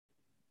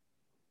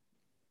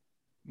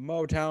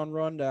Motown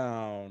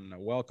Rundown.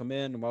 Welcome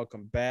in,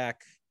 welcome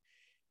back.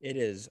 It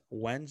is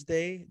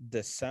Wednesday,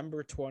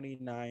 December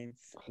 29th.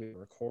 We're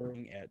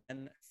recording at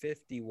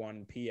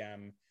 10:51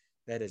 p.m.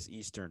 That is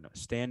Eastern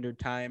Standard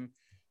Time.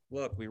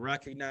 Look, we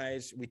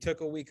recognize we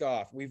took a week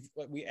off. We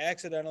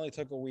accidentally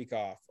took a week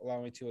off.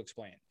 Allow me to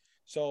explain.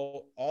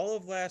 So all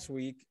of last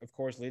week, of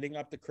course, leading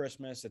up to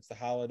Christmas, it's the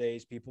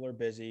holidays. People are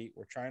busy.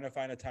 We're trying to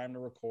find a time to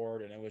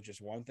record, and it was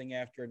just one thing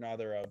after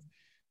another of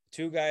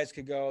two guys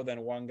could go,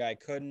 then one guy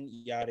couldn't,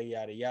 yada,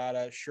 yada,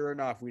 yada. Sure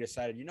enough, we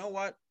decided, you know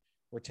what?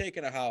 We're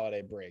taking a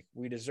holiday break.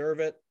 We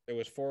deserve it. It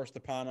was forced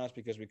upon us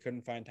because we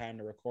couldn't find time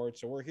to record.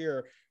 So we're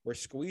here. We're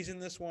squeezing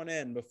this one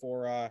in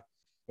before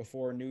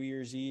New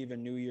Year's Eve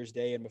and New Year's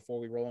Day and before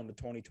we roll into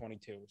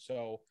 2022.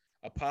 So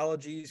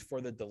apologies for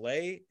the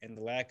delay and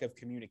the lack of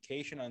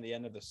communication on the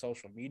end of the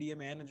social media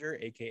manager,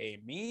 aka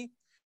me.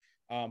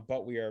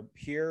 But we are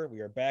here.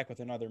 We are back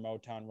with another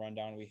Motown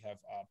Rundown. We have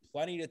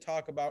plenty to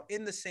talk about.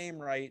 In the same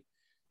right,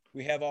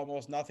 we have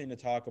almost nothing to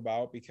talk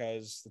about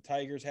because the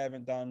Tigers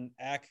haven't done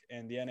ACK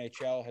and the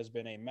NHL has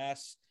been a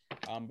mess.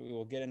 But we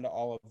will get into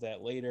all of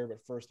that later.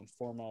 But first and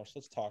foremost,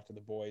 let's talk to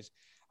the boys.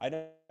 I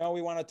know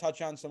we want to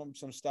touch on some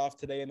stuff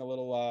today in the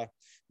little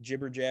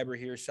jibber jabber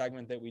here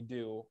segment that we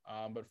do.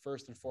 But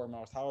first and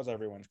foremost, how was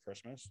everyone's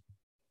Christmas?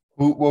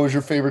 What was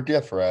your favorite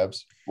gift,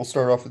 Rabs? We'll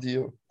start off with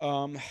you.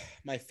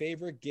 My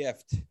favorite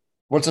gift.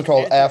 What's it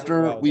called? Granted,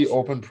 After well, we this year.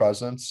 open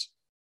presents,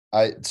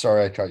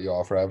 sorry I cut you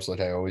off, Rabs, like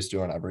I always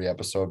do on every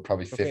episode,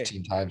 probably Okay.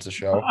 15 times a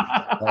show.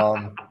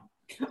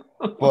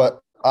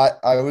 But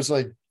I was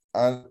like,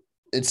 I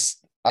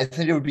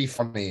think it would be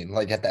funny,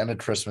 like at the end of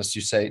Christmas,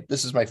 you say,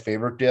 "This is my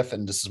favorite gift,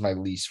 and this is my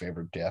least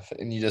favorite gift,"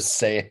 and you just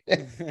say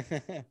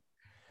it.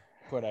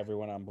 Put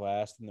everyone on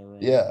blast in the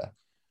room. Yeah.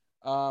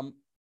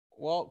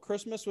 Well,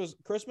 Christmas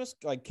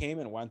like came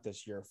and went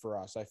this year for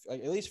us.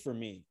 At least for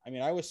me. I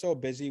mean, I was so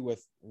busy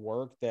with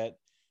work that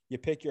you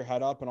pick your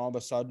head up and all of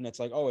a sudden it's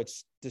like, oh,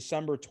 it's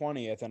December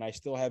 20th and I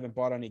still haven't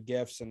bought any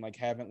gifts and like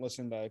haven't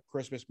listened to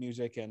Christmas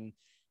music and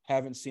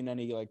haven't seen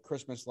any like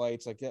Christmas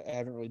lights. Like I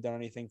haven't really done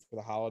anything for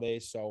the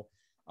holidays. So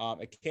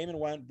it came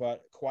and went,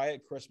 but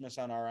quiet Christmas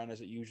on our end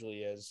as it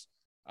usually is.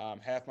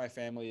 Half my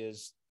family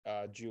is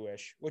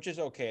Jewish, which is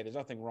okay. There's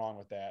nothing wrong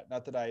with that.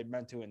 Not that I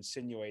meant to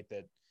insinuate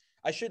that.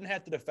 I shouldn't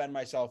have to defend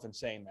myself in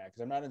saying that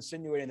because I'm not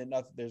insinuating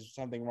that there's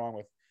something wrong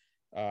with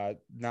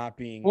not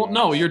being. Well,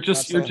 no, you're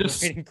just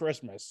celebrating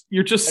Christmas.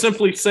 You're just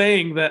simply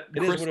saying that it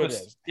Christmas, is what it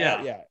is.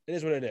 Yeah, it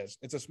is what it is.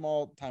 It's a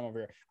small time over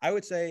here. I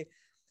would say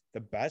the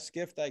best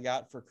gift I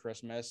got for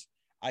Christmas,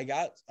 I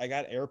got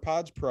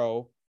AirPods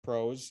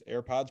Pros,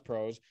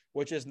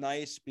 which is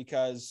nice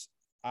because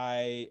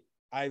I'm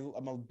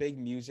a big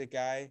music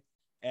guy.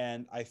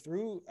 And I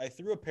threw a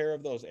pair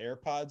of those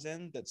AirPods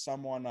in that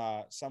one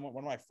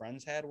of my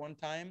friends had one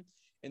time,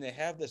 and they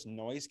have this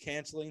noise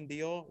canceling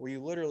deal where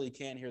you literally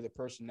can't hear the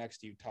person next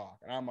to you talk.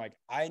 And I'm like,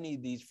 I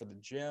need these for the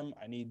gym.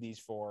 I need these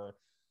for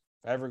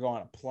if I ever go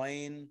on a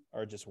plane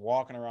or just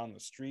walking around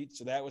the street.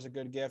 So that was a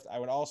good gift. I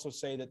would also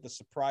say that the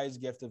surprise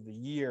gift of the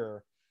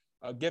year,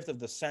 a gift of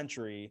the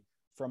century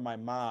from my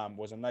mom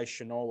was a nice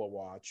Shinola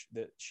watch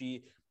that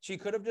she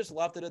could have just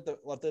left it at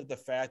the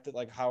fact that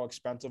like how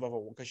expensive of a,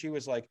 because she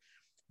was like,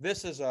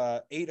 this is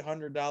a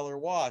 $800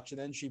 watch. And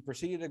then she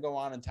proceeded to go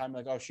on and tell me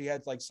like, oh, she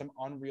had like some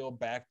unreal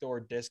backdoor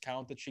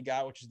discount that she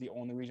got, which is the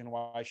only reason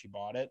why she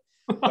bought it.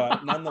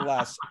 But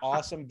nonetheless,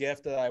 awesome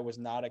gift that I was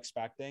not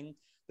expecting.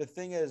 The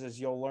thing is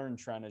you'll learn,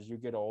 Trent, as you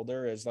get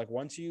older, is like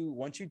once you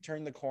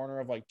turn the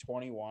corner of like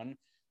 21,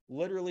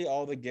 literally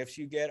all the gifts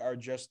you get are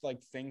just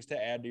like things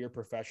to add to your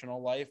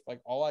professional life.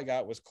 Like all I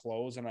got was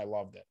clothes and I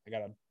loved it. I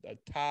got a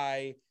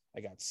tie, I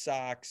got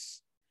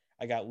socks,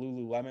 I got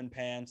Lululemon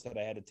pants that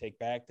I had to take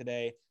back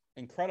today.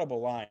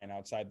 Incredible line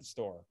outside the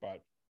store,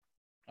 but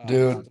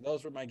Dude,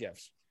 those were my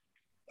gifts.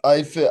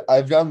 I've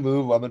gotten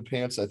Lululemon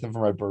pants, I think,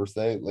 for my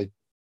birthday, like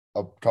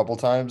a couple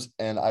times,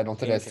 and I don't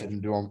think I fit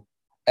into them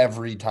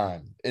every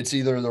time. It's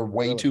either they're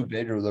way too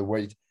big or they're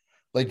way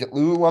like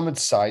Lululemon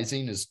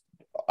sizing is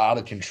out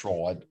of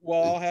control.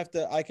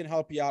 I can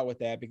help you out with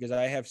that because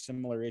I have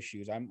similar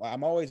issues.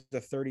 I'm always the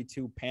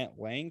 32 pant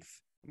length.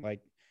 Like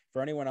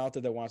for anyone out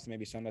there that wants to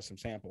maybe send us some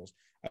samples,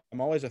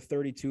 I'm always a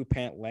 32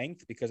 pant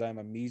length because I'm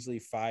a measly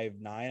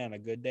 5'9" on a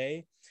good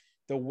day.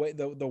 The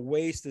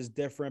waist is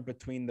different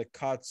between the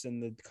cuts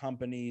and the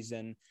companies,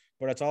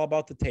 but it's all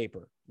about the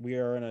taper. We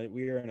are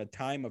in a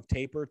time of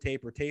taper.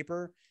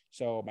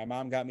 So my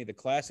mom got me the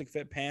classic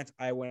fit pants.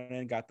 I went in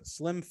and got the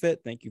slim fit.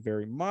 Thank you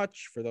very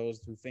much. For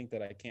those who think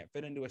that I can't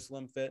fit into a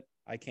slim fit,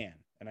 I can,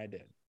 and I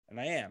did, and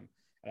I am,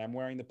 and I'm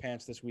wearing the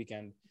pants this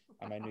weekend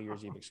on my New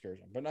Year's Eve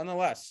excursion. But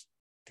nonetheless,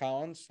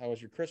 Collins, how was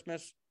your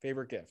Christmas?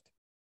 Favorite gift?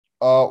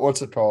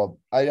 What's it called?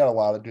 I got a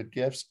lot of good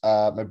gifts.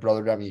 My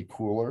brother got me a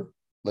cooler,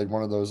 like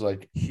one of those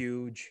like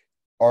huge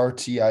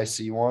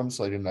RTIC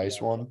ones, like a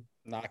nice one.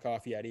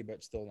 Knockoff Yeti,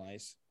 but still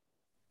nice.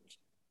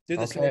 They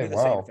do the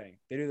same thing.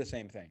 They do the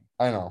same thing.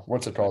 I know.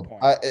 What's it called?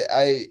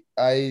 I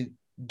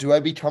do I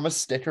become a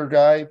sticker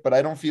guy, but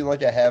I don't feel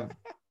like I have.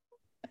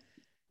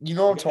 You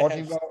know what I'm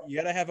talking about? You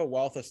gotta have a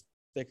wealth of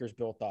stickers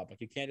built up.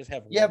 Like you can't just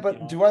have Yeah, one,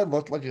 but do I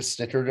look like a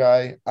sticker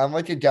guy? I'm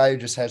like a guy who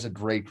just has a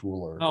gray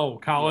cooler. No,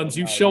 Collins,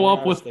 Yeah, you no, show you're up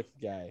not a with sticker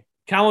guy.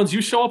 Collins,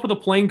 you show up with a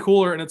plain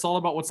cooler, and it's all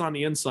about what's on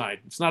the inside.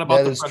 It's not about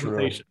That the is true.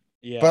 presentation.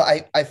 Yeah.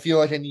 But I feel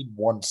like I need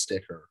one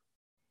sticker.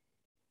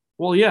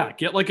 Well, yeah,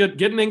 get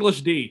an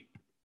English D.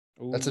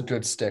 That's a Ooh.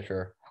 good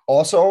sticker.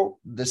 Also,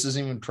 this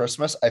isn't even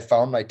Christmas. I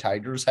found my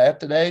Tigers hat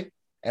today,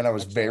 and I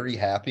was very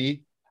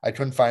happy. I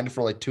couldn't find it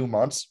for like 2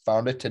 months.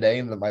 Found it today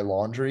in my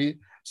laundry,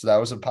 so that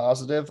was a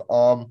positive.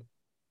 I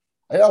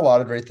got a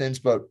lot of great things,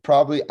 but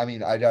probably, I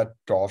mean, I got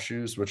golf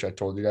shoes, which I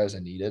told you guys I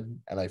needed,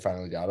 and I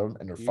finally got them,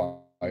 and they're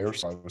fire,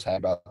 so I was happy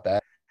about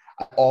that.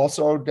 I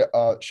also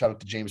shout out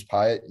to James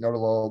Pyatt, the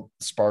little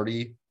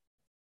Sparty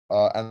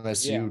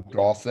MSU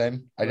golf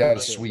thing. I got a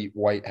sweet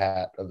white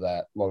hat of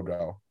that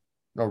logo.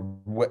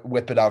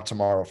 Whip it out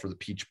tomorrow for the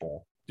Peach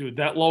Bowl. Dude,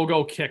 that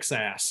logo kicks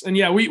ass. And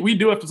yeah, we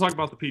do have to talk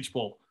about the Peach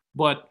Bowl.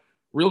 But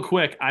real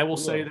quick, I will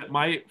say that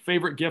my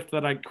favorite gift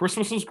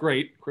Christmas was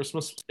great.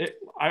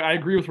 I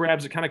agree with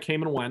Rabs. It kind of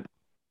came and went.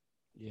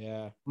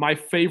 Yeah. My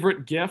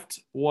favorite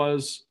gift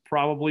was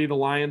probably the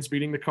Lions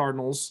beating the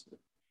Cardinals.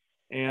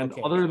 And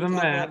other than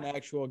that, an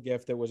actual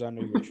gift that was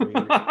under your tree.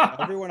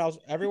 everyone else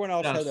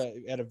yes.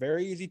 had a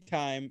very easy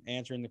time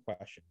answering the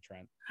question,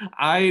 Trent.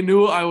 I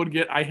knew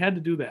I had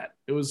to do that.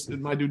 It was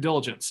in my due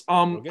diligence.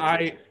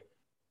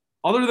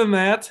 Other than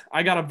that,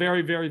 I got a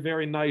very, very,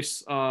 very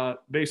nice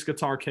bass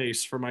guitar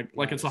case for my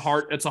it's a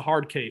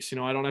hard case.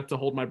 I don't have to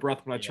hold my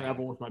breath when I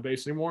travel with my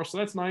bass anymore. So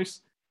that's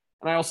nice.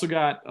 And I also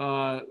got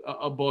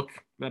a book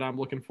that I'm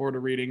looking forward to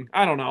reading.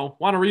 I don't know.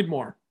 Want to read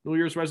more. New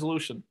Year's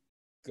resolution.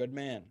 Good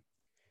man.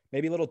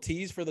 Maybe a little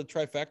tease for the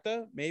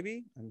trifecta,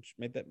 maybe.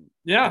 Made that.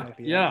 Yeah.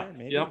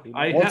 Yep.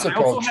 I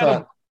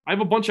have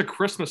a bunch of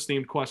Christmas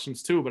themed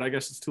questions too, but I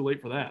guess it's too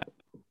late for that.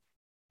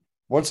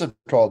 What's it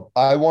called?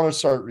 I want to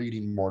start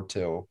reading more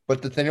too.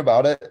 But the thing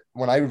about it,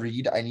 when I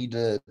read, I need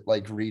to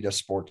read a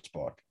sports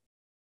book.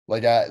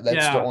 That's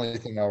the only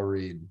thing I'll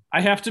read.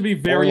 I have to be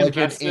very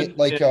invested in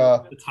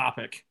the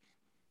topic.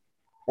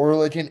 Or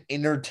like an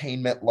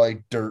entertainment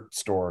dirt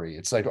story.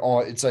 It's like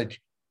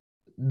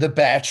the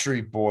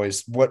Backstreet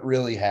Boys, what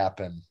really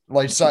happened? They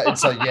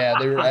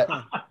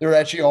were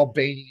actually all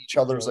banging each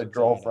other's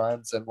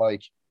girlfriends, and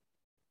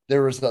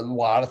there was a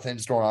lot of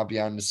things going on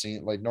behind the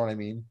scene. Know what I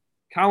mean?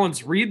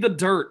 Collins, read the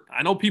dirt.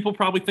 I know people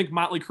probably think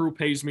Motley Crue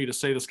pays me to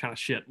say this kind of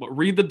shit, but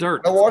read the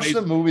dirt. I watched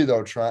the movie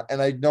though, Trent, and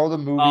I know the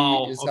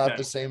movie is not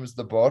the same as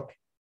the book.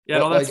 Yeah,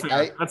 no, that's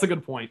fair. That's a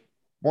good point.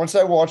 Once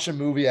I watch a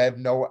movie, I have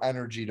no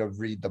energy to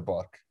read the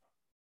book.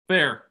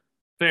 Fair.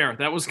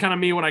 That was kind of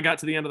me when I got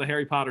to the end of the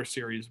Harry Potter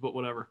series, but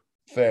whatever.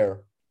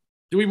 Fair.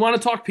 Do we want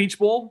to talk Peach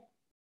Bowl?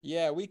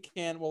 Yeah, we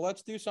can. Well,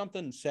 let's do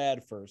something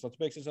sad first. Let's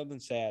make it something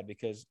sad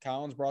because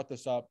Collins brought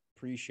this up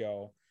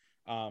pre-show.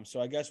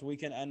 So I guess we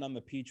can end on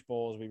the Peach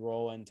Bowl as we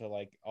roll into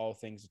all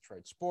things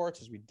Detroit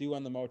sports as we do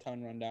on the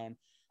Motown Rundown.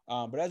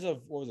 But as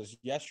of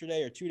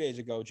yesterday or 2 days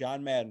ago,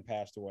 John Madden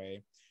passed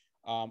away.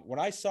 When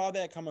I saw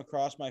that come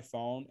across my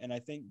phone, and I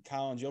think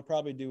Collins, you'll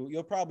probably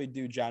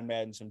do John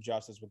Madden some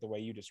justice with the way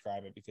you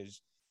describe it because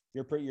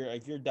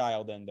you're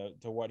dialed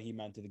into what he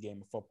meant to the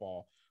game of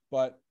football.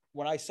 But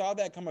when I saw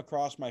that come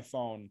across my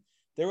phone,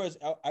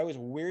 I was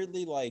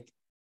weirdly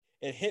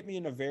it hit me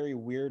in a very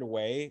weird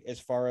way as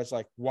far as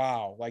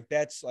wow,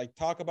 that's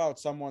talk about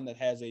someone that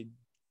has a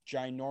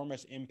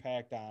ginormous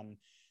impact on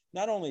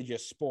not only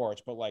just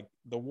sports, but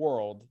the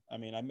world. I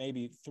mean, I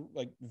maybe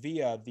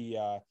via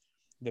the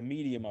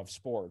medium of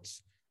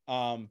sports.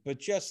 But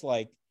just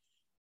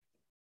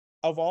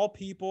of all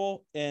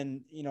people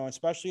and,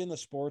 especially in the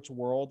sports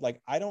world,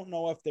 I don't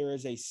know if there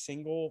is a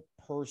single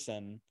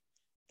person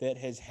that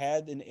has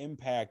had an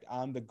impact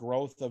on the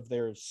growth of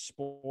their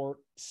sport/league,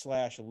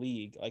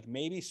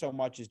 maybe so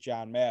much as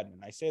John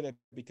Madden. I say that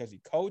because he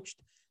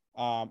coached.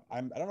 I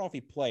don't know if he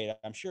played.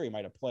 I'm sure he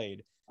might have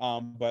played.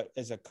 But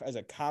as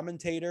a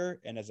commentator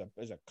and as a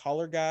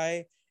color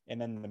guy, and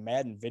then the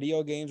Madden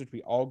video games, which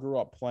we all grew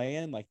up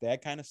playing,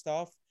 that kind of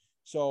stuff.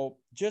 So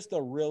just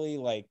a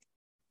really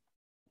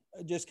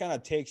just kind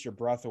of takes your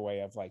breath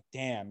away of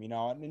damn,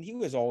 and he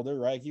was older,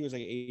 right? He was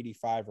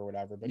 85 or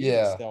whatever, but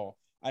even still,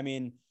 I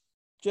mean,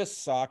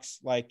 just sucks.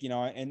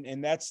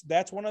 And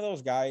that's one of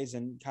those guys,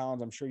 and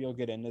Collins, I'm sure you'll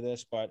get into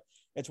this, but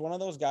it's one of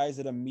those guys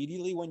that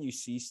immediately when you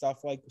see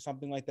stuff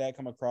something like that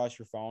come across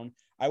your phone,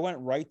 I went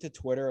right to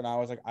Twitter and I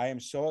was I am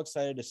so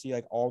excited to see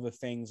all the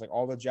things,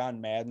 all the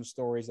John Madden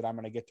stories that I'm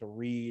going to get to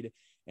read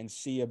and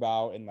see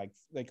about, and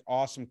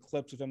awesome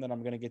clips of him that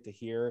I'm going to get to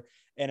hear.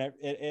 And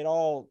it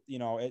all,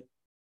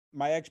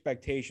 my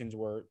expectations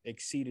were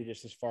exceeded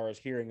just as far as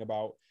hearing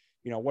about,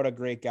 what a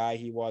great guy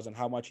he was and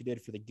how much he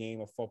did for the game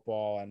of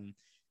football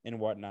and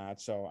whatnot.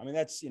 So, I mean,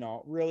 that's,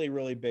 really,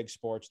 really big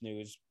sports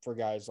news for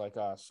guys like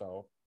us.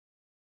 So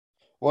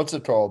what's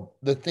it called?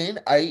 The thing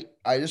I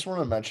just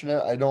want to mention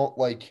it.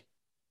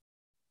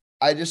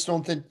 I just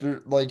don't think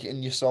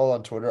and you saw it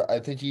on Twitter, I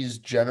think he's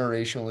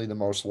generationally the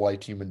most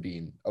liked human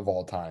being of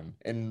all time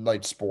in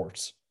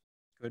sports.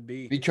 Could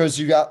be. Because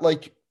you got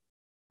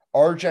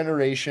our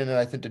generation, and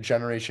I think the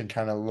generation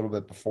kind of a little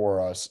bit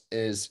before us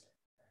is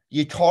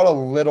you caught a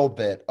little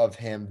bit of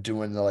him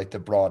doing the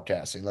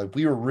broadcasting. Like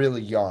we were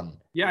really young.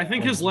 Yeah, I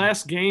think his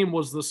last game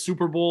was the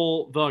Super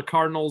Bowl, the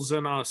Cardinals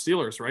and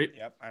Steelers, right?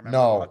 Yep, I remember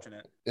watching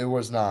it. It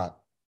was not.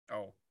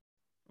 Oh.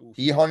 Oof.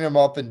 He hung him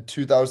up in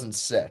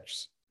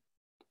 2006.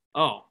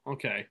 Oh,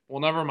 okay.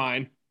 Well, never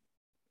mind.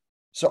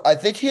 So I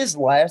think his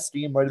last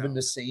game might have been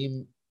the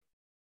same,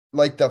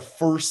 like the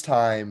first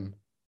time.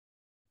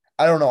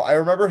 I don't know. I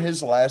remember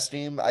his last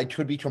game. I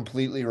could be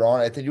completely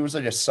wrong. I think it was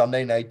like a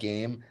Sunday night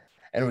game,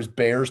 and it was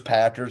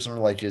Bears-Packers, and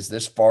we're like, is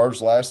this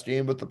Favre's last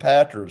game with the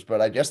Packers?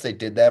 But I guess they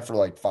did that for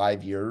like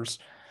 5 years,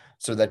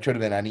 so that could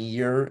have been any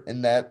year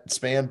in that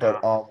span.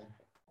 But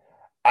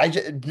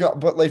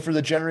but like for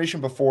the generation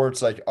before,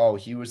 it's like, oh,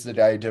 he was the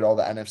guy who did all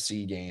the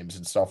NFC games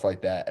and stuff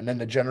like that. And then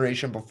the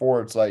generation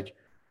before, it's like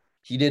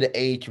he did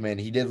Aikman,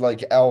 he did like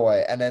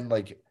Elway, and then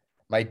like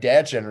my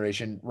dad's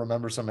generation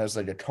remembers him as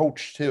like a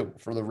coach too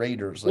for the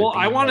Raiders. Like well,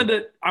 I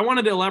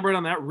wanted to elaborate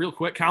on that real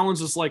quick.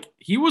 Collins is like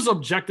he was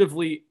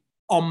objectively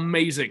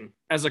amazing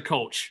as a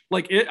coach.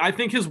 I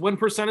think his win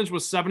percentage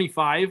was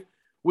 75,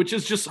 which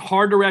is just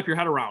hard to wrap your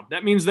head around.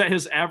 That means that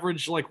his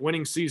average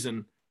winning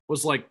season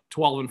was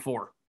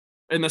 12-4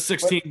 in the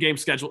 16 game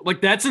schedule.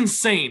 That's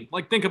insane.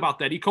 Think about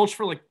that. He coached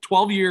for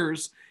 12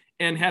 years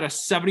and had a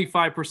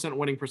 75%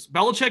 winning percent.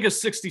 Belichick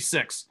is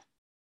 66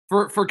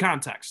 for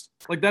context.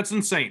 That's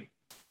insane.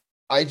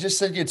 I just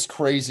think it's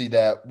crazy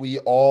that we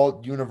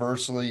all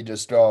universally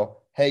just go,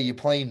 hey, you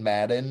playing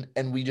Madden?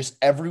 And we just,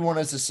 everyone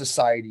as a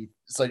society,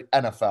 it's like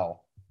NFL,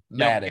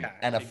 Madden,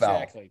 NFL.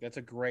 Exactly. That's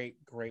a great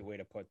way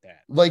to put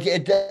that.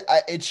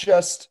 It's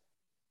just,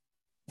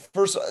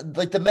 first,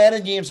 the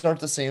Madden games aren't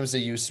the same as they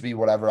used to be,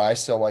 whatever. I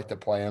still like to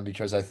play them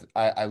because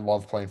I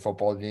love playing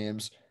football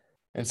games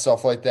and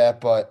stuff like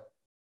that. But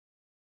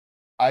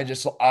I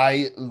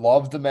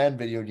love the Madden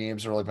video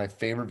games. They're my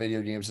favorite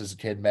video games as a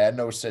kid.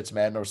 Madden 06,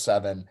 Madden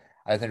 07.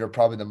 I think are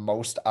probably the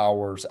most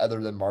hours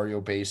other than Mario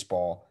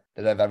Baseball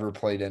that I've ever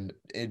played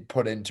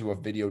put into a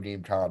video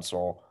game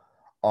console.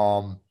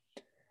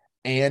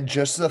 And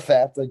just the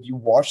fact that you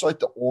watch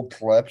the old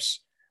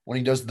clips when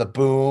he does the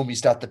boom,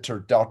 he's got the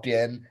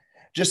turducken,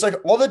 just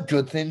all the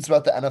good things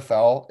about the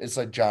NFL is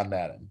John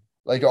Madden.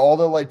 All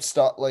the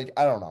stuff,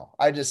 I don't know.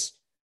 I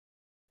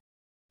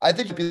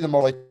think he'd be the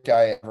most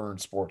guy ever in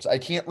sports. I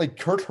can't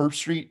Kurt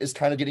Herbstreit is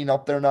kind of getting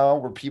up there now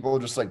where people are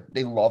just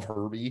they love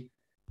Herbie.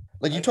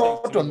 You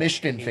talk to a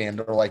Michigan fan,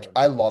 they're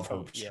I love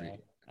Herbstreit.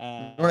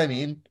 Yeah. You know what I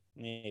mean?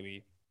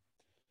 Maybe.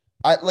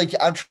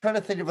 I'm trying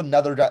to think of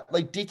another guy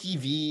Dickie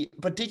V,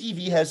 but Dickie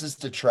V has his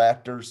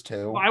detractors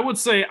too. I would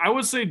say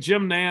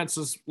Jim Nantz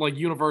is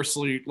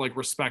universally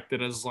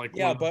respected as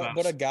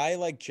but a guy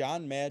like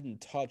John Madden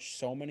touched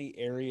so many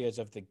areas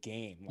of the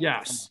game.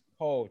 Yes.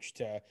 From a coach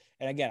to,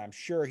 and again, I'm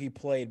sure he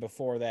played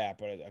before that,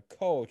 but a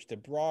coach to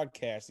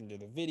broadcasting to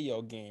the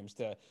video games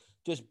to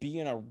just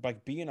being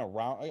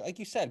around, like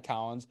you said,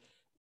 Collins.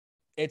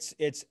 It's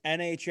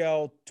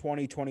NHL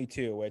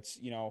 2022. It's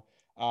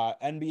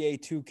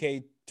NBA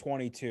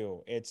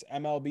 2K22. It's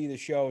MLB The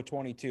Show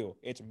 22.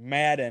 It's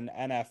Madden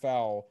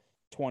NFL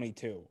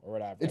 22 or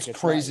whatever. It's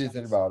crazy to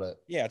think about it.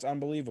 Yeah, it's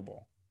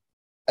unbelievable.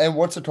 And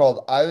what's it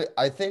called?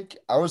 I think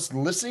I was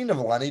listening to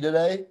Lenny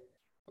today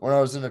when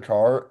I was in the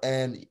car,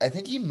 and I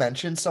think he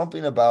mentioned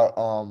something about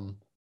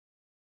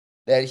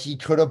that he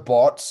could have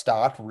bought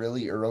stock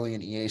really early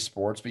in EA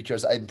Sports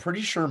because I'm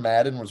pretty sure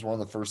Madden was one of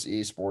the first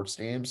EA Sports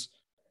games.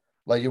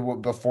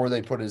 Before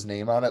they put his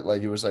name on it,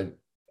 it was I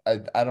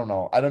don't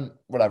know. I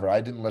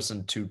didn't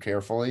listen too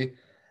carefully,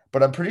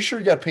 but I'm pretty sure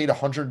he got paid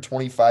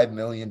 $125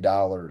 million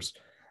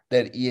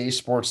that EA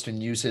Sports can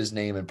use his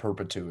name in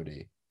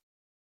perpetuity.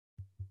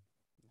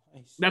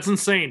 Nice. That's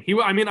insane.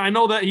 I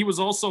know that he was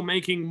also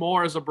making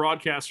more as a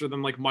broadcaster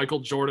than Michael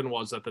Jordan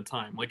was at the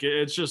time.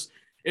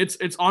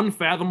 It's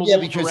unfathomable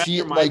to wrap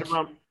your mind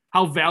around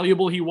how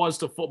valuable he was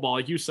to football.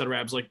 Like you said,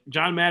 Rabs,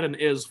 John Madden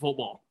is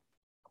football.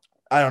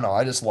 I don't know.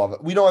 I just love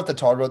it. We don't have to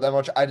talk about that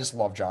much. I just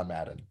love John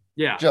Madden.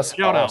 Yeah. Just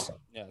awesome.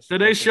 Yes.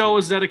 Today's show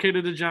is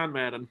dedicated to John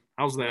Madden.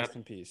 How's that? Rest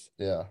in peace.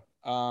 Yeah.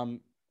 In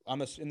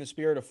the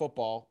spirit of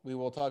football, we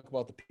will talk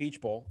about the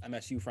Peach Bowl,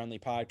 MSU friendly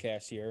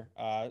podcast here.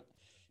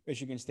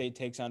 Michigan State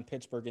takes on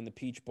Pittsburgh in the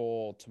Peach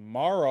Bowl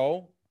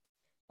tomorrow.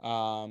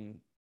 No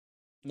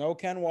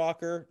Ken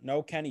Walker,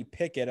 no Kenny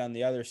Pickett on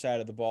the other side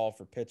of the ball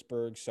for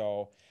Pittsburgh.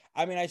 So,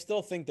 I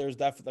still think there's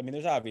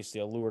there's obviously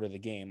a lure to the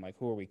game.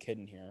 Who are we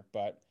kidding here?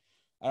 But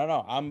I don't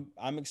know.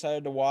 I'm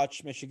excited to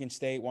watch Michigan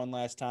State one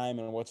last time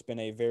and what's been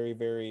a very,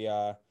 very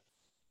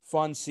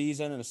fun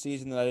season and a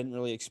season that I didn't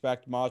really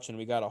expect much, and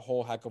we got a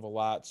whole heck of a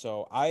lot.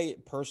 So I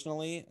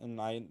personally, and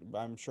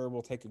I'm sure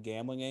we'll take a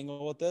gambling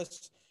angle with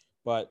this,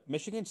 but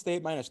Michigan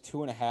State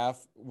 -2.5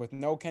 with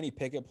no Kenny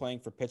Pickett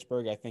playing for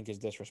Pittsburgh, I think is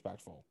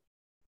disrespectful.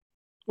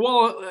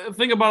 Well,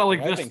 think about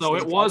it this though.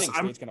 I think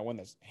State's going to win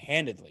this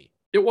handedly.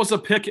 It was a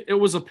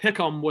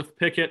pick-em with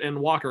Pickett and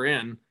Walker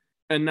in.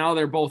 And now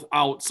they're both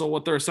out. So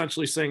what they're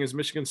essentially saying is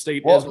Michigan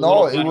State is it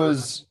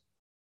was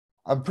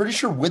 – I'm pretty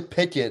sure with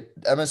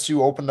Pickett,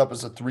 MSU opened up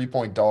as a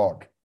 3-point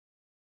dog.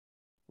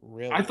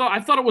 Really? I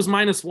thought it was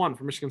 -1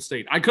 for Michigan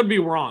State. I could be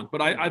wrong,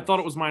 but I thought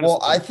it was -1.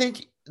 Well, I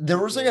think there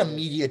was like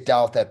immediate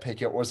doubt that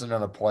Pickett wasn't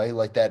going to play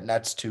like that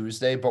next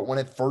Tuesday. But when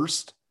it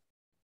first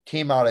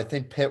came out, I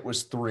think Pitt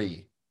was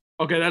 3.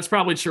 Okay, that's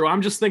probably true.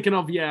 I'm just thinking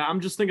of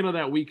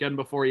that weekend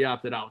before he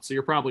opted out. So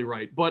you're probably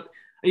right. But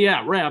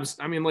yeah, Rabs,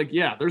 I mean, like,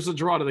 yeah, there's a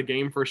draw to the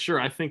game for sure.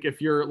 I think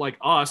if you're like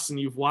us and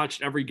you've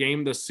watched every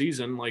game this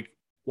season, like,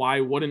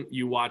 why wouldn't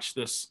you watch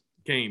this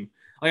game?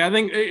 Like, I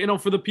think,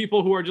 for the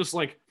people who are just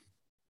like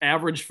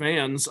average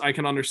fans, I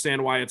can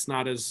understand why it's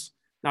not as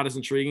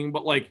intriguing.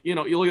 But like, you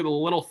look at the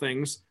little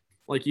things,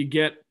 like you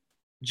get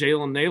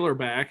Jalen Naylor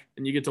back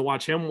and you get to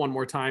watch him one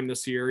more time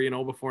this year,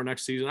 before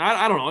next season.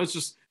 I don't know. It's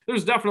just,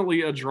 there's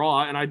definitely a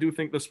draw, and I do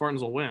think the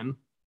Spartans will win.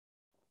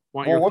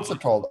 What's it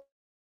called?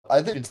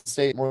 I think it's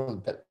State more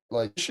than Pitt.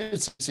 Like, you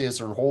should see as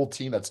their whole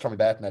team that's coming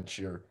back next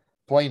year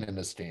playing in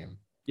this game.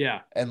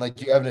 Yeah. And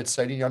like, you have an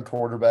exciting young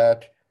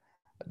quarterback.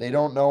 They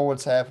don't know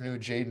what's happening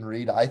with Jaden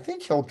Reed. I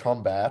think he'll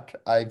come back.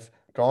 I've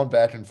gone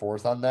back and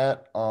forth on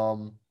that. I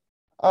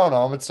don't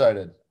know. I'm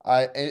excited.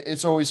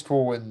 It's always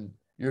cool when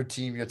your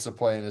team gets to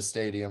play in a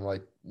stadium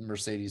like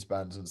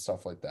Mercedes-Benz and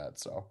stuff like that.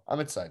 So I'm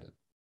excited.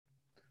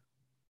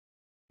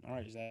 All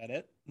right, is that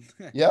it?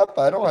 Yep,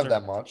 I don't have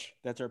that much.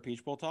 That's our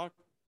Peach Bowl talk?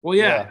 Well,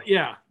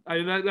 yeah.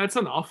 That's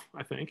enough,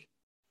 I think.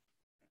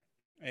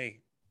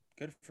 Hey,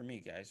 good for me,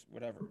 guys.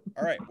 Whatever.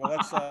 All right, well,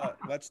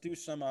 let's do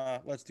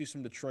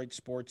some Detroit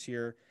sports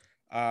here.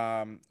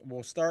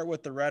 We'll start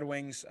with the Red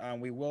Wings.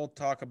 We will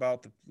talk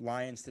about the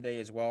Lions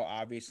today as well.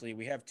 Obviously,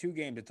 we have 2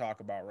 games to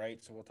talk about,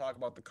 right? So we'll talk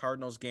about the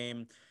Cardinals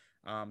game,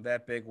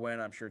 that big win.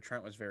 I'm sure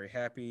Trent was very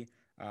happy.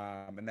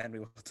 And then we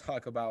will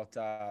talk about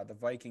the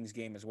Vikings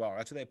game as well.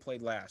 That's who they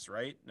played last,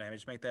 right? Did I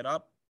just make that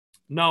up?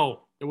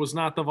 No, it was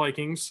not the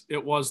Vikings.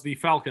 It was the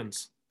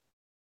Falcons.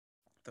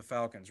 The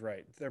Falcons,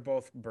 right? They're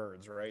both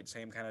birds, right?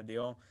 Same kind of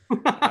deal.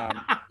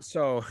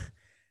 So,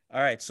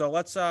 all right. So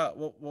let's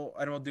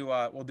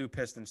we'll do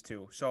Pistons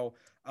too. So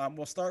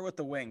we'll start with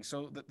the Wings.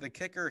 So the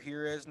kicker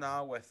here is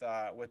now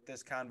with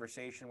this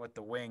conversation with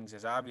the Wings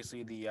is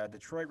obviously the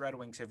Detroit Red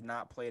Wings have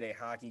not played a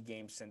hockey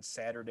game since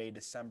Saturday,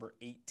 December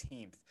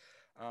 18th.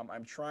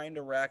 I'm trying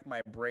to rack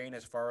my brain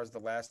as far as the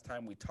last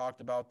time we talked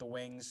about the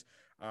Wings.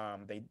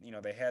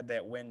 They had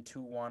that win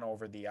 2-1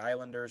 over the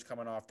Islanders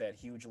coming off that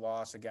huge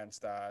loss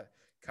against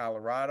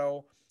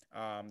Colorado.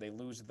 They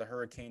lose to the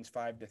Hurricanes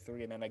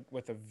 5-3, and then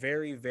with a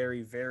very,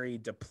 very, very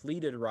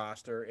depleted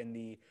roster in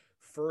the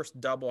first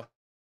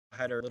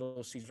doubleheader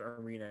Little Caesars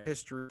Arena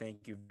history.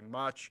 Thank you very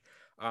much.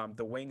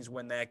 The Wings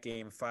win that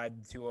game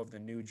 5-2 of the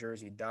New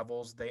Jersey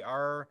Devils.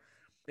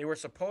 They were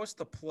supposed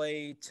to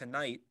play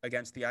tonight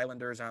against the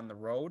Islanders on the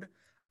road.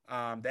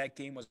 That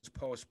game was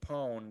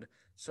postponed.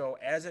 So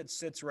as it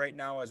sits right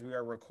now, as we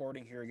are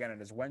recording here again,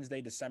 it is Wednesday,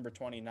 December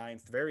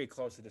 29th, very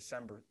close to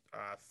December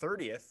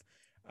 30th,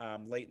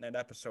 late in that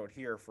episode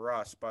here for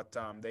us. But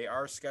they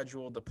are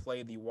scheduled to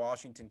play the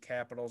Washington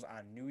Capitals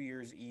on New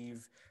Year's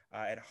Eve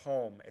at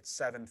home at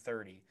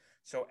 7:30.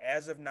 So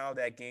as of now,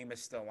 that game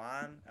is still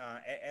on.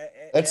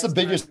 That's the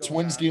biggest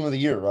Wings game of the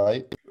year,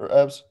 right? Or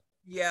Ebs?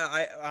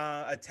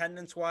 Yeah,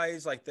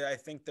 attendance-wise, I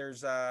think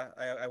there's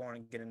I want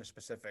to get into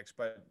specifics,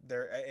 but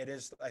it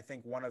is, I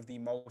think, one of the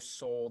most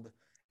sold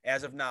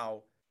as of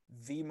now,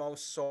 the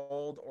most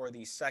sold or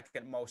the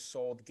second most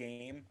sold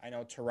game. I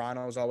know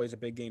Toronto is always a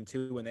big game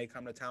too when they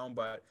come to town,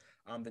 but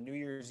the New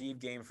Year's Eve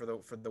game for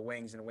the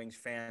Wings and Wings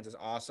fans is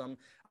awesome.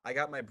 I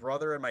got my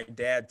brother and my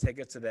dad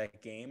tickets to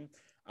that game.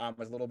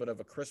 As a little bit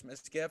of a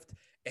Christmas gift.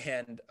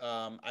 And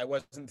I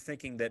wasn't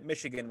thinking that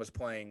Michigan was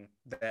playing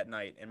that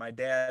night. And my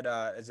dad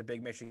is a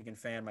big Michigan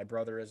fan. My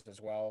brother is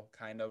as well,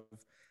 kind of.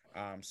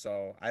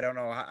 So I don't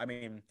know. I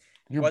mean,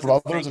 your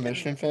brother's a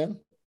Michigan fan?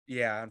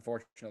 Yeah,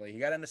 unfortunately. He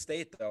got into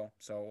state, though.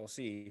 So we'll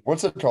see.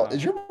 What's it called?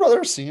 Is your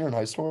brother a senior in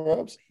high school,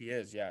 Robs? He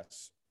is,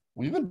 yes.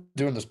 We've been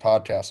doing this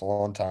podcast a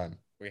long time.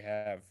 We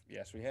have.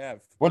 Yes, we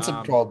have. What's it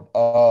called?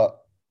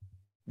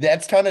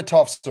 That's kind of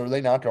tough. So are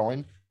they not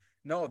going?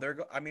 No, they're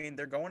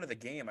going to the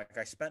game. Like,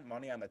 I spent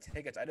money on the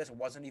tickets. I just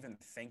wasn't even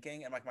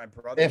thinking. And like my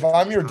brother. If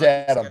I'm your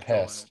dad, I'm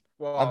pissed.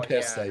 Well, I'm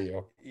pissed at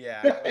you.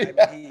 Yeah,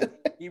 I mean,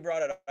 he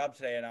brought it up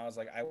today, and I was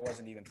like, I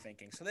wasn't even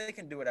thinking. So they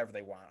can do whatever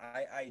they want.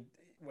 I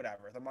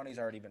whatever. The money's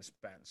already been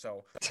spent.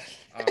 So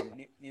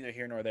neither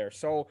here nor there.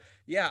 So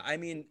yeah, I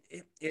mean,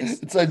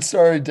 it's like,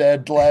 sorry,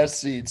 Dad, last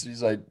seats.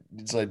 He's like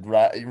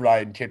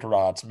Ryan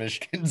Kickerots.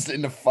 Michigan's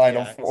in the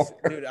Final Four.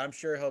 Dude, I'm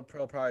sure he'll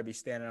probably be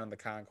standing on the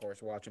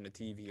concourse watching the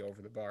TV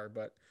over the bar,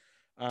 but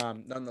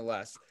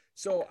nonetheless.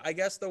 So I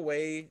guess the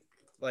way,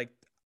 like,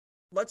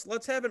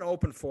 let's have an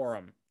open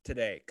forum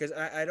today, because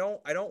I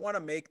don't want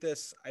to make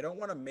this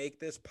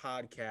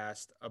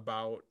podcast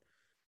about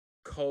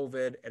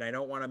COVID, and I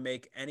don't want to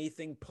make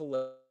anything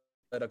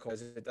political,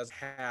 as it doesn't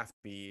have to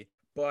be.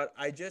 But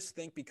I just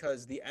think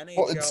because the NHL,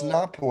 well, it's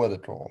not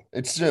political.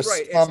 It's just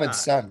common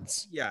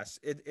sense. Yes,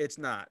 it's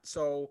not.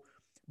 So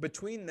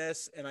between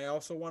this, and I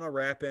also want to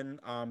wrap in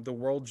the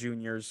World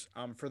Juniors.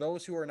 For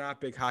those who are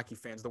not big hockey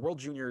fans, the World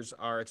Juniors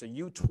it's a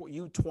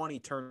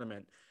U20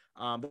 tournament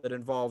that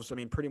involves, I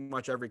mean, pretty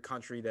much every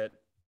country that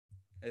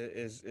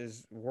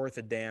is worth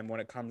a damn when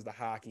it comes to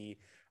hockey.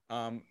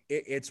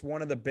 It's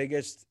one of the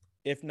biggest,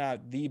 if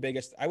not the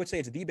biggest. I would say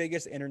it's the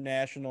biggest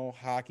international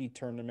hockey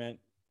tournament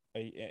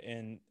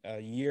in a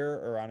year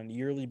or on a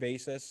yearly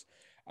basis,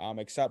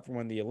 except for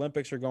when the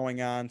Olympics are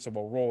going on. So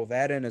we'll roll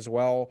that in as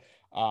well.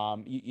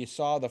 You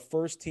saw the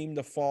first team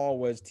to fall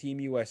was Team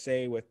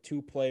USA with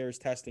 2 players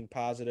testing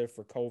positive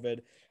for COVID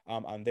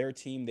on their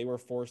team. They were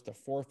forced to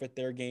forfeit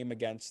their game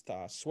against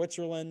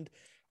Switzerland.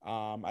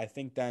 I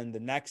think then the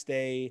next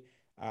day,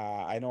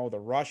 I know the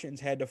Russians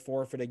had to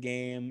forfeit a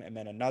game, and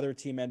then another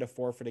team had to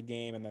forfeit a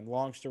game. And then,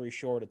 long story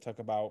short, it took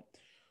about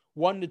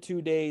 1 to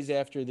 2 days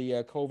after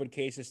the COVID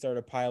cases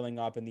started piling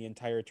up and the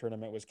entire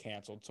tournament was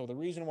canceled. So the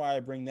reason why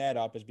I bring that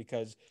up is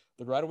because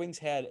the Red Wings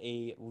had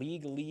a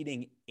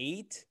league-leading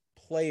 8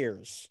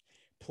 players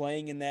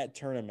playing in that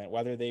tournament,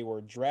 whether they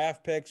were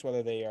draft picks,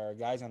 whether they are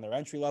guys on their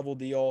entry-level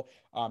deal.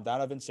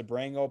 Donovan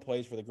Sabrango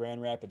plays for the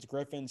Grand Rapids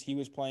Griffins. He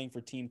was playing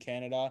for Team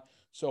Canada.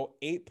 So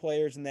 8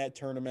 players in that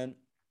tournament.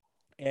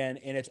 And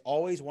it's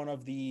always one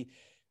of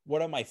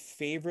my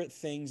favorite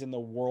things in the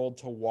world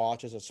to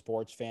watch as a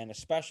sports fan,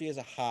 especially as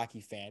a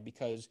hockey fan,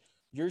 because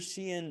you're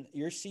seeing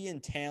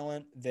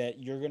talent that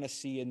you're going to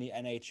see in the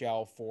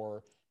NHL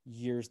for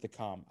years to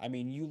come. I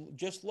mean, you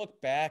just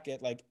look back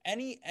at like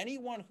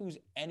anyone who's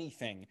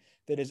anything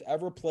that has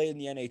ever played in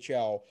the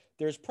NHL,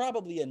 there's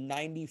probably a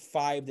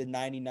 95 to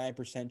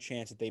 99%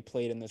 chance that they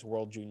played in this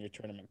World Junior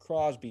Tournament.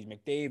 Crosby,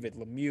 McDavid,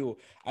 Lemieux.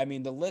 I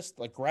mean, the list,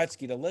 like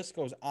Gretzky, the list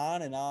goes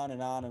on and on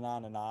and on and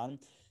on and on.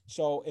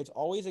 So it's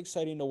always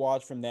exciting to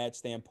watch from that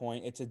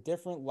standpoint. It's a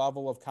different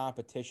level of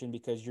competition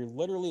because you're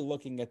literally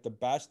looking at the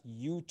best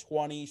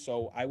U20,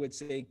 so I would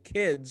say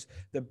kids,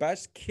 the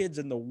best kids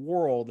in the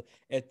world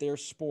at their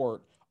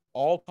sport,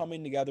 all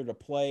coming together to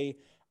play.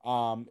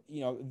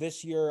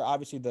 This year,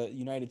 obviously, the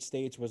United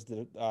States was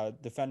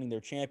defending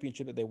their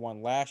championship that they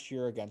won last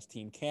year against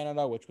Team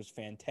Canada, which was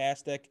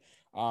fantastic.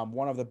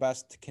 One of the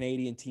best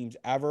Canadian teams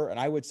ever.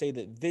 And I would say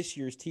that this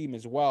year's team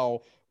as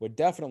well would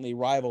definitely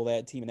rival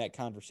that team in that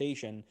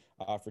conversation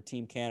for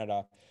Team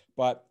Canada.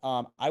 But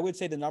I would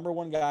say the number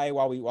one guy,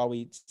 while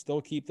we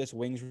still keep this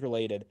Wings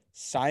related,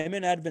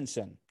 Simon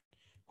Edvinsson,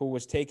 who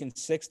was taken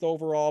 6th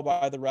overall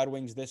by the Red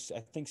Wings I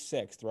think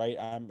 6th, right?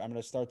 I'm going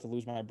to start to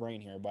lose my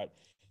brain here, but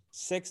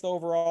 6th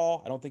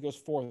overall. I don't think it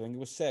was 4th. I think it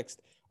was 6th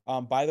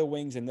by the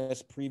Wings in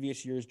this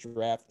previous year's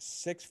draft.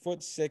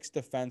 6'6"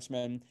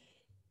 defenseman.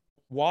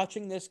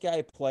 Watching this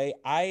guy play,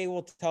 I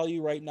will tell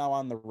you right now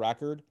on the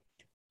record,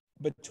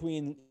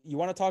 you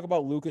want to talk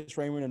about Lucas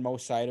Raymond and Mo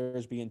Seider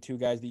as being 2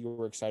 guys that you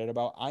were excited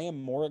about. I am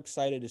more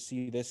excited to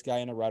see this guy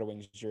in a Red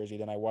Wings jersey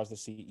than I was to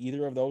see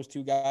either of those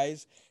 2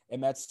 guys.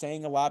 And that's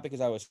saying a lot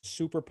because I was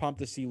super pumped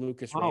to see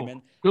Lucas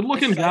Raymond. Good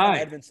looking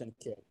guy. Edvinsson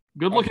kid.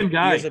 Good looking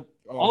guy. He's a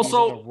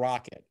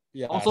rocket.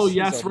 Yes, also,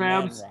 yes,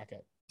 Rabs.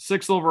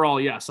 6th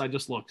overall. Yes, I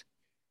just looked.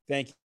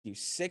 Thank you.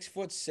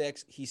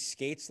 6'6". He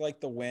skates like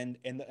the wind.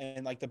 And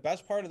like the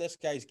best part of this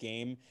guy's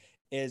game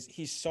is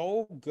he's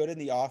so good in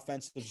the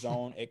offensive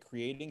zone at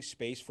creating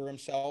space for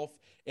himself.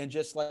 And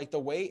just like the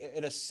way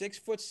at a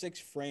 6'6"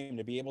 frame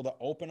to be able to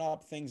open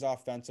up things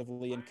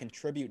offensively and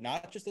contribute,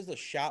 not just as a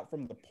shot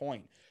from the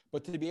point,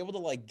 but to be able to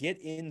like get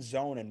in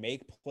zone and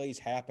make plays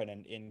happen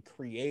and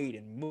create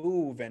and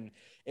move. And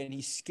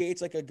he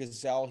skates like a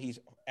gazelle. He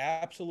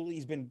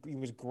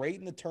was great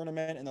in the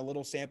tournament and the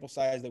little sample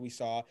size that we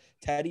saw.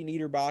 Teddy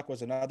Niederbach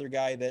was another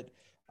guy that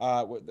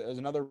was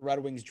another Red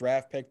Wings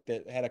draft pick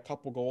that had a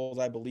couple goals,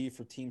 I believe,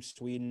 for Team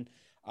Sweden.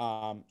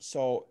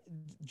 So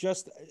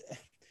just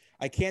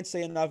I can't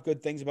say enough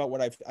good things about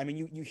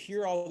you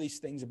hear all these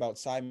things about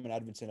Simon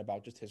Edvinsson,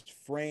 about just his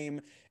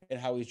frame and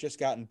how he's just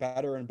gotten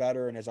better and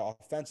better and his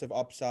offensive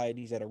upside.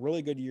 He's had a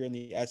really good year in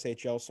the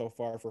SHL so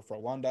far for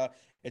Frölunda.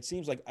 It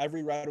seems like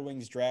every Red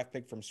Wings draft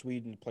pick from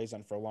Sweden plays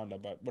on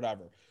Frölunda, but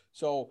whatever.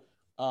 So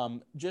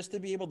just to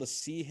be able to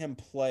see him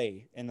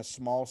play in a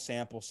small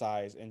sample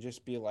size and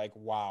just be like,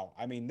 wow.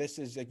 I mean, this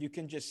is like, you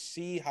can just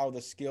see how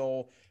the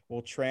skill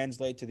will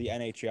translate to the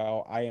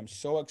NHL. I am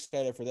so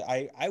excited for that.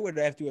 I would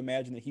have to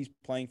imagine that he's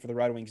playing for the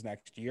Red Wings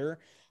next year.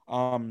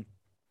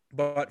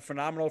 But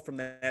phenomenal from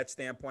that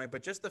standpoint.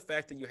 But just the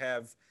fact that you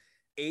have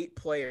 8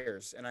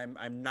 players, and I'm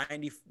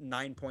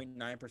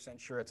 99.9%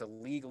 sure it's a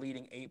league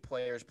leading 8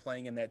 players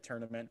playing in that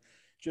tournament,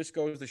 just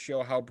goes to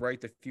show how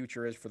bright the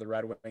future is for the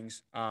Red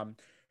Wings.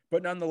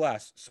 But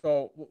nonetheless,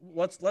 so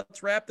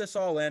let's wrap this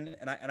all in,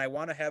 and I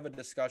want to have a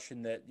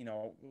discussion that,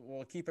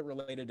 we'll keep it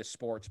related to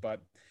sports,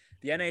 but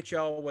the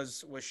NHL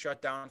was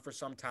shut down for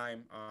some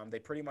time. They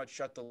pretty much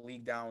shut the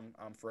league down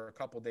for a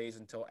couple days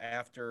until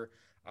after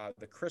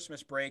the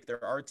Christmas break.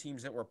 There are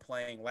teams that were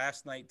playing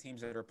last night,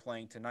 teams that are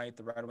playing tonight.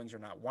 The Red Wings are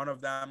not one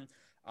of them.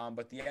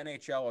 But the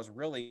NHL is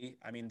really,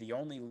 the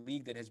only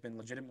league that has been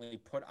legitimately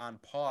put on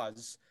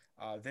pause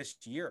this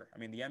year.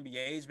 The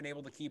NBA has been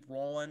able to keep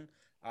rolling.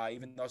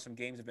 Even though some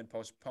games have been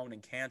postponed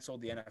and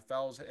canceled. The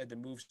NFL's had to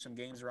move some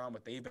games around,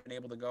 but they've been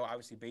able to go.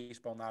 Obviously,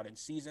 baseball not in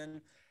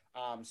season.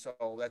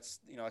 So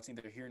that's, it's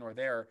neither here nor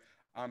there.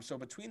 So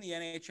between the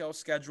NHL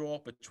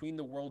schedule, between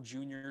the World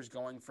Juniors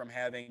going from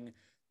having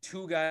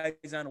two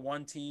guys on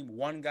one team,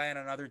 one guy on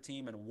another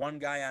team, and one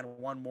guy on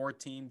one more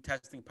team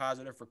testing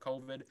positive for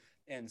COVID,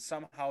 and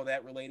somehow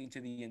that relating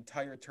to the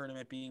entire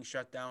tournament being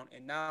shut down.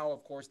 And now,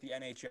 of course, the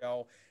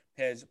NHL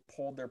has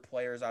pulled their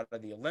players out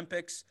of the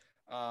Olympics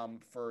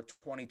for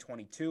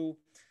 2022.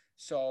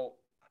 So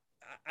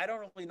I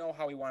don't really know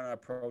how we want to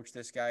approach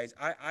this, guys.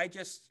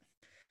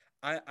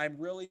 I'm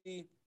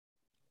really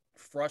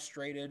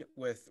frustrated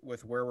with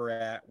where we're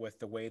at with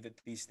the way that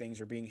these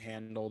things are being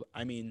handled.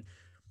 I mean,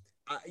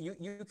 you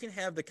can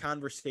have the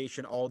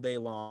conversation all day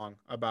long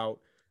about,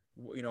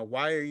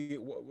 why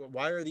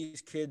are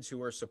these kids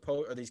who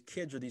are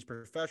these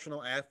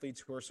professional athletes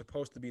who are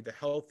supposed to be the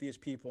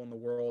healthiest people in the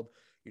world,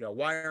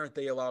 why aren't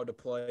they allowed to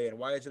play, and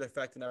why is it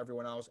affecting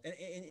everyone else?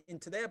 And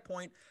to that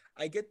point,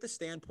 I get the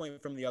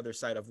standpoint from the other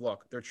side of,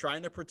 look, they're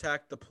trying to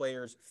protect the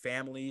players'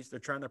 families. They're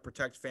trying to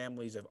protect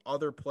families of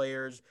other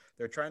players.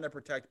 They're trying to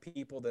protect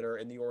people that are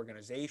in the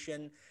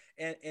organization.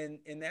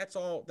 And that's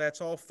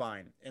all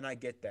fine. And I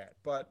get that.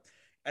 But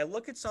I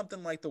look at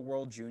something like the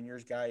World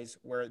Juniors, guys,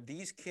 where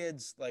these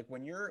kids, like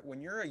when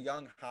you're a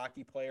young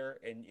hockey player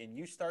and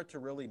you start to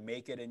really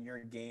make it in your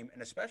game,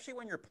 and especially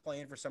when you're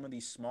playing for some of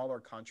these smaller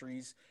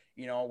countries,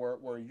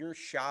 where you're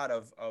shot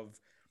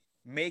of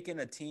making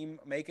a team,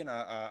 making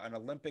an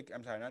Olympic,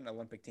 I'm sorry, not an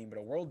Olympic team, but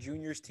a World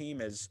Juniors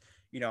team is,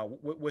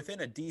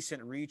 within a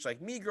decent reach.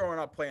 Like me growing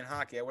up playing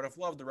hockey, I would have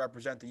loved to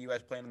represent the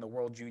U.S. playing in the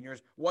World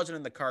Juniors. Wasn't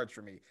in the cards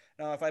for me.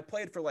 Now, if I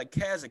played for like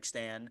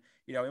Kazakhstan,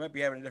 we might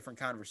be having a different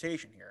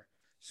conversation here.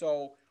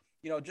 So,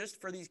 just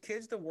for these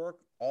kids to work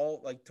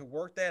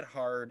that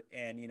hard,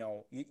 and,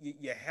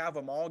 you have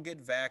them all get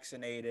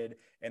vaccinated,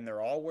 and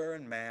they're all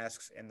wearing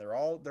masks, and they're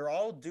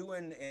all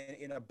doing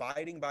and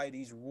abiding by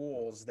these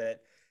rules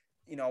that,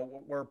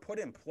 were put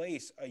in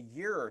place a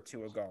year or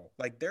two ago.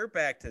 Like they're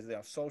back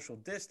to social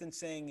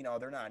distancing.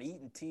 They're not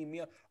eating team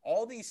meal.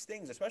 All these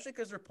things, especially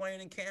because they're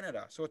playing in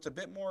Canada, so it's a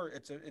bit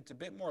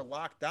more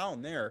locked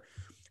down there.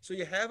 So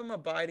you have them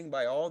abiding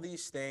by all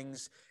these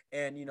things,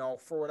 and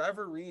for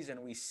whatever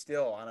reason, we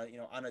still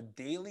on a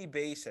daily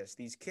basis,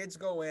 these kids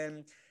go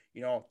in,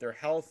 they're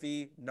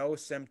healthy, no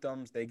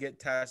symptoms, they get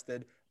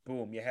tested.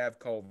 Boom, you have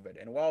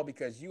COVID. And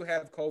because you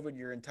have COVID,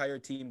 your entire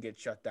team gets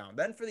shut down.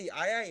 Then for the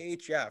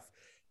IIHF,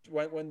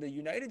 when the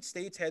United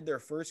States had their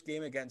first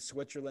game against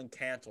Switzerland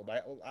canceled,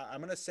 I'm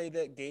going to say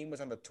that game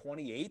was on the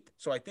 28th.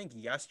 So I think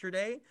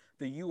yesterday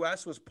the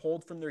U.S. was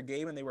pulled from their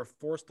game and they were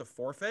forced to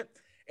forfeit.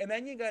 And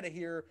then you got to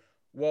hear,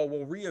 well,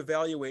 we'll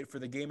reevaluate for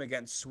the game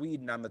against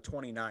Sweden on the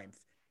 29th.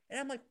 And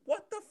I'm like,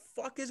 what the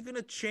fuck is going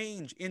to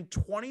change in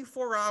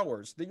 24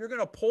 hours that you're going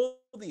to pull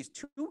these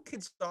two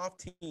kids off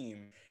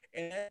team,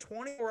 and then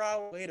 24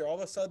 hours later, all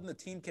of a sudden the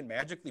team can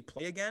magically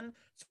play again?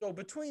 So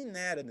between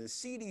that and the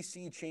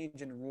CDC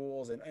changing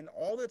rules and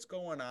all that's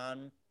going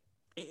on,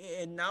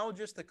 and now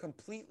just to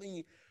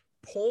completely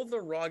pull the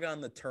rug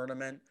on the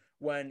tournament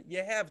when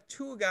you have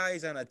two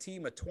guys on a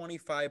team of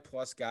 25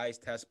 plus guys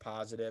test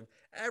positive,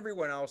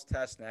 everyone else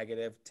tests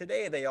negative.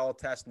 Today they all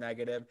test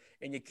negative,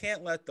 and you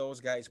can't let those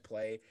guys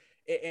play.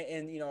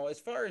 And as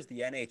far as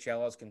the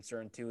NHL is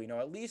concerned too,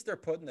 at least they're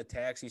putting the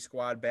taxi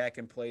squad back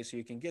in place so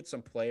you can get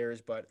some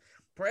players. But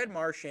Brad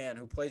Marchand,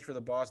 who plays for the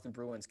Boston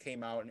Bruins,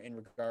 came out in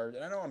regard,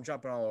 and I know I'm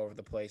jumping all over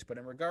the place, but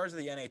in regards to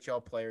the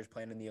NHL players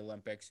playing in the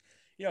Olympics,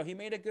 he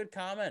made a good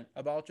comment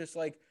about just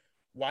like,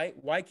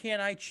 why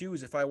can't I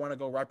choose if I want to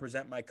go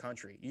represent my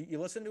country? You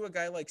listen to a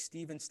guy like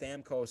Steven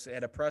Stamkos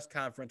at a press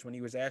conference when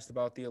he was asked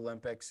about the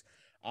Olympics,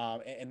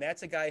 and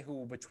that's a guy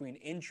who, between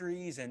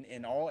injuries and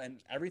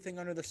everything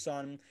under the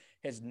sun,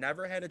 has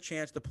never had a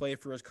chance to play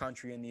for his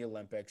country in the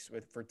Olympics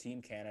for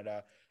Team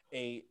Canada.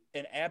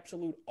 An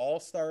absolute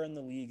all-star in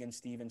the league in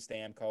Steven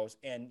Stamkos,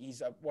 and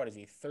he's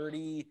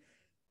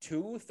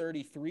 32,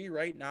 33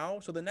 right now.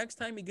 So the next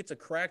time he gets a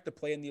crack to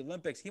play in the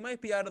Olympics, he might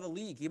be out of the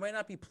league. He might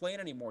not be playing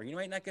anymore. He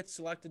might not get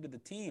selected to the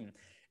team.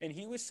 And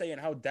he was saying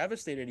how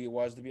devastated he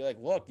was to be like,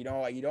 look, you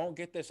don't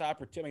get this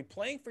opportunity. I mean,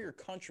 playing for your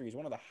country is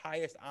one of the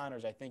highest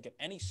honors, I think, in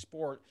any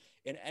sport,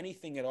 in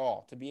anything at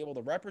all. To be able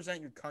to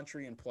represent your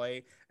country and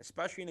play,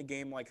 especially in a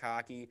game like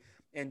hockey,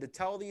 and to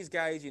tell these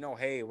guys,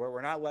 hey,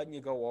 we're not letting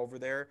you go over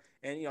there.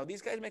 And,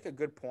 these guys make a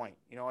good point.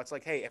 It's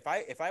like, hey,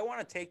 if I want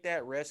to take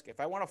that risk, if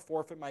I want to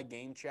forfeit my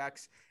game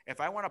checks, if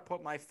I want to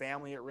put my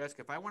family at risk,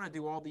 if I want to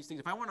do all these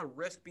things, if I want to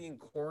risk being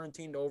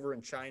quarantined over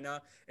in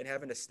China and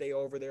having to stay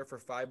over there for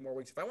 5 more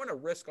weeks, if I want to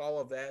risk all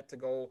of that to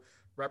go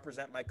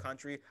represent my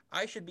country,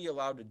 I should be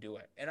allowed to do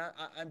it. And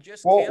I'm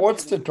just... Well,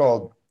 what's it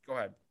called? Go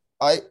ahead.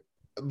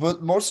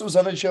 But most of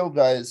those NHL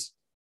guys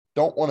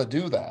don't want to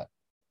do that.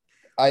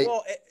 I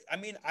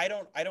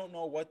don't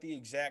know what the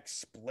exact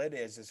split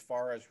is as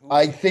far as who.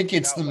 I think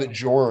it's the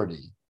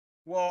majority.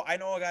 Well, I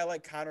know a guy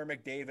like Connor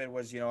McDavid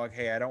was, like,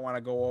 hey, I don't want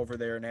to go over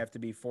there and have to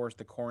be forced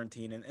to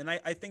quarantine. And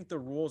I think the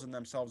rules in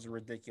themselves are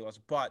ridiculous.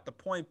 But the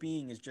point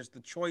being is just the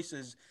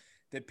choices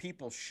that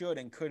people should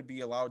and could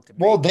be allowed to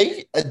make. Well,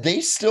 they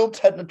still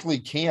technically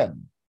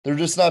can. They're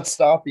just not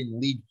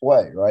stopping league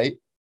play, right?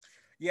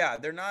 Yeah,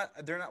 they're not.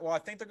 Well, I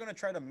think they're going to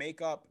try to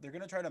make up. They're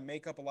going to try to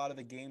make up a lot of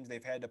the games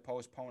they've had to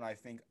postpone. I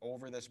think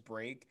over this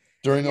break.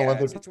 During And the yeah,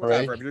 Olympic it's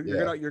break.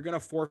 whatever. You're gonna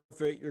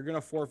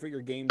forfeit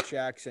your game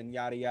checks and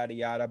yada yada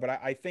yada. But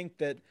I think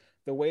that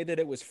the way that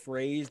it was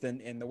phrased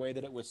and the way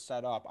that it was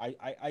set up,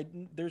 I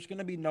there's going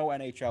to be no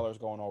NHLers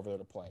going over there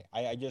to play.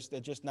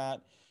 It's just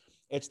not.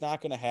 It's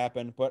not going to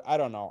happen, but I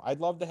don't know.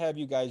 I'd love to have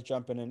you guys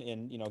jump in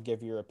and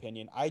give your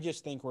opinion. I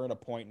just think we're at a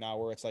point now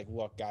where it's like,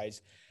 look,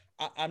 guys,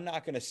 I'm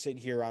not going to sit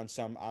here on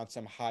some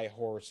high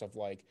horse of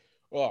like,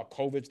 oh,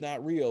 COVID's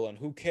not real and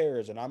who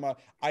cares? And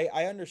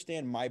I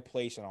understand my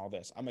place in all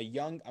this. I'm a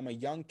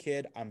young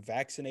kid. I'm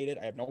vaccinated.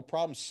 I have no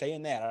problem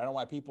saying that. I don't know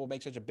why people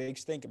make such a big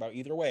stink about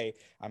either way.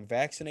 I'm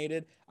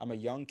vaccinated. I'm a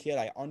young kid.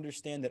 I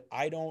understand that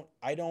I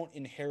don't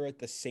inherit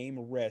the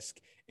same risk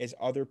as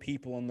other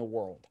people in the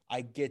world.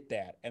 I get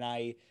that. And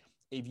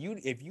if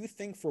you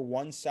think for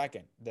 1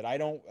 second that I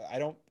don't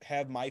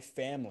have my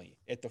family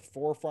at the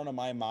forefront of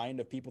my mind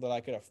of people that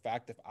I could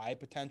affect if I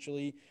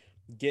potentially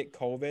get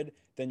COVID,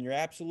 then you're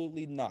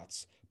absolutely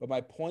nuts. But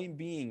my point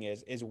being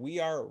is we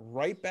are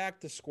right back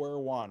to square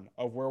one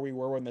of where we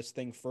were when this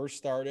thing first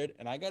started.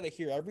 And I got to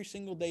hear every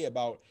single day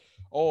about,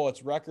 oh,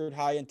 it's record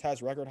high in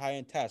tests.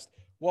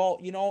 Well,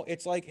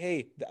 it's like,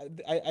 hey,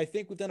 I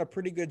think we've done a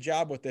pretty good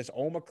job with this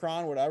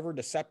Omicron, whatever,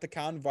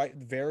 Decepticon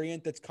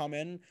variant that's come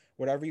in,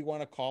 whatever you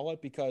want to call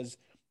it, because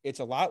it's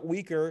a lot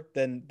weaker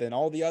than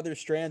all the other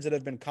strands that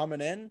have been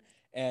coming in.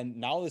 And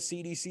now the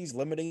CDC is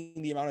limiting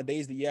the amount of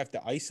days that you have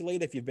to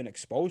isolate if you've been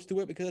exposed to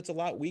it because it's a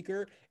lot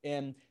weaker.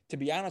 And to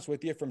be honest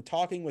with you, from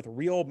talking with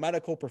real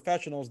medical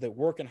professionals that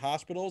work in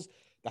hospitals,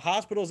 the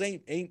hospitals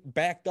ain't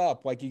backed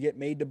up like you get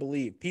made to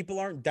believe. People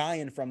aren't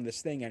dying from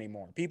this thing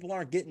anymore. People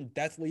aren't getting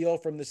deathly ill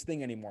from this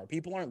thing anymore.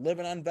 People aren't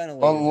living on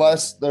ventilators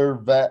Unless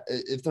anymore.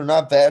 if they're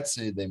not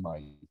vaccinated, they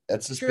might.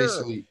 That's just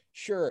basically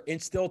sure.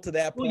 And still to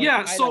that point, Well,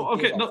 yeah. I So don't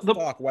okay, give a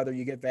fuck whether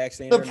you get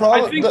vaccinated the or not. I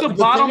problem. think the The thing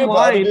bottom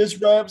about it line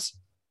is, Rebs,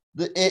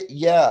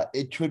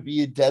 it could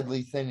be a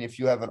deadly thing if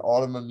you have an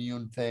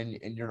autoimmune thing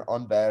and you're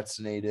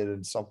unvaccinated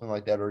and something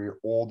like that, or you're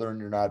older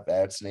and you're not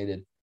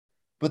vaccinated.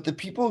 But the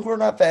people who are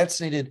not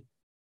vaccinated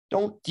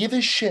don't give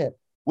a shit,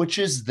 which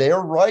is their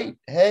right.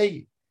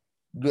 Hey,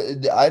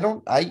 I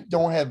don't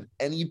have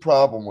any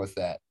problem with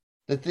that.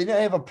 The thing I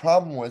have a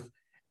problem with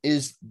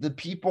is the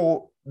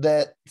people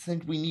that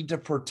think we need to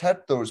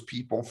protect those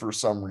people for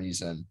some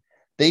reason.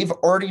 They've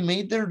already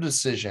made their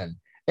decision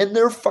and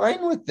they're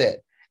fine with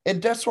it.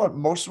 And guess what?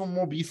 Most of them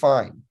will be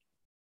fine.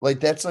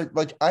 Like that's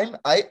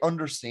I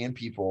understand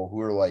people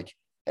who are like,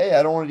 hey,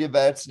 I don't want to get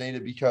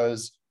vaccinated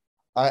because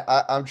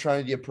I'm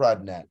trying to get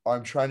pregnant.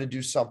 I'm trying to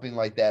do something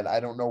like that. I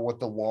don't know what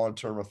the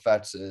long-term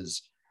effects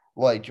is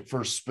like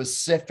for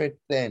specific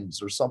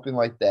things or something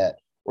like that.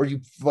 Or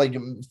you like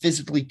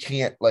physically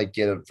can't like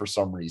get it for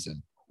some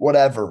reason,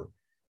 whatever.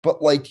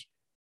 But like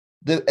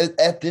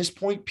at this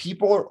point,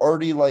 people are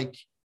already like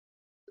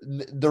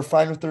they're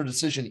fine with their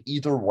decision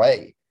either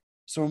way.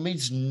 So it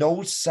makes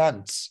no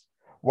sense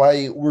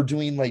why we're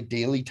doing like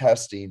daily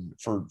testing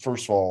for,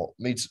 first of all,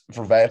 makes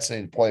for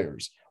vaccinated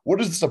players. What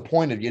is the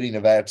point of getting a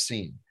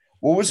vaccine?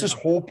 What was this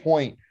whole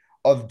point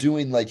of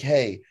doing like,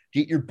 hey,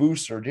 get your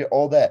booster, get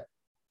all that?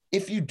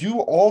 If you do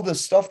all the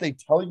stuff they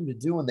tell you to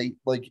do and they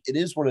like it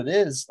is what it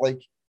is,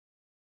 like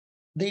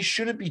they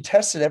shouldn't be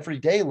tested every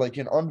day like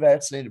an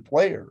unvaccinated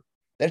player.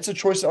 That's a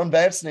choice of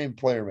unvaccinated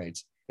player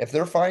mates. If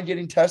they're fine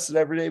getting tested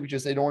every day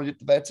because they don't want to get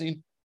the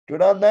vaccine,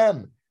 good on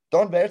them. The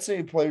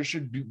unvaccinated players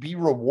should be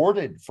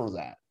rewarded for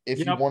that if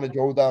you want to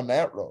go down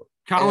that road.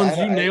 Collins,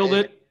 you nailed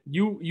it.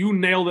 You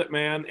nailed it,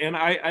 man. And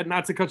I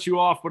not to cut you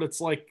off, but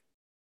it's like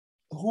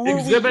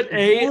Exhibit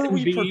A and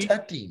B. Who are we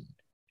protecting?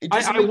 It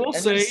doesn't I will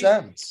make any say,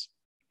 sense.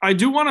 I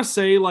do want to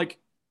say, like,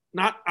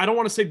 I don't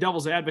want to say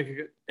devil's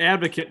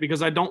advocate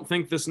because I don't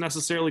think this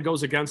necessarily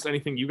goes against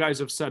anything you guys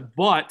have said,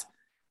 but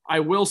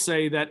I will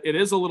say that it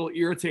is a little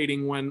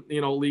irritating when,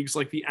 leagues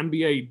like the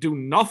NBA do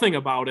nothing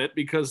about it,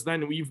 because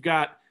then we've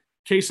got,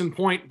 case in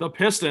point, the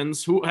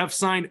Pistons, who have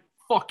signed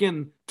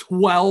fucking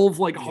 12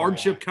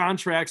 hardship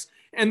contracts,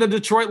 and the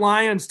Detroit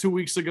Lions 2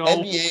 weeks ago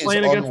NBA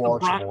playing is against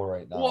unwatchable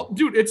right now. Well,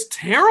 dude, it's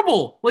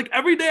terrible. Like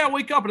every day I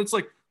wake up and it's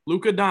like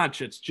Luka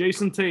Doncic,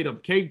 Jason Tatum,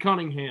 Cade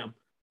Cunningham,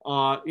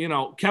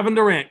 Kevin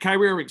Durant,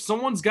 Kyrie Irving.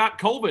 Someone's got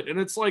COVID, and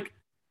it's like,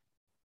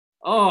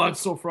 oh, it's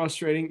so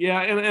frustrating.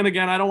 Yeah, and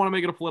again, I don't want to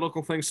make it a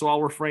political thing, so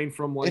I'll refrain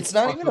from It's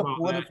not even a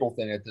political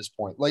thing at this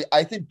point. Like,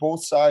 I think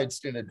both sides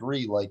can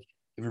agree. Like,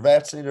 if you're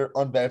vaccinated or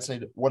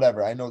unvaccinated,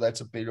 whatever. I know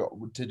that's a big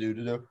to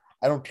do.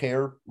 I don't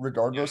care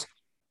regardless. Yeah.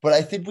 But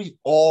I think we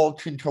all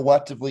can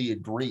collectively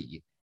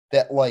agree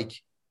that, like,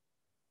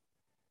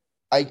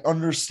 I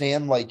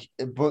understand,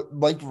 but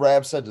like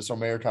Rab said, this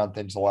Omicron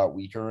thing's a lot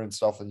weaker and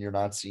stuff, and you're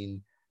not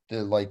seeing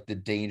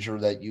the danger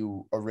that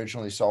you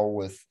originally saw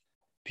with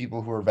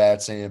people who are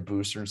vaccinated and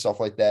booster and stuff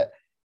like that.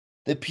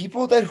 The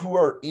people who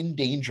are in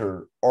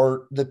danger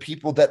are the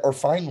people that are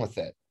fine with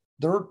it.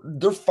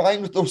 They're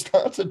fine with those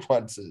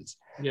consequences.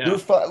 Yeah. They're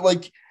fine,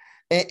 like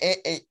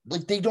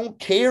they don't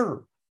care.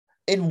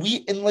 And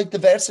the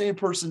vaccinated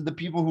person, the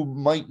people who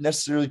might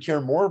necessarily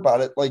care more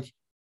about it, like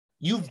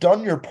You've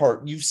done your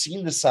part. You've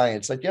seen the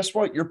science. Like, guess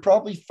what? You're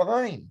probably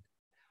fine.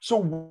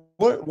 So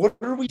what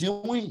are we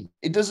doing?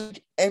 It doesn't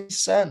make any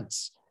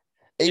sense.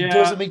 It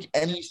doesn't make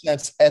any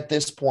sense at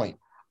this point.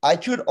 I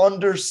could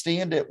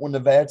understand it when the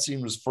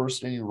vaccine was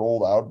first being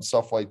rolled out and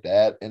stuff like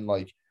that. And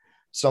like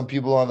some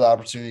people have the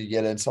opportunity to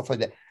get it and stuff like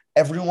that.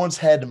 Everyone's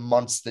had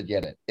months to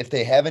get it. If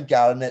they haven't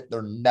gotten it,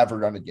 they're never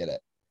going to get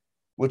it,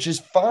 which is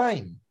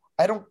fine.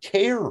 I don't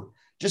care.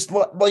 Just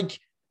like,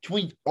 can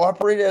we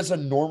operate as a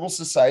normal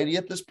society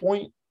at this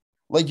point?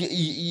 Like,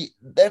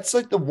 that's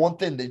like the one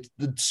thing that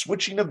the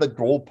switching of the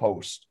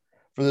goalpost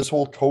for this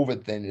whole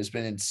COVID thing has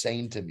been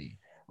insane to me.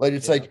 Like,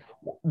 it's like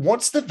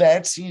once the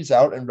vaccine's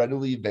out and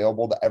readily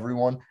available to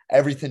everyone,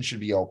 everything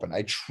should be open.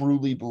 I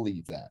truly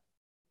believe that.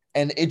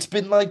 And it's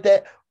been like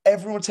that.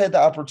 Everyone's had the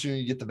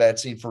opportunity to get the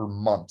vaccine for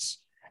months.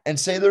 And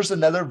say there's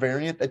another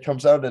variant that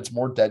comes out that's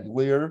more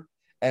deadlier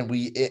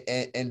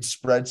and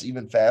spreads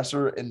even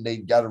faster and they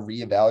got to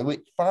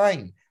reevaluate.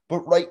 Fine.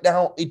 But right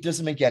now, it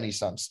doesn't make any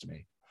sense to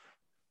me.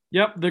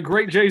 Yep, the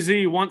great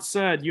Jay-Z once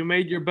said, "You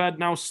made your bed,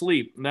 now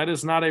sleep." And that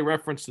is not a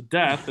reference to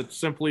death. It's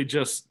simply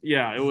just,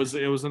 it was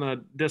in a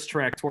diss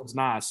track towards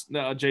Nas.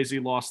 Jay-Z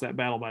lost that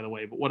battle, by the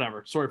way, but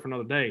whatever. Sorry for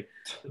another day.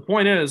 The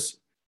point is,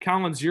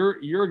 Collins,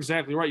 you're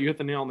exactly right. You hit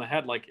the nail on the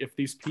head. Like, if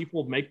these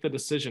people make the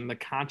decision, the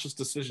conscious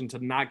decision to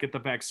not get the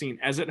vaccine,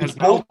 as it has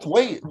both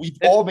ways, we've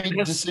all made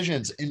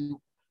decisions. And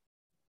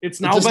it's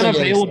now been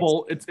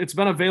available. It's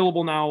been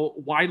available now,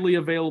 widely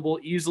available,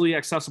 easily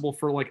accessible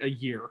for like a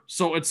year.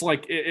 So it's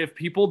like if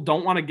people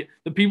don't want to get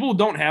the people who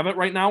don't have it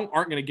right now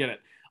aren't going to get it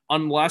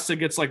unless it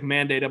gets like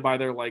mandated by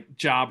their like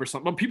job or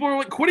something. But people are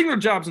like quitting their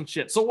jobs and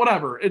shit. So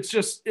whatever. It's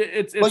just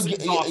it's like,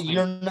 exhausting.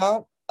 You're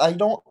not. I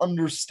don't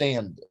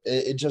understand.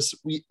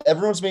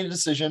 Everyone's made a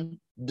decision.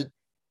 It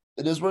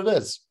is what it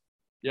is.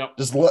 Yep.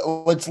 Just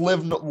let's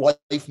live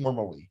life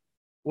normally.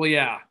 Well,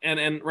 yeah,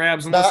 and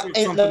Rabs, and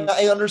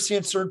I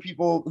understand certain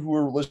people who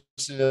are listening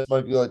to this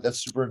might be like, that's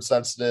super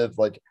insensitive.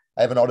 Like,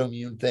 I have an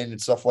autoimmune thing and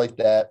stuff like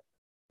that.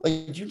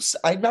 Like,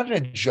 I'm not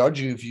going to judge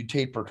you if you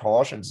take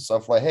precautions and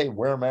stuff. Like, hey,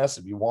 wear a mask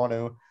if you want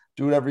to,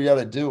 do whatever you got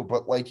to do.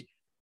 But like,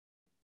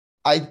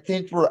 I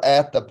think we're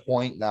at the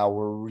point now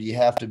where we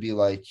have to be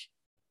like,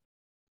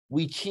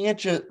 we can't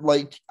just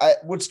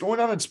what's going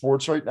on in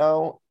sports right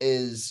now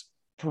is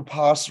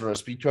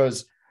preposterous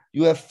because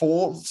you have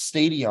full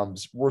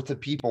stadiums worth of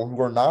people who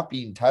are not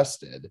being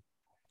tested.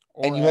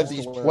 And you have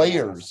these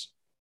players.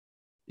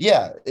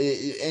 Yeah.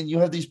 And you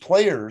have these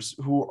players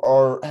who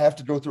have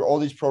to go through all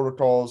these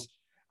protocols,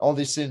 all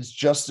these things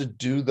just to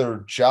do their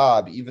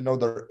job, even though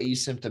they're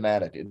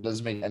asymptomatic. It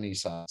doesn't make any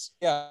sense.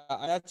 Yeah.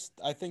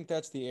 I think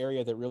that's the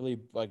area that really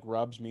like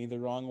rubs me the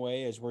wrong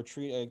way is we're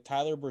treating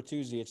Tyler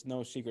Bertuzzi. It's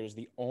no secret is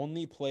the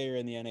only player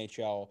in the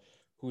NHL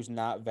who's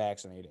not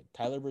vaccinated.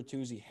 Tyler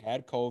Bertuzzi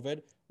had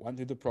COVID, went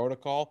through the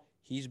protocol.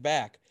 He's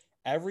back.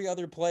 Every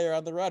other player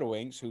on the Red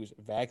Wings who's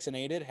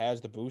vaccinated,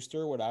 has the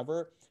booster,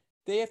 whatever,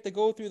 they have to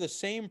go through the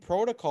same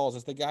protocols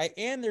as the guy,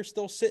 and they're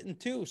still sitting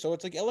too. So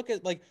it's like, I look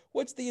at like,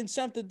 what's the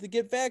incentive to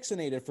get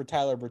vaccinated for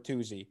Tyler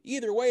Bertuzzi?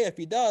 Either way, if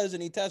he does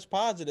and he tests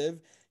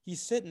positive,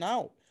 he's sitting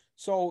out.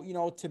 So,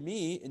 to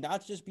me, and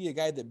not to just be a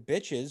guy that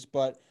bitches,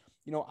 but,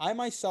 I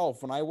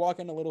myself, when I walk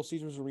into Little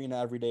Caesars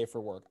Arena every day for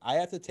work, I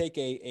have to take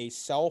a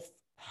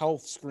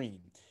self-health screen.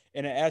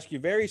 And I ask you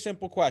very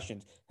simple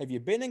questions. Have you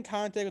been in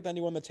contact with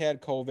anyone that's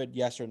had COVID?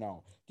 Yes or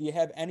no? Do you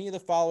have any of the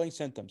following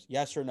symptoms?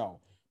 Yes or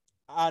no?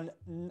 On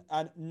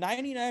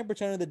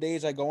 99% of the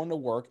days I go into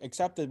work,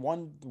 except the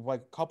one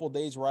like couple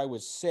days where I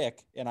was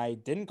sick and I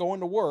didn't go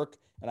into work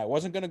and I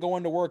wasn't going to go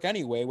into work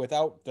anyway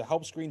without the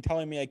help screen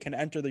telling me I can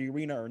enter the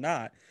arena or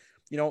not.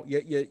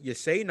 You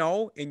say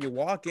no and you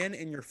walk in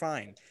and you're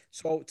fine.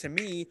 So to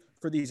me,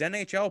 for these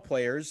NHL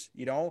players,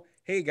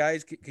 hey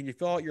guys, can you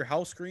fill out your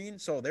health screen?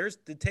 So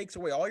it takes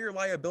away all your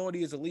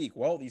liability as a league.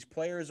 Well, these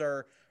players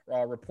are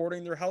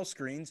reporting their health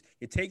screens.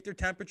 You take their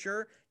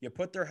temperature, you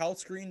put their health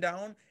screen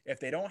down. If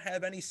they don't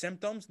have any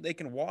symptoms, they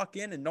can walk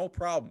in and no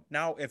problem.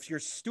 Now, if you're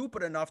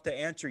stupid enough to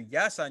answer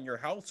yes on your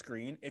health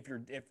screen, if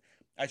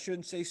I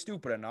shouldn't say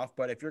stupid enough,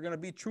 but if you're going to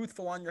be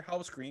truthful on your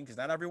health screen, because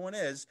not everyone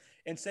is,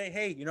 and say,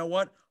 hey, you know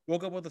what?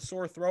 Woke up with a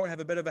sore throat, have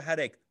a bit of a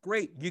headache.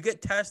 Great. You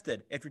get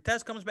tested. If your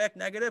test comes back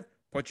negative,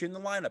 put you in the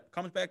lineup.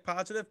 Comes back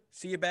positive,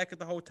 see you back at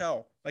the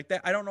hotel. Like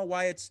that. I don't know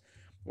why it's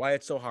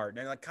so hard.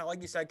 And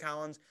like you said,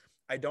 Collins,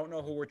 I don't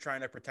know who we're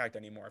trying to protect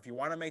anymore. If you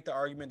want to make the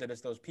argument that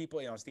it's those people,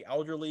 it's the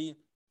elderly,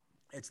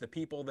 it's the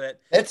people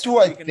that's who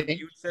I think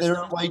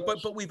they're like.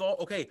 But we've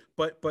all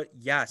but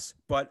yes,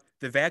 but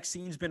the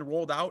vaccine's been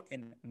rolled out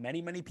and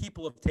many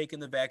people have taken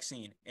the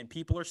vaccine and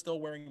people are still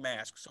wearing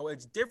masks. So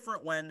it's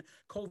different when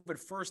COVID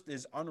first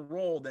is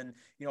unrolled and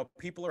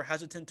people are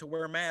hesitant to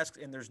wear masks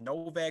and there's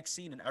no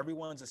vaccine and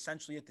everyone's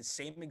essentially at the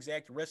same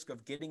exact risk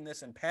of getting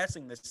this and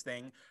passing this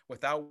thing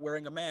without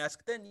wearing a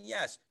mask. Then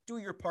yes, do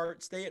your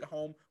part, stay at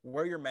home,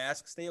 wear your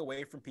mask, stay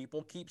away from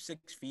people, keep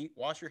 6 feet,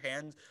 wash your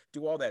hands,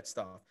 do all that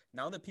stuff.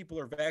 Now that people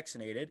are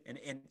vaccinated,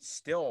 and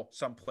still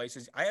some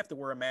places I have to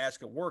wear a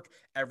mask at work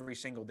every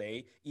single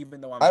day,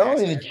 even though I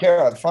don't even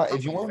care. I'm fine.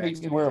 If you want to make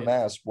me wear a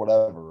mask,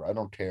 whatever. I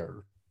don't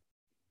care.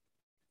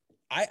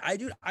 I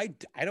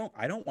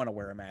don't want to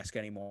wear a mask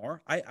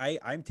anymore.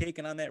 I'm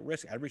taking on that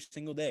risk every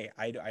single day.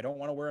 I don't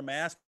want to wear a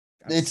mask.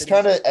 It's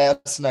kind of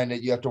asinine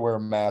that you have to wear a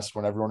mask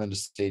when everyone in the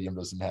stadium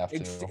doesn't have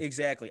to.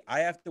 Exactly.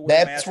 I have to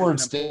wear a mask. That's where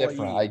it's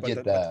different. I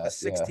get that. But the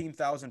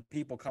 16,000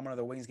 people coming to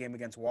the Wings game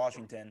against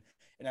Washington,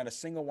 and not a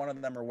single one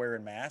of them are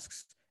wearing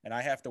masks, and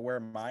I have to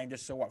wear mine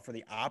just for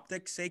the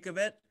optics sake of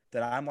it,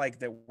 that I'm like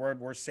that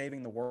we're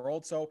saving the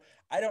world. So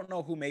I don't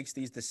know who makes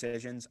these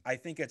decisions. I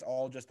think it's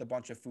all just a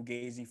bunch of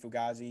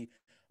fugazi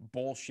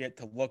bullshit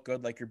to look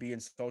good, like you're being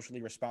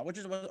socially responsible, which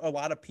is what a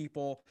lot of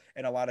people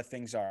and a lot of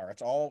things are.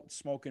 It's all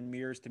smoke and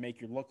mirrors to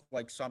make you look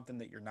like something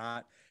that you're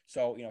not.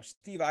 So,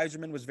 Steve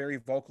Yzerman was very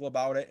vocal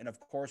about it. And of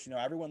course,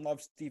 everyone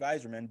loves Steve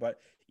Yzerman, but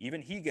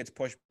even he gets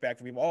pushed back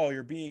from people. Oh,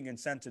 you're being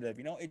insensitive.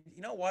 You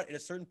know what? At a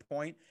certain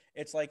point,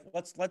 it's like,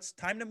 let's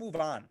time to move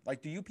on.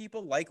 Like, do you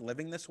people like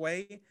living this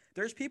way?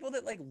 There's people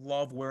that like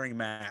love wearing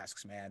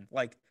masks, man.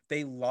 Like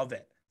they love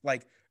it.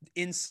 Like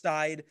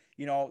inside,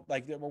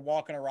 like we're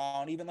walking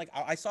around. Even like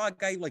I saw a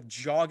guy like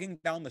jogging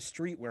down the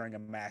street wearing a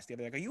mask. They're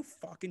like, are you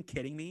fucking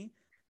kidding me?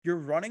 You're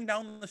running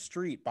down the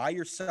street by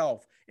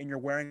yourself and you're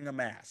wearing a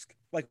mask.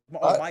 Like,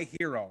 my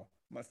hero,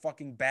 my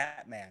fucking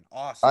Batman.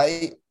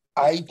 Awesome.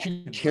 I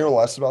can care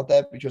less about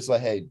that because,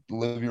 like, hey,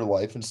 live your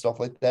life and stuff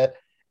like that.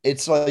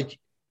 It's like,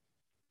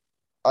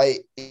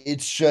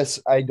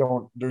 there's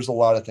a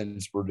lot of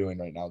things we're doing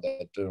right now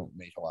that don't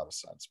make a lot of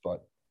sense,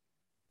 but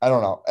I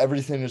don't know.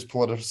 Everything is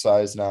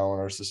politicized now in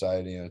our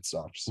society, and it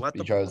sucks. Let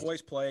the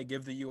boys play.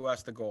 Give the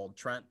U.S. the gold.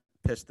 Trent,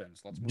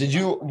 Pistons.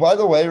 By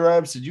the way,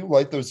 Rabs, did you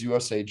like those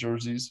USA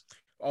jerseys?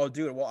 Oh,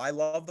 dude. Well, I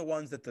love the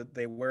ones that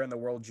they wear in the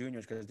World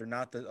Juniors because they're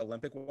not the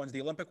Olympic ones.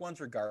 The Olympic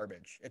ones are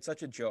garbage. It's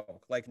such a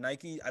joke. Like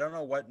Nike, I don't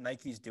know what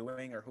Nike's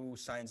doing or who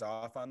signs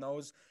off on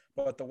those,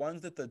 but the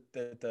ones that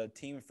the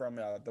team from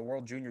the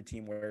World Junior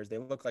team wears, they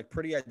look like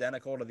pretty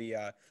identical to the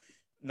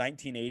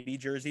 1980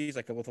 jerseys,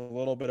 like with a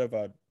little bit of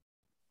a,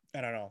 I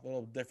don't know, a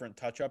little different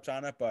touch-ups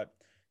on it. But,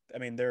 I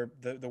mean, the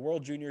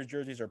World Juniors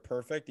jerseys are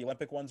perfect. The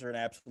Olympic ones are an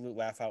absolute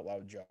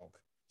laugh-out-loud joke.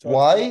 So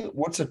why?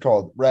 What's it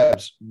called?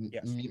 Rabs.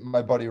 Yes.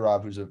 My buddy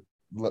Rob, who's a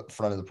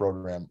friend of the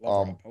program,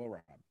 Rob.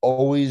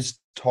 always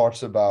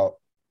talks about,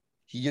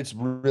 he gets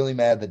really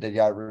mad that they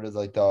got rid of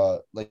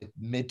the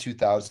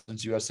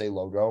mid-2000s USA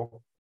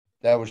logo.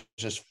 That was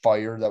just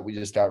fire that we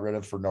just got rid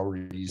of for no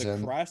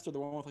reason. The crest or the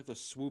one with like the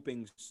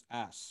swooping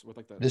S with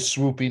like the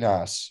swooping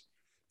S.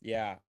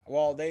 Yeah.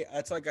 Well,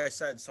 that's like I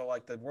said. So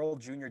like the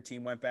World Junior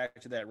team went back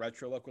to that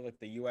retro look with like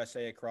the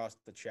USA across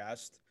the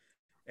chest.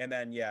 And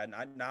then, yeah,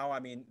 now, I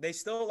mean, they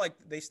still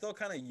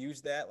kind of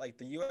use that, like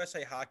the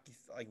USA hockey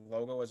like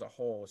logo as a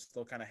whole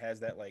still kind of has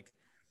that like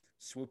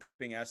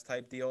swooping S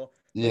type deal.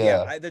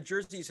 Yeah. The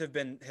jerseys have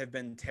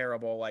been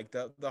terrible. Like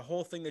the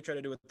whole thing they tried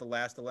to do with the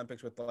last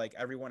Olympics with like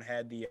everyone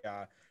had they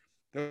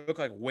look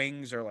like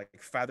wings or like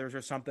feathers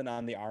or something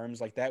on the arms.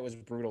 Like that was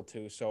brutal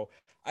too. So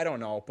I don't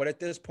know. But at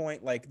this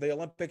point, like the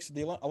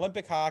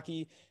Olympic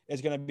hockey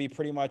is going to be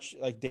pretty much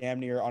like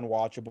damn near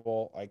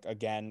unwatchable. Like,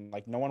 again,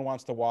 like no one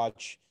wants to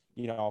watch,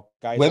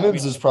 guys.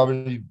 Women's is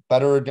probably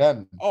better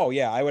again. Oh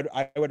yeah. I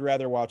would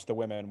rather watch the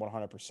women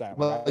 100%.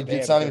 Well, like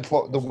it's not even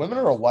close. The women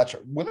are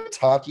electric. Women's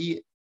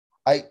hockey.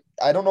 I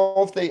don't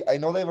know if I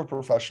know they have a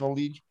professional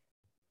league.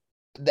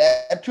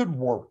 That could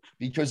work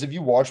because if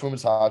you watch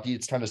women's hockey,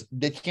 it's kind of,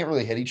 they can't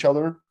really hit each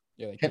other.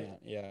 Yeah, they can't.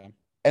 Yeah.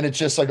 And it's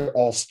just like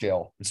all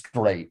skill. It's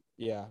great.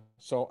 Yeah.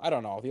 So I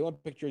don't know. The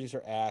Olympic jerseys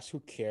are ass. Who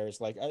cares?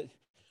 Like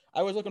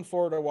I was looking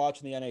forward to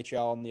watching the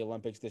NHL and the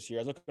Olympics this year.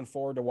 I was looking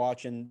forward to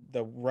watching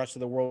the rest of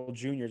the World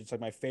Juniors. It's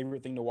like my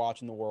favorite thing to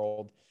watch in the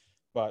world.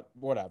 But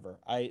whatever.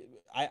 I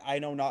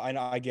know not.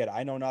 I get it.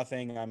 I know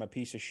nothing. I'm a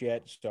piece of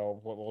shit. So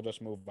we'll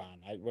just move on.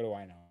 What do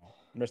I know?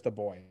 I'm just a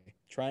boy.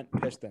 Trent,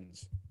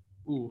 Pistons.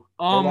 Ooh.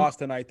 They lost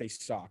tonight. They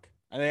suck.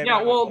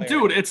 Yeah, well,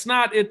 dude, it's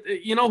not it.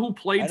 You know who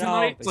played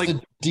tonight? It's like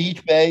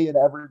Deep Bay and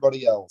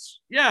everybody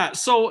else. Yeah.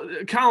 So,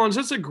 Collins,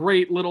 that's a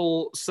great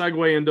little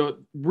segue into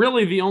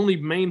really the only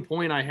main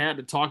point I had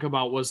to talk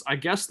about was, I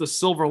guess, the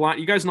silver line.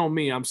 You guys know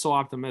me. I'm so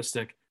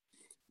optimistic.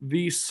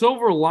 The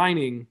silver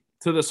lining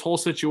to this whole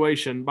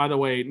situation, by the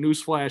way,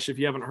 newsflash, if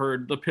you haven't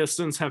heard, the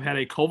Pistons have had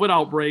a COVID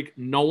outbreak.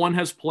 No one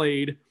has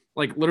played,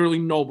 like literally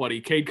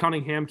nobody. Cade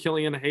Cunningham,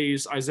 Killian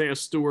Hayes, Isaiah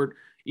Stewart,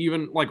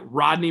 even like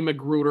Rodney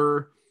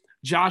McGruder,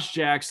 Josh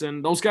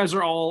Jackson. Those guys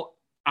are all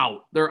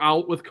out. They're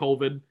out with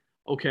COVID,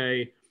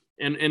 okay,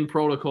 and in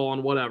protocol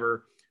and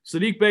whatever.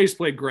 Saddiq Bey's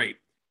played great.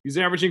 He's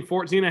averaging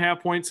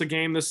 14.5 points a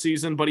game this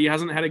season, but he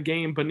hasn't had a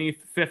game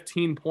beneath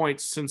 15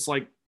 points since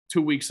like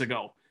 2 weeks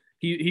ago.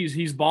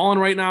 He's balling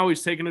right now.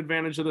 He's taking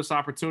advantage of this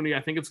opportunity.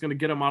 I think it's going to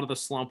get him out of the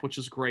slump, which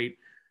is great.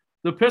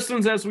 The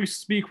Pistons, as we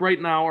speak right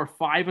now, are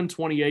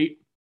 5-28,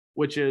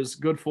 which is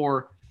good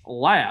for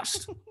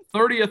last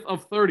 30th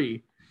of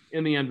 30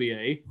 in the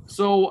NBA.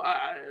 So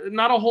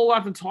not a whole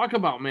lot to talk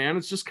about, man.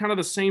 It's just kind of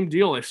the same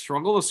deal. They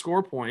struggle to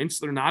score points.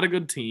 They're not a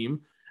good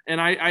team. And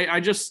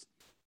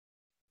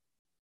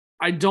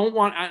I don't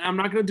want – I'm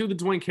not going to do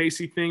the Dwayne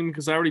Casey thing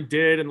because I already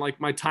did, and, like,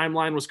 my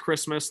timeline was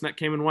Christmas, and that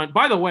came and went.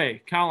 By the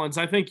way, Collins,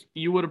 I think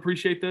you would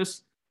appreciate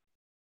this.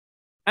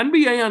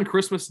 NBA on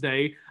Christmas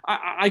Day,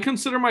 I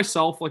consider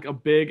myself, like, a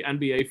big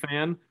NBA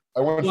fan. I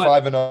went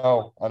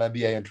 5-0 on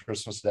NBA on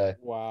Christmas Day.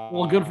 Wow.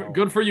 Well,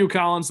 good for you,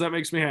 Collins. That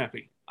makes me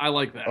happy. I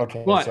like that.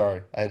 Okay,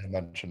 sorry. I didn't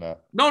mention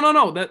that.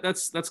 No.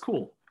 That's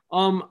cool.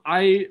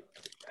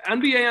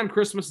 NBA on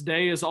Christmas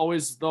Day is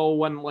always, though,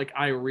 when, like,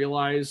 I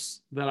realize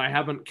that I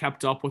haven't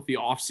kept up with the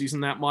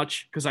offseason that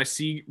much because I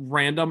see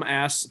random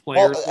ass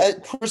players. Well,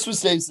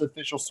 Christmas Day is the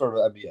official start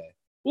of NBA.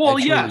 Well,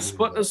 yes,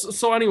 but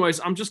so anyways,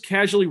 I'm just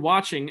casually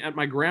watching at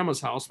my grandma's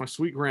house, my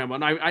sweet grandma,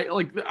 and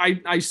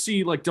I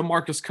see, like,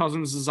 DeMarcus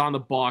Cousins is on the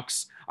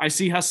Bucks. I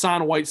see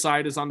Hassan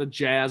Whiteside is on the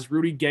Jazz.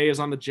 Rudy Gay is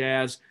on the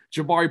Jazz.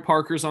 Jabari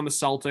Parker's on the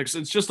Celtics.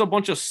 It's just a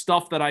bunch of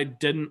stuff that I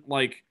didn't,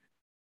 like,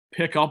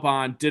 pick up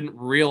on, didn't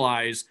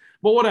realize,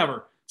 but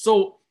whatever.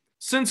 So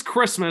since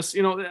Christmas,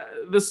 you know,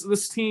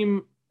 this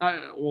team,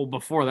 well,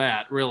 before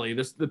that, really,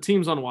 the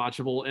team's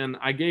unwatchable, and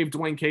I gave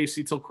Dwayne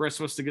Casey till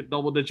Christmas to get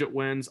double-digit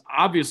wins.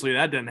 Obviously,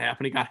 that didn't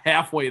happen. He got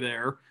halfway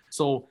there,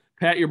 so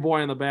pat your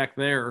boy on the back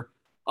there.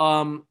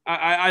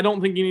 I don't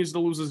think he needs to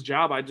lose his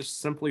job. I just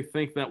simply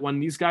think that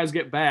when these guys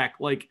get back,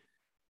 like,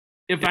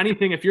 if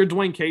anything, if you're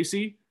Dwayne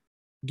Casey,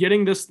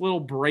 getting this little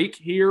break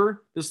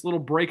here, this little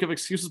break of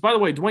excuses. By the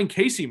way, Dwayne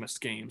Casey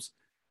missed games.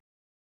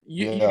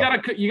 You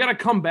gotta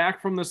come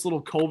back from this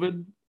little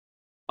COVID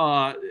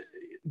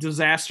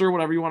disaster,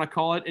 whatever you want to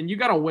call it, and you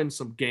got to win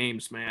some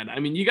games, man. I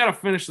mean, you got to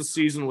finish the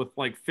season with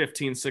like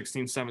 15,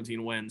 16,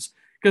 17 wins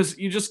because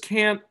you just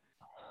can't.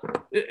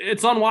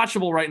 It's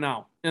unwatchable right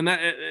now, and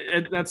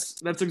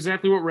that's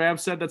exactly what Rab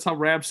said. That's how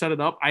Rab set it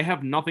up. I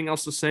have nothing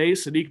else to say.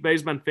 Sadiq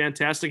Bey's been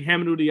fantastic.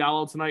 Hamidou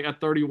Diallo tonight at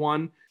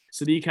 31.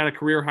 Sadiq had a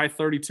career high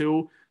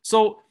 32.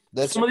 So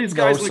some of these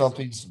guys,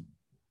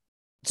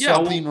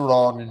 something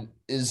wrong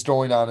is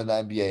going on in the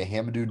NBA.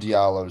 Hamidou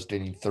Diallo is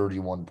getting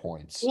 31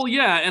 points. Well,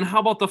 yeah, and how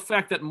about the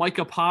fact that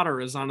Micah Potter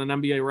is on an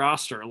NBA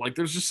roster? Like,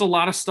 there's just a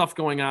lot of stuff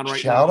going on right now.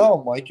 Shout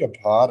out Micah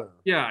Potter.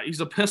 Yeah,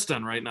 he's a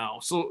Piston right now.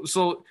 So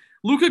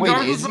Luka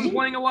Garza's been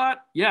playing a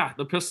lot. Yeah,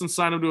 the Pistons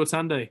signed him to a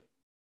 10-day.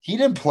 He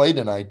didn't play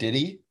tonight, did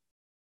he?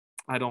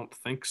 I don't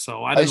think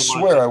so. I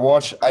swear, I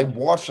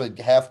watched like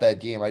half that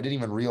game. I didn't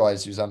even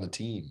realize he was on the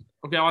team.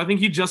 Okay, well, I think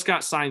he just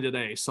got signed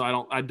today,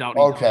 so I doubt.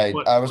 Okay,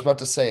 I was about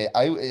to say,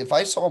 if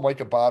I saw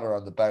Micah Potter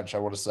on the bench, I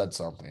would have said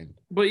something.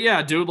 But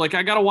yeah, dude, like,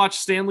 I gotta watch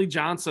Stanley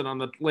Johnson on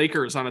the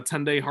Lakers on a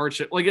 10-day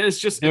hardship. Like, it's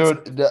just,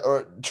 dude.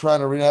 Trying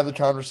to have the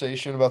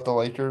conversation about the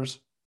Lakers.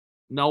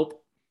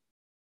 Nope.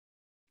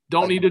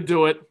 Don't need to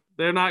do it.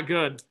 They're not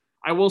good.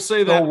 I will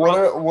say that.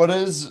 So what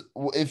is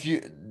if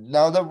you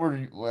now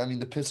that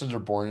the Pistons are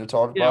boring to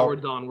talk about. Yeah, we're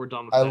done. We're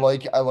done with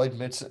that. I like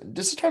Mitch.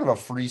 This is kind of a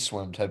free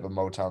swim type of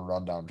Motown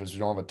rundown because we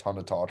don't have a ton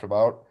to talk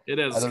about. It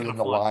is. Other than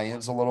the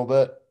Lions a little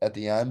bit at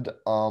the end.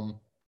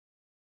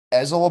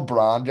 As a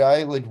LeBron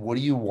guy, like, what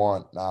do you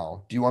want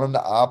now? Do you want him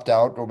to opt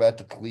out, go back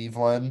to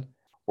Cleveland,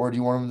 or do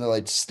you want him to,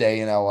 like,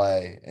 stay in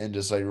LA and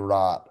just, like,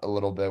 rot a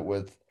little bit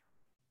with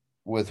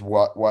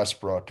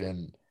Westbrook?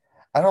 And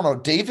I don't know.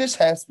 Davis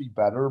has to be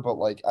better, but,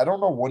 like, I don't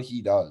know what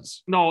he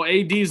does. No,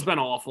 AD's been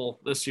awful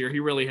this year. He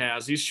really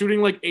has. He's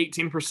shooting like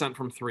 18%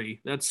 from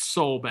three. That's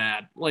so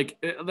bad. Like,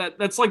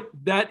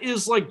 that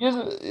is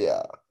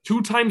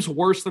 2 times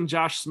worse than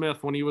Josh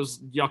Smith when he was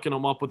yucking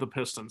him up with the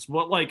Pistons.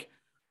 But, like,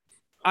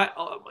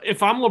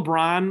 if I'm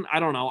LeBron, I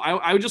don't know.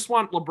 I just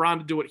want LeBron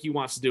to do what he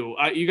wants to do.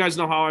 You guys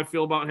know how I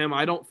feel about him.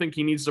 I don't think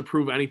he needs to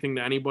prove anything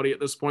to anybody at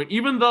this point,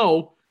 even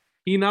though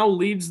he now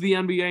leads the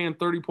NBA in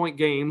 30-point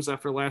games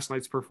after last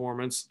night's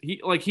performance.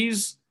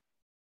 He's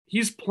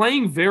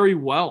playing very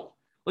well.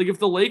 Like, if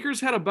the Lakers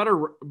had a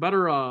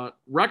better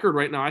record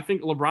right now, I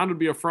think LeBron would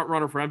be a front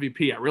runner for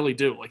MVP. I really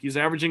do. Like, he's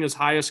averaging his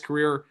highest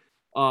career.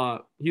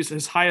 He's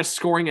his highest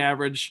scoring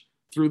average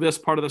through this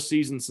part of the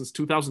season since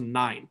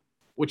 2009,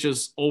 which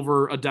is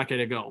over a decade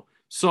ago.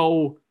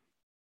 So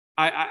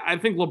I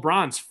think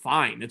LeBron's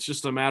fine. It's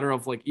just a matter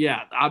of, like,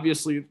 yeah,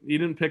 obviously he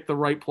didn't pick the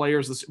right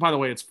players. By the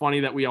way, it's funny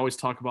that we always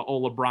talk about,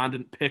 LeBron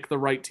didn't pick the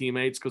right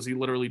teammates, because he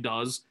literally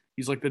does.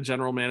 He's like the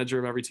general manager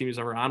of every team he's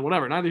ever on.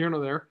 Whatever, neither here nor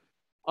there.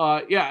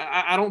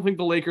 I don't think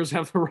the Lakers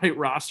have the right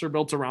roster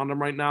built around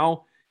him right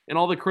now, and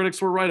all the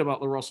critics were right about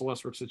the Russell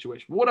Westbrook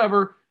situation. But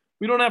whatever,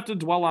 we don't have to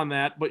dwell on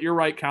that, but you're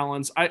right,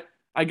 Collins.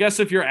 I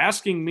guess if you're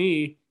asking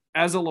me,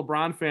 as a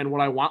LeBron fan,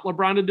 what I want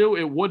LeBron to do,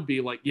 it would be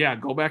like, yeah,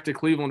 go back to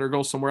Cleveland or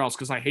go somewhere else,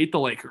 because I hate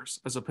the Lakers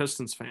as a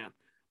Pistons fan.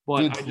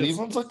 But dude,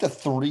 Cleveland's like the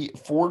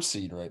 3-4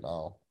 seed right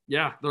now.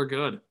 Yeah, they're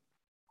good.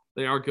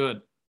 They are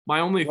good.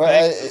 My only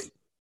thing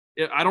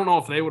I don't know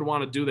if they would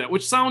want to do that,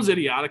 which sounds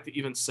idiotic to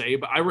even say,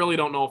 but I really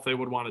don't know if they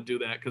would want to do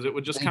that, because it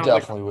would just kind of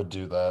definitely would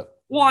do that.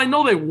 Well, I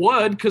know they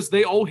would, because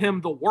they owe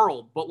him the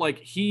world, but, like,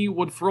 he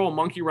would throw a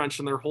monkey wrench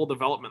in their whole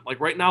development. Like,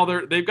 right now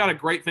they've got a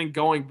great thing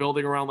going,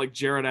 building around, like,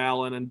 Jared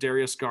Allen and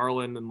Darius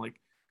Garland, and, like,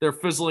 they're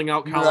fizzling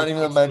out. You're not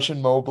even to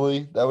mention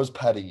Mobley. That was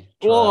petty.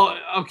 Well,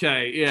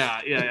 okay, yeah.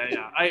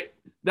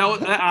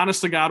 That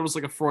honest to God was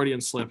like a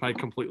Freudian slip. I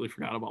completely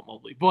forgot about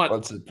Mobley. But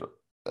What's it?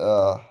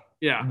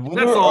 yeah,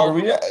 that's all.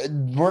 We're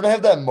gonna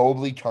have that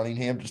Mobley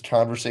Cunningham just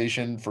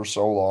conversation for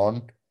so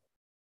long.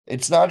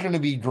 It's not going to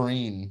be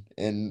Green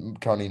in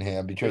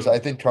Cunningham because I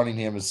think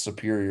Cunningham is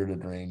superior to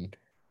Green.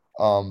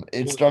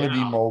 It's going to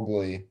be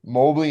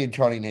Mobley and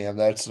Cunningham.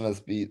 That's going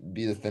to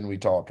be the thing we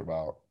talk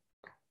about.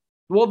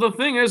 Well, the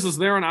thing is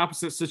they're in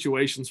opposite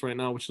situations right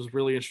now, which is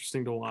really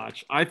interesting to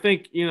watch. I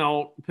think,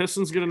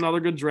 Pistons get another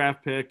good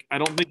draft pick. I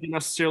don't think you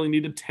necessarily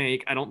need to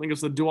tank. I don't think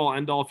it's the do-all,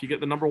 end-all if you get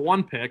the number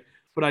 1 pick.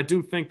 But I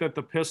do think that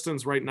the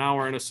Pistons right now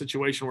are in a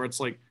situation where it's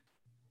like,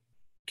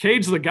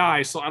 Cade's the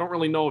guy, so I don't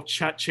really know if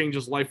Chet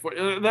changes life.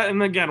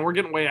 And again, we're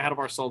getting way ahead of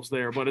ourselves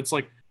there. But it's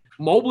like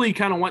Mobley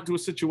kind of went to a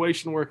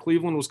situation where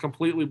Cleveland was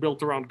completely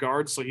built around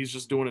guards, so he's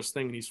just doing his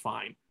thing and he's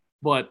fine.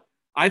 But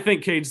I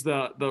think Cade's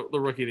the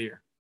rookie of the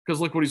year because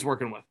look what he's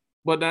working with.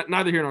 But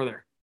neither here nor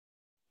there.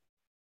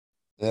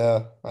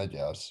 Yeah, I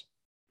guess.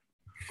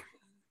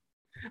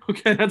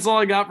 Okay, that's all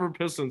I got for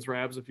Pistons,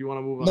 Rabs, if you want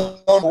to move on. No,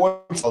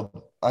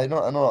 I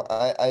don't.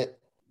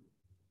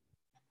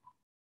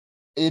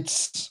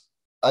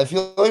 I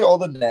feel like all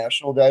the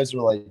national guys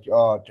are like,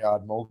 oh,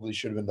 God, Mobley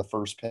should have been the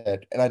first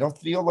pick. And I don't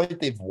feel like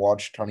they've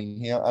watched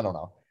Cunningham. I don't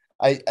know.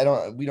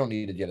 We don't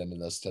need to get into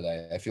this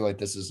today. I feel like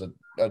this is a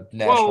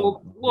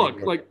national. Well,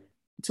 look, like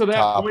to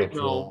that point,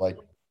 though.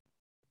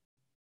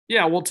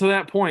 Yeah, well, to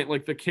that point,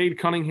 like the Cade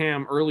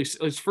Cunningham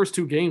his first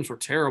 2 games were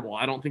terrible.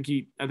 I think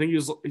he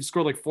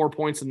scored like 4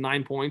 points and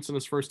 9 points in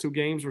his first 2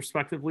 games,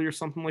 respectively, or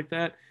something like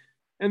that.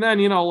 And then,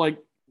 like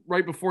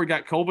right before he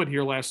got COVID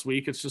here last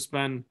week, it's just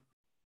been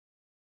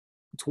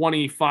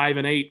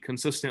 25-8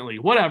 consistently.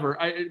 Whatever.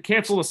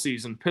 Cancel the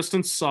season.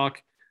 Pistons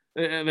suck.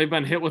 They've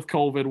been hit with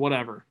COVID.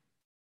 Whatever.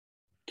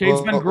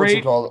 Cade's been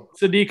great.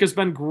 Sadiq has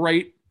been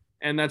great,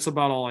 and that's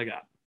about all I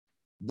got.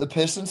 The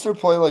Pistons are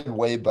playing like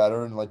way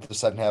better in like the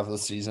second half of the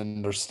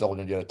season. They're still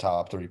gonna get a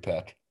top 3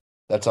 pick.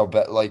 That's how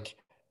that's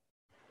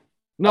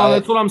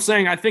what I'm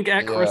saying. I think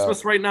at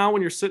Christmas right now, when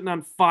you're sitting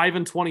on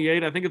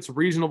 5-28, I think it's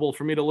reasonable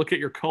for me to look at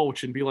your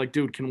coach and be like,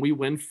 dude, can we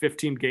win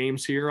 15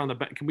 games here on the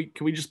back? Can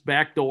we just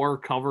backdoor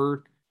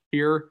cover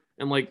here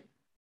and like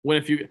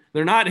win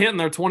they're not hitting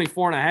their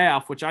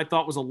 24.5, which I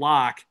thought was a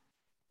lock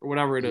or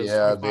whatever it is.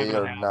 Yeah, they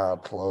are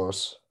not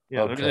close.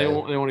 Yeah, okay. they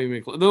won't even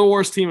be close. They're the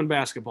worst team in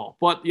basketball.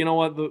 But you know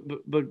what?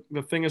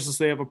 The thing is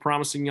they have a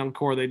promising young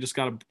core. They just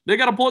gotta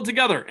pull it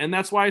together. And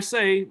that's why I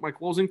say my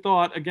closing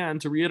thought, again,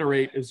 to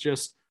reiterate, is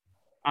just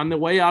on the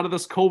way out of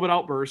this COVID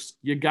outburst,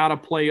 you gotta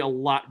play a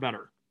lot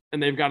better.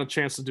 And they've got a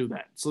chance to do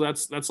that. So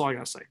that's all I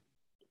gotta say.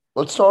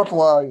 Let's talk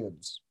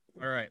Lions.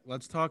 All right,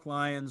 let's talk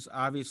Lions.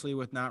 Obviously,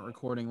 with not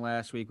recording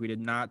last week, we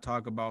did not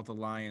talk about the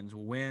Lions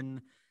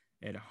win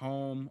at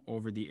home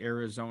over the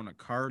Arizona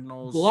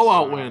Cardinals.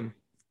 Blowout win.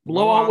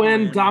 Blowout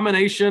win,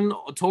 domination,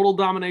 total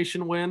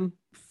domination win.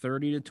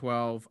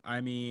 30-12.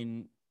 I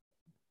mean,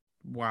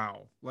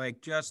 wow.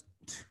 Like, just,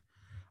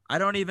 I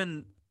don't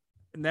even,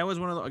 that was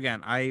one of the,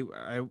 again, I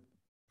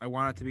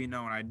want it to be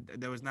known.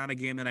 That was not a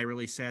game that I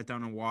really sat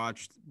down and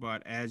watched,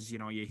 but as,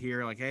 you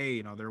hear like,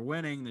 hey, they're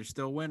winning, they're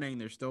still winning,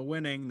 they're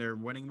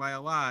winning by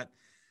a lot.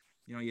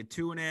 You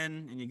tune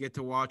in and you get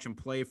to watch them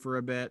play for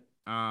a bit.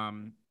 I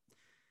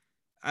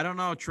don't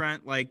know,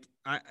 Trent, like,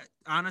 I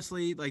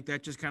honestly, like,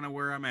 that's just kind of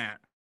where I'm at.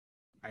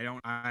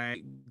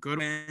 Good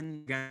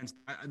win against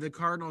the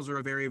Cardinals are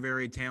a very,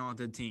 very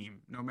talented team.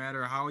 No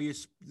matter how you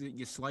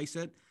slice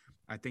it,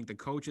 I think the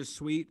coach is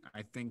sweet.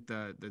 I think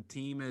the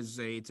team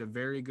it's a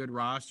very good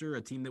roster,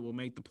 a team that will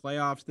make the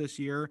playoffs this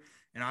year.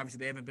 And obviously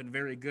they haven't been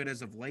very good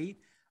as of late.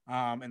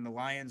 And the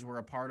Lions were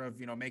a part of,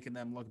 making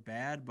them look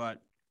bad,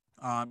 but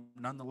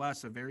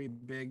nonetheless, a very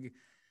big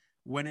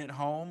win at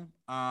home.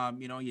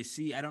 You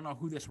see, I don't know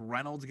who this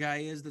Reynolds guy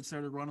is that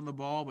started running the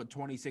ball, but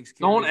 26 carries.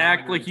 Don't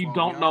act like you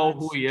don't know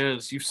who he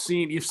is. You've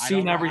seen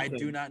everything. I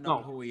do not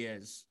know who he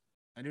is.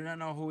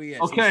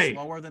 Okay. He's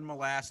slower than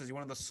molasses. He's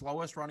one of the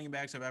slowest running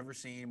backs I've ever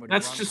seen.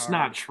 That's just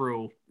not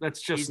true.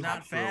 He's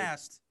not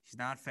fast. He's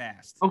not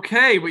fast.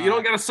 Okay, but you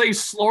don't got to say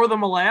he's slower than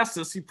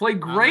molasses. He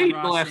played great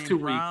the last 2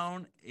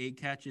 weeks.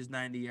 8 catches,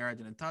 90 yards,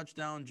 and a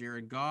touchdown.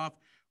 Jared Goff.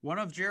 One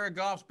of Jared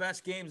Goff's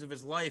best games of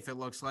his life, it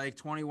looks like.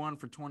 21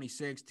 for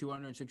 26,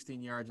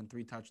 216 yards, and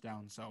 3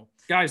 touchdowns. So,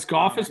 guys,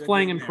 Goff is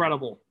playing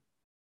incredible.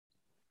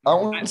 I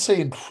wouldn't say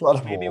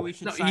incredible. Maybe we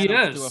should sign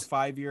him to a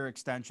 5-year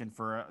extension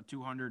for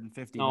 $250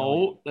 million.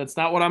 No, that's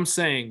not what I'm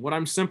saying. What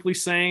I'm simply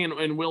saying,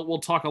 and we'll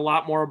talk a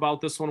lot more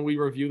about this when we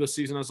review the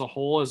season as a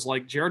whole, is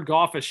like Jared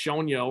Goff has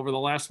shown you over the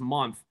last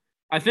month.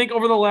 I think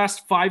over the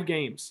last 5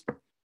 games,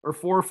 or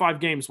 4 or 5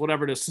 games,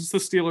 whatever it is, since the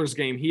Steelers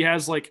game, he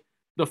has like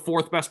the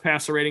 4th best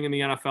passer rating in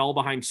the NFL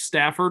behind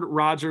Stafford,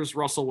 Rodgers,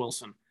 Russell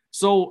Wilson.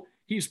 So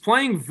he's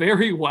playing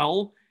very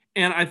well.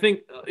 And I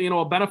think,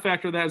 a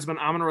benefactor of that has been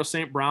Amon-Ra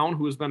St. Brown,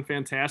 who has been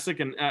fantastic.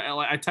 And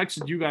I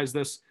texted you guys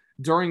this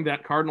during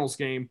that Cardinals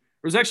game.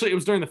 It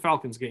was during the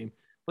Falcons game.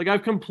 Like,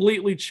 I've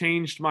completely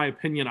changed my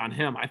opinion on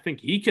him. I think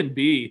he can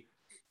be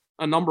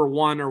a number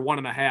 1 or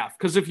 1.5.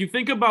 Because if you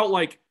think about,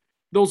 like,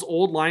 those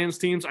old Lions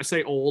teams, I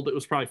say old, it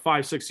was probably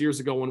 5-6 years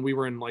ago when we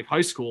were in like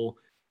high school,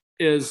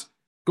 is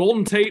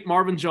Golden Tate,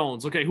 Marvin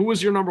Jones. Okay, who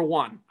was your number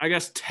one? I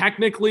guess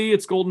technically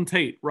it's Golden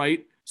Tate,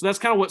 right? So that's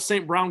kind of what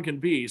St. Brown can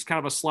be. He's kind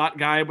of a slot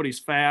guy, but he's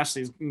fast.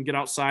 He can get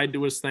outside,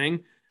 do his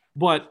thing.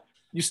 But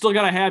you still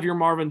got to have your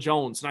Marvin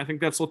Jones. And I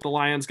think that's what the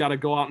Lions got to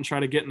go out and try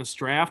to get in this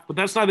draft. But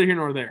that's neither here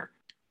nor there.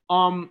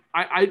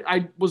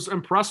 I was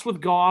impressed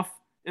with Goff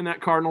in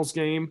that Cardinals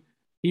game.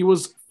 He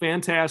was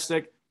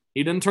fantastic.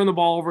 He didn't turn the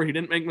ball over. He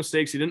didn't make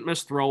mistakes. He didn't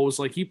miss throws.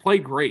 Like, he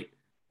played great.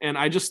 And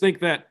I just think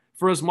that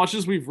for as much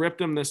as we've ripped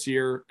him this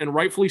year, and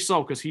rightfully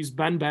so, because he's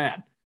been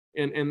bad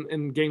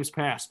in games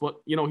past,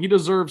 but, you know, he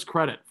deserves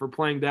credit for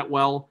playing that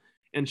well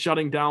and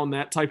shutting down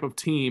that type of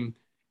team.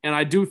 And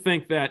I do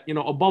think that, you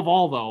know, above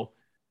all, though,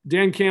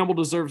 Dan Campbell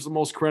deserves the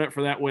most credit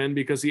for that win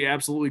because he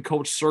absolutely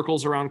coached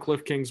circles around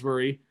Cliff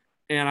Kingsbury.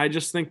 And I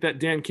just think that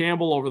Dan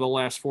Campbell over the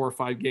last 4 or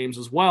 5 games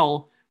as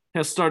well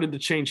has started to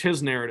change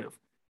his narrative.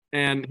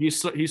 And he's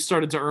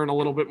started to earn a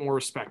little bit more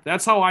respect.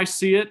 That's how I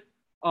see it.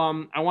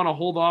 I want to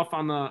hold off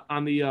on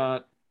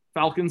the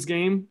Falcons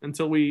game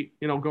until we,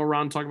 you know, go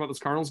around and talk about this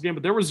Cardinals game.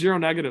 But there were 0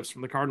 negatives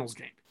from the Cardinals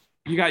game.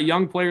 You got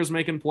young players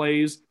making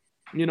plays.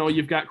 You know,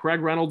 you've got Craig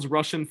Reynolds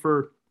rushing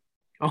for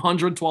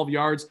 112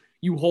 yards.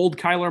 You hold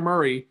Kyler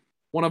Murray,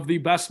 one of the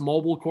best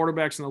mobile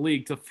quarterbacks in the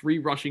league, to 3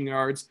 rushing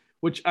yards,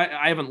 which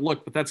I haven't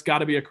looked, but that's got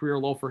to be a career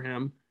low for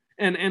him.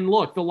 And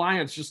look, the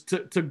Lions, just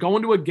to go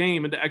into a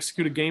game and to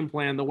execute a game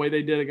plan the way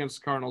they did against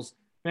the Cardinals,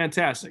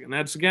 fantastic. And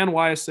that's, again,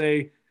 why I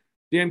say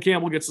Dan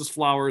Campbell gets his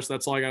flowers.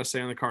 That's all I got to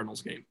say on the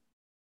Cardinals game.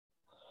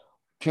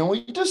 Can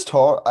we just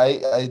talk?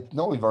 I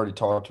know we've already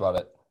talked about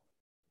it.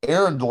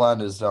 Aaron Glenn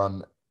has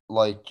done,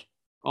 like,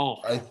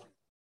 I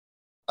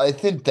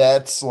think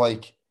that's,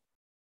 like,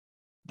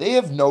 they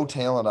have no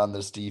talent on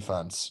this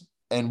defense.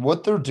 And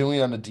what they're doing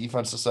on the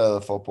defensive side of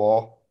the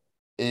football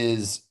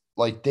is,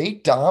 like, they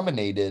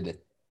dominated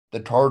the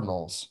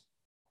Cardinals.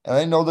 And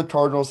I know the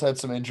Cardinals had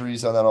some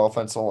injuries on that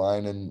offensive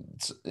line,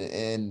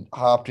 and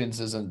Hopkins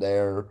isn't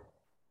there,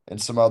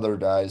 and some other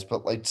guys,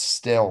 but, like,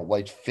 still,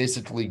 like,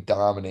 physically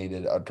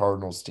dominated a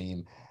Cardinals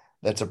team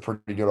that's a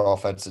pretty good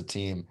offensive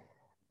team.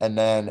 And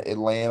then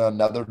Atlanta,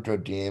 another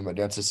good game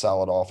against a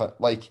solid offense.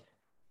 Like,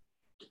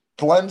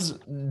 Glenn's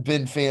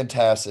been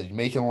fantastic,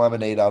 making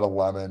lemonade out of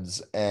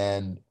lemons,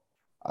 and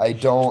I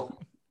don't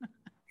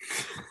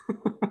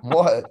 –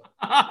 what?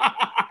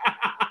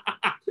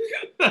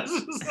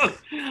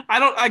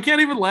 I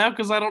can't even laugh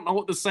because I don't know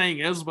what the saying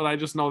is, but I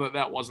just know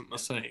that wasn't the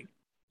saying.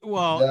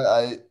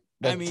 Well,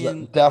 I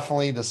mean,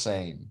 definitely the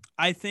same.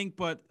 I think,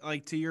 but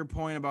like to your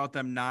point about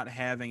them not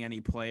having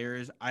any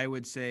players, I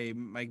would say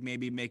like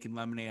maybe making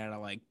lemonade out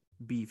of like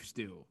beef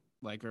stew,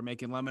 like, or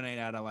making lemonade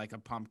out of like a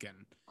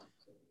pumpkin,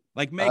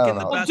 like making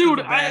the best of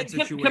a bad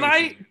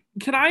situation.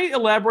 Can I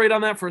elaborate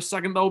on that for a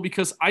second though?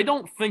 Because I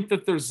don't think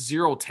that there's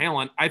 0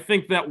 talent. I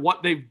think that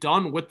what they've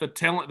done with the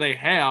talent they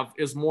have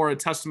is more a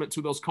testament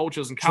to those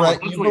coaches and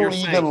Trent, you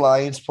believe in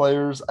Lions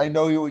players? I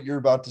know what you're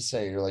about to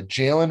say. You're like,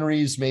 Jalen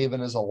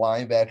Reeves-Maven is a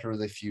linebacker of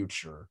the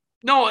future.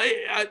 No,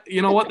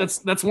 you know what?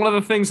 That's one of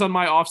the things on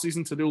my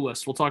offseason to-do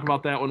list. We'll talk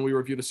about that when we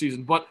review the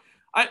season. But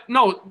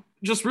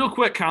just real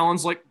quick,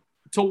 Collins, like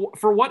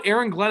for what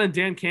Aaron Glenn and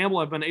Dan Campbell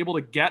have been able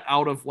to get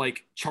out of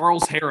like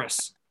Charles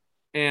Harris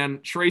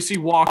and Tracy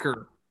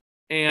Walker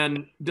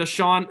and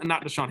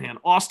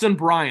Austin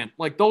Bryant,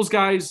 like those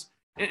guys,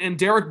 and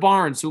Derek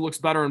Barnes, who looks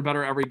better and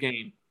better every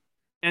game,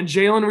 and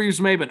Jalen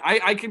Reeves-Maven.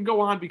 I can go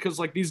on because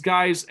like these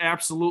guys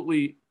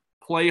absolutely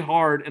play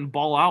hard and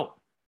ball out.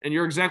 And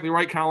you're exactly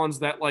right, Collins,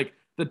 that like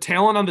the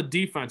talent on the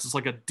defense is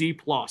like a D+.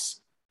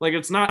 Like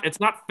it's not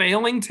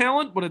failing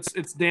talent, but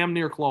it's damn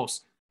near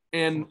close.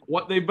 And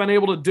what they've been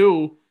able to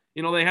do,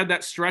 you know, they had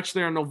that stretch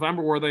there in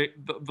November where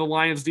the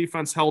Lions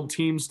defense held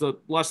teams to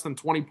less than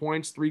 20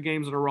 points 3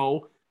 games in a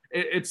row.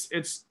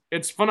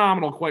 It's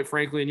phenomenal, quite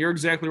frankly. And you're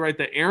exactly right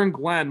that Aaron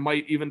Glenn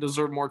might even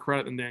deserve more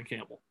credit than Dan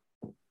Campbell.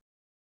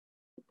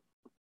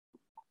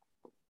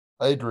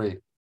 I agree.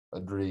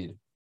 Agreed.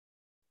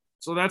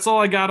 So that's all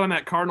I got on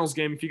that Cardinals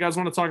game. If you guys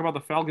want to talk about the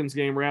Falcons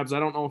game, Rabs,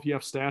 I don't know if you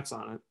have stats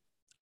on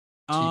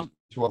it.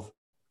 12.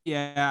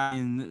 Yeah,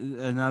 and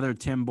another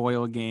Tim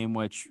Boyle game,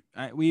 which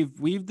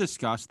we've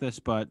discussed this,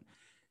 but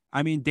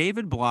I mean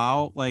David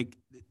Blau, like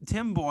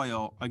Tim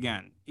Boyle,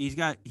 again,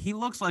 he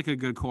looks like a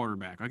good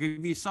quarterback. Like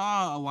if you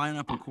saw a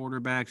lineup of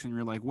quarterbacks and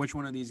you're like, which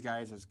one of these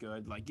guys is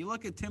good? Like you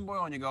look at Tim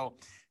Boyle and you go,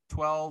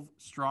 12,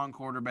 strong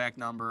quarterback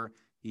number.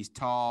 He's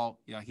tall.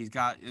 Yeah,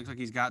 it looks like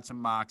he's got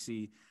some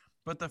moxie.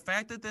 But the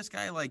fact that this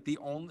guy, like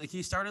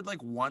he started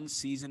like 1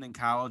 season in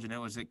college and it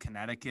was at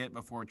Connecticut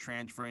before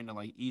transferring to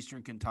like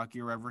Eastern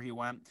Kentucky or wherever he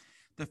went.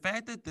 The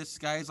fact that this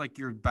guy's like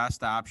your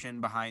best option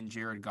behind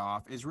Jared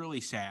Goff is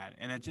really sad.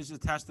 And it's just a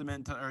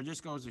testament to, or it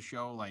just goes to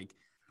show like,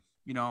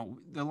 you know,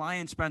 the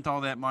Lions spent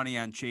all that money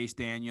on Chase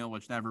Daniel,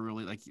 which never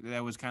really like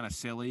that was kind of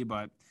silly.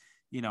 But,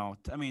 you know,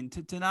 I mean,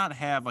 to not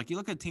have like you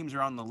look at teams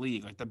around the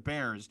league, like the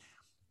Bears.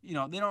 You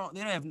know,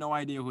 they have no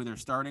idea who their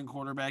starting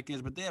quarterback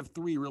is, but they have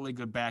 3 really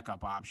good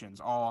backup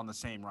options all on the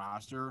same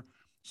roster.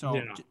 So,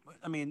 Yeah.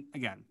 I mean,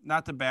 again,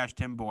 not to bash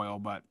Tim Boyle,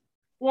 but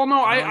well,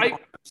 no, I don't have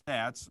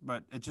stats,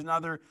 but it's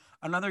another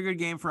good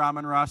game for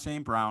Amon-Ra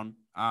St. Brown,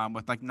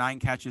 with like 9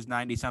 catches,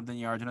 90-something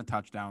yards, and a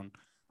touchdown.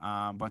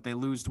 But they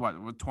lose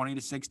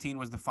 20-16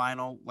 was the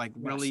final, like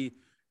really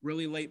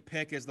late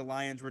pick as the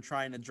Lions were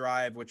trying to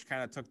drive, which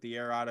kind of took the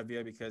air out of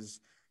you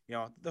because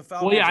the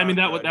Falcons. Well, yeah, I mean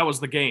that was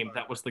the game.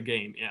 That was the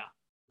game.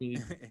 Yeah.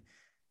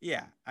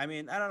 Yeah, I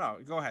mean, I don't know.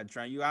 Go ahead,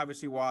 Trent. You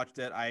obviously watched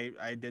it.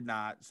 I did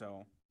not.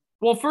 So.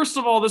 Well, first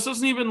of all, this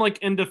isn't even like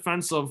in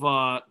defense of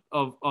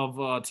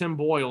Tim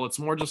Boyle. It's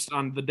more just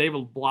on the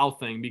David Blau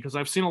thing because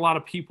I've seen a lot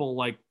of people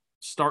like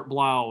start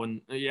Blau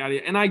and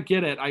I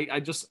get it.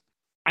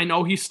 I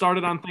know he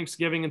started on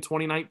Thanksgiving in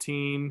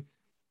 2019.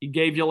 He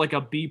gave you like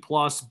a B+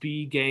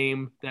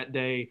 game that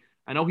day.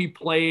 I know he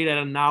played at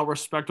a now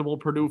respectable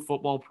Purdue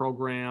football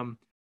program.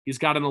 He's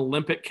got an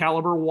Olympic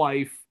caliber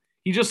wife.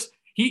 He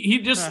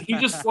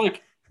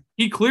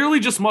clearly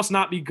just must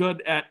not be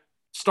good at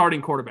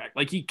starting quarterback.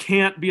 Like he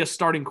can't be a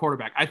starting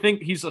quarterback. I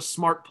think he's a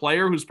smart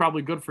player who's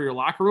probably good for your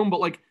locker room, but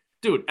like,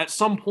 dude, at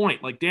some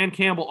point, like Dan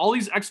Campbell, all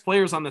these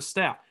ex-players on this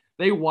staff,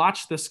 they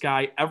watch this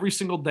guy every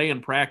single day in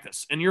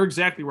practice. And you're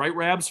exactly right,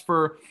 Rabs,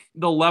 for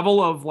the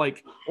level of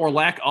like, or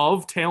lack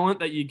of talent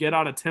that you get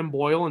out of Tim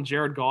Boyle and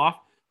Jared Goff,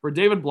 for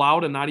David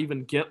Blau to not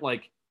even get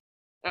like,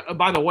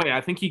 by the way,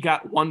 I think he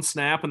got 1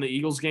 snap in the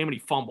Eagles game and he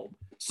fumbled.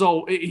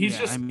 So he's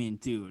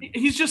dude,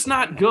 he's just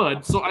not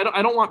good. So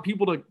I don't want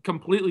people to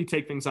completely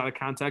take things out of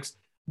context,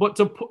 but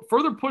to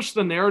further push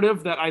the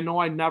narrative that I know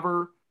I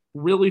never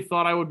really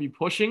thought I would be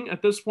pushing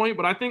at this point.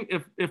 But I think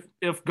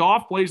if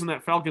Goff plays in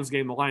that Falcons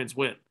game, the Lions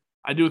win.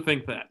 I do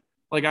think that.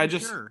 Like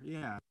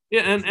yeah,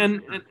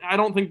 and I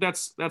don't think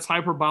that's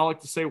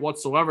hyperbolic to say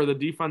whatsoever. The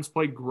defense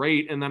played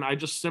great, and then I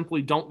just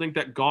simply don't think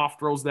that Goff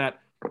throws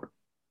that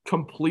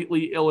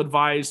completely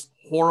ill-advised,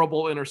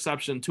 horrible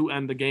interception to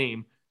end the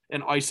game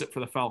and ice it for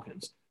the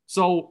Falcons.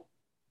 So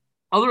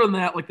other than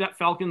that, like that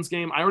Falcons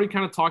game, I already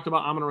kind of talked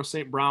about Amon-Ra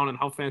St. Brown and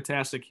how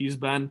fantastic he's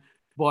been,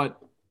 but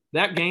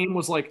that game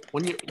was like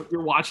when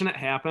you're watching it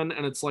happen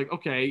and it's like,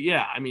 okay,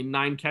 yeah, I mean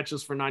 9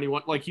 catches for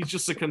 91. Like he's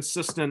just a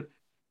consistent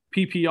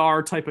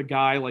PPR type of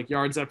guy, like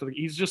yards after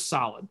he's just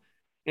solid.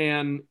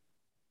 And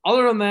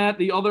other than that,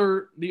 the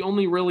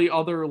only really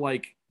other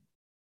like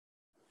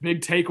big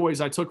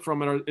takeaways I took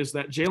from it is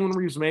that Jalen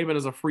Reeves-Maybin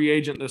is a free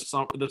agent this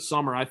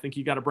summer. I think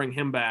you got to bring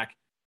him back.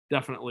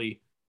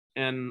 Definitely.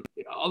 And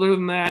other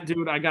than that,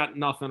 dude, I got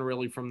nothing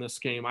really from this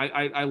game.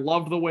 I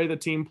loved the way the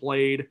team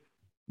played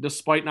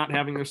despite not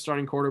having their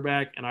starting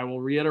quarterback. And I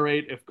will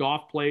reiterate, if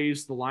Goff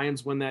plays, the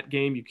Lions win that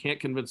game. You can't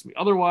convince me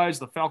otherwise.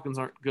 The Falcons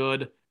aren't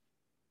good.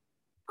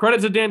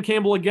 Credit to Dan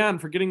Campbell again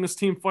for getting this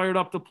team fired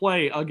up to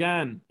play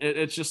again.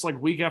 It's just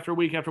like week after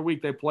week after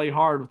week, they play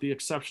hard with the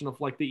exception of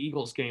like the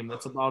Eagles game.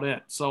 That's about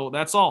it. So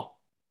that's all.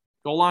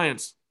 Go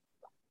Lions.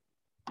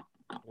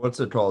 What's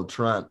it called,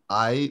 Trent?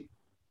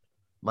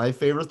 My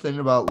favorite thing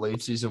about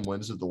late season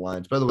wins with the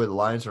Lions, by the way, the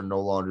Lions are no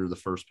longer the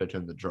first pick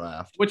in the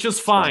draft. Which is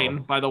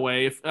fine, by the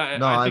way.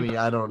 I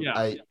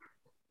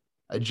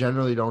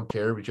generally don't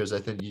care because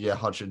I think you get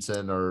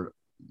Hutchinson or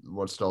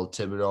what's called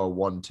Thibodeau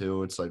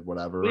 1-2. It's like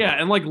whatever. Yeah,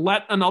 and like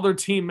let another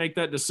team make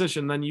that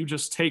decision, then you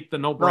just take the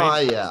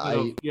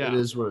no-brainer. It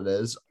is what it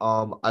is.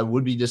 I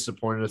would be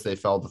disappointed if they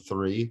fell to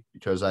 3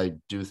 because I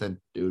do think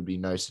it would be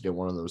nice to get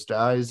one of those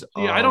guys.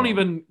 Yeah, I don't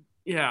even.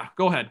 Yeah,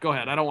 go ahead.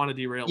 I don't want to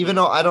derail. Even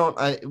though I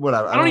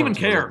don't even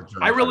care.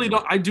 I really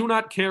don't. I do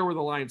not care where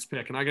the Lions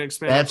pick, and I can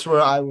expand. That's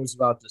what I was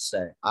about to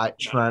say.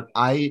 Trent,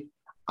 I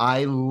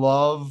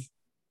love.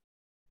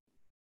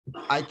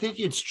 I think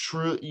it's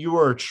true. You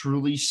are a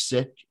truly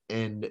sick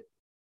in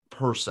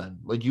person.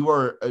 Like you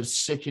are a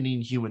sickening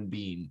human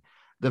being.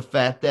 The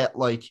fact that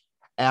like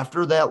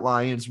after that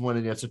Lions win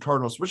against the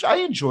Cardinals, which I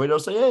enjoyed, I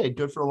was like, hey,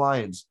 good for the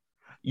Lions.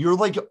 You're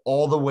like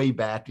all the way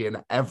back in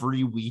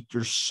every week.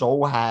 You're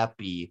so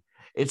happy.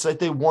 It's like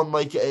they won.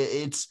 Like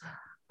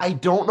I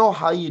don't know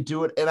how you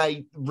do it, and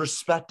I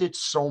respect it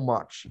so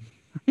much.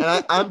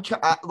 And I'm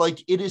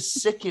like, it is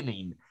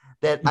sickening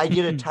that I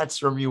get a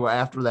text from you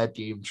after that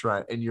game,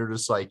 Trent, and you're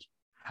just like,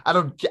 I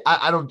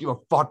don't give a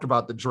fuck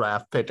about the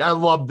draft pick. I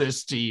love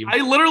this team. I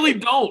literally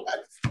don't.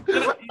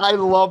 I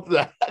love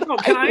that. No,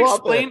 can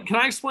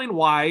I explain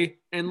why?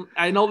 And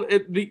I know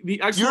the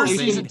explanation. Your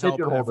season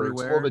ticket holder is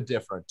a little bit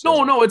different.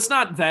 No, it's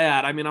not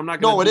that. I mean, I'm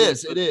not going to.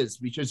 No, it is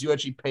because you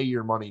actually pay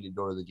your money to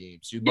go to the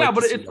games.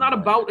 But it's not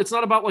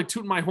about like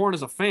tooting my horn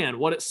as a fan.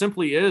 What it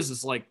simply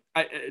is like,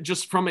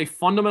 just from a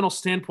fundamental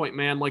standpoint,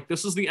 man, like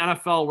this is the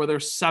NFL where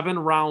there's 7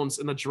 rounds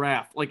in the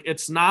draft. Like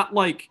it's not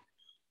like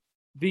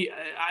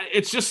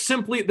it's just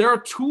simply there are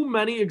too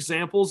many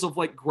examples of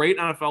like great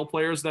NFL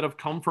players that have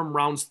come from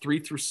rounds 3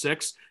 through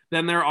 6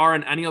 than there are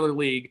in any other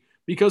league.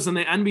 Because in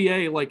the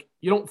NBA, like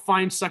you don't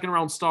find second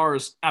round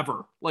stars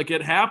ever. Like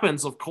it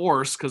happens, of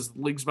course, because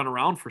the league's been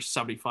around for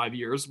 75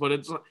 years, but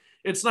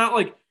it's not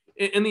like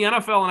in the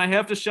NFL. And I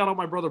have to shout out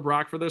my brother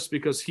Brock for this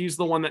because he's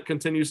the one that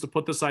continues to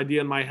put this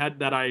idea in my head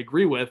that I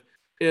agree with.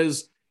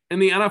 Is in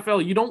the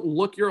NFL, you don't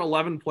look your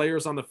 11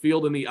 players on the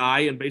field in the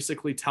eye and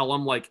basically tell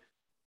them like,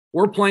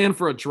 we're playing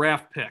for a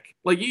draft pick.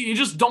 Like, you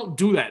just don't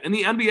do that. In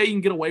the NBA, you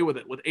can get away with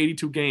it with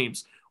 82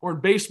 games. Or in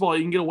baseball,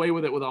 you can get away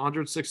with it with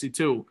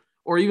 162.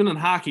 Or even in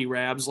hockey,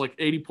 Rabs, like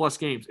 80-plus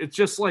games. It's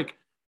just like,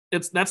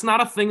 that's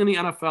not a thing in the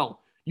NFL.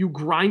 You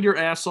grind your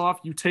ass off.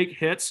 You take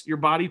hits. Your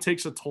body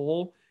takes a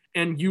toll.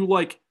 And you,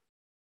 like,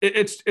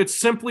 it's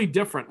simply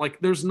different. Like,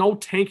 there's no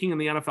tanking in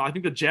the NFL. I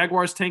think the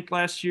Jaguars tanked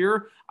last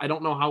year. I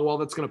don't know how well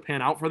that's going to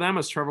pan out for them,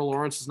 as Trevor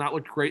Lawrence has not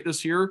looked great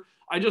this year.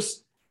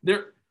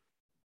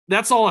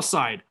 That's all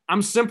aside.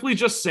 I'm simply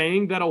just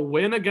saying that a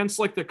win against,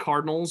 like, the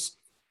Cardinals,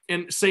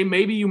 and say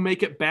maybe you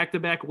make it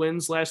back-to-back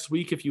wins last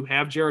week if you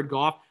have Jared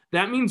Goff,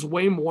 that means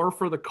way more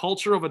for the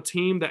culture of a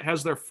team that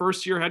has their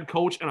first-year head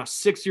coach and a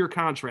 6-year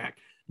contract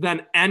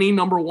than any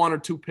number 1 or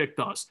 2 pick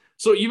does.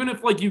 So even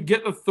if, like, you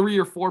get a 3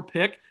 or 4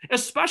 pick,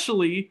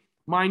 especially,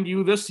 mind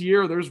you, this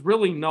year, there's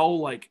really no,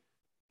 like,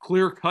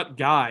 clear-cut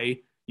guy.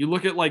 You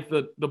look at, like,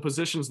 the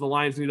positions the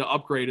Lions need to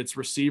upgrade, it's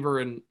receiver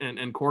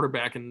and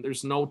quarterback, and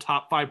there's no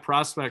top 5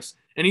 prospects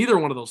in either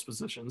one of those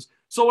positions.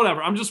 So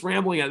whatever, I'm just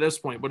rambling at this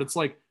point, but it's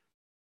like,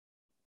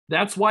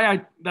 that's why I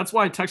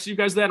texted you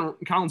guys that. And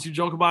Collins, you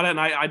joke about it, and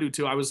I do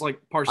too. I was like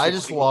partially. I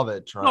just love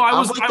it, Trent. No,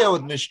 I'm like that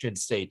with Michigan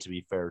State, to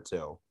be fair,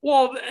 too.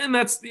 Well, and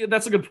that's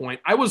a good point.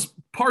 I was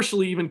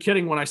partially even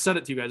kidding when I said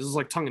it to you guys. It was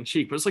like tongue in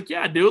cheek, but it's like,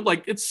 yeah, dude,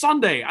 like, it's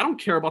Sunday. I don't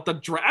care about the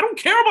draft. I don't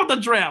care about the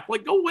draft.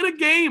 Like, go win a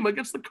game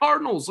against the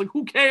Cardinals. Like,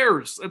 who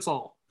cares? That's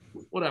all.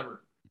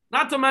 Whatever.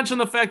 Not to mention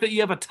the fact that you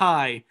have a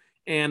tie,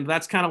 and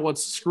that's kind of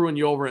what's screwing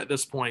you over at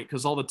this point,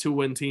 because all the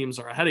 2-win teams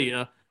are ahead of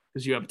you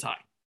because you have a tie.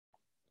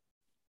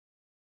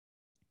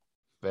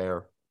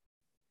 Fair.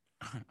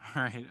 All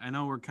right. I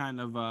know we're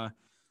kind of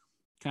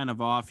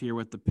off here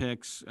with the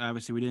picks.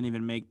 Obviously, we didn't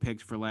even make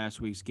picks for last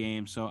week's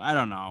game, so I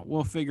don't know.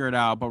 We'll figure it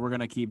out, but we're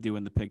going to keep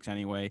doing the picks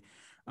anyway.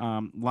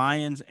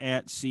 Lions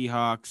at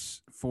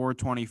Seahawks,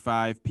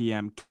 4:25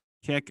 p.m.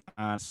 kick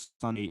on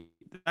Sunday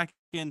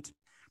 2nd.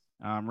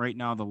 Right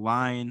now, the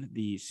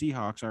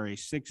Seahawks are a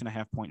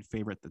 6.5-point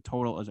favorite. The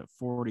total is at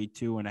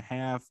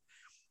 42.5.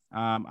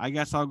 I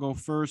guess I'll go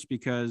first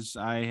because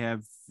I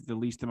have the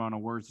least amount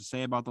of words to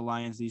say about the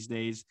Lions these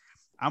days.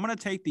 I'm going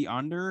to take the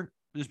under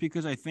just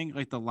because I think,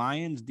 like, the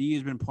Lions D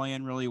has been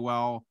playing really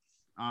well.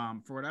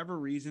 For whatever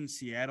reason,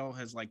 Seattle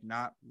has, like,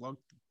 not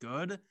looked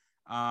good.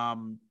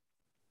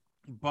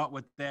 But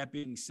with that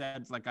being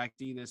said, like, I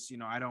see this,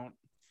 I don't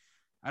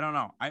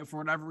know. For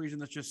whatever reason,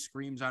 this just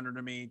screams under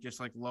to me, just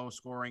like low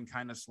scoring,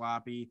 kind of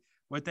sloppy.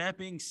 With that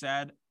being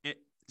said,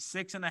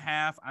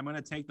 6.5. I'm going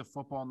to take the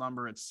football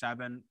number at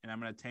 7, and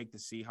I'm going to take the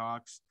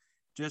Seahawks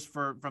just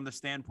from the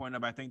standpoint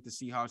of I think the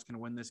Seahawks can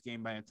win this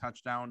game by a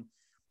touchdown.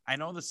 I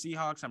know the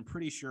Seahawks, I'm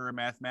pretty sure, are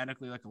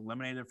mathematically, like,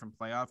 eliminated from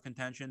playoff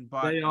contention,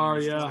 but they are,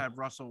 you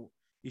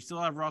still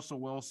have Russell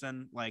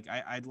Wilson. Like,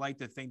 I'd like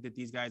to think that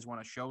these guys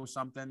want to show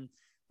something.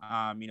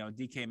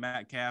 DK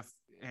Metcalf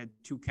had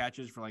 2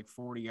 catches for like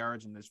 40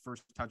 yards and his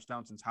first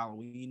touchdown since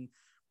Halloween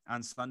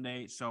on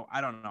Sunday. So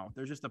I don't know.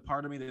 There's just a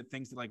part of me that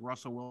thinks that, like,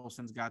 Russell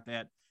Wilson's got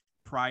that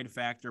pride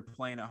factor,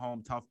 playing at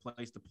home, tough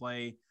place to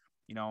play.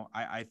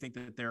 I think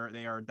that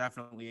they are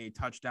definitely a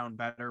touchdown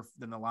better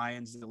than the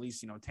Lions, at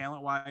least,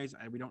 talent wise.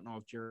 We don't know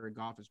if Jared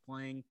Goff is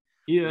playing.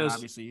 He is.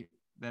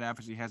 That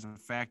obviously has a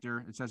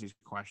factor. It says he's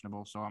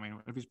questionable. So, I mean,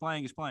 if he's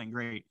playing,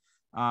 great.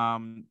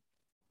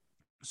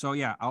 So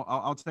yeah,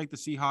 I'll take the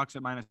Seahawks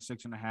at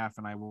 -6.5,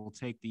 and I will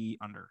take the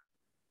under.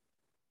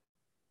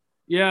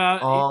 Yeah.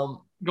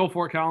 Go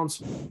for it,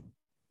 Collins.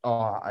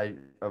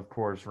 Of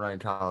course, Ryan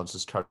Collins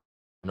is touching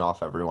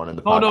off everyone in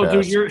the podcast. Oh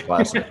no, dude, you're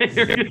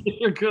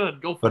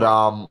good. Go for it.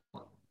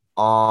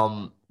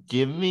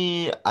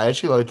 I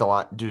actually like the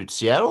line. Dude,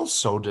 Seattle's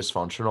so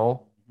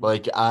dysfunctional.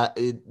 Like,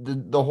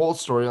 the whole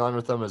storyline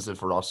with them is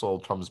if Russell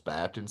comes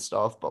back and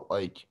stuff, but,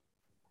 like,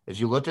 if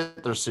you look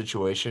at their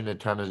situation, it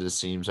kind of just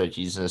seems like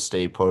he's going to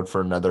stay put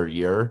for another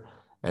year,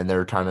 and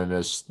they're kind of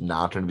just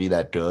not going to be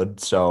that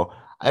good. So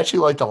I actually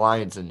like the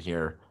Lions in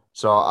here.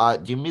 So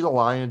give me the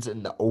Lions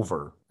in the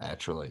over,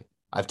 actually.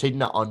 I've taken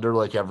the under,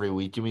 like, every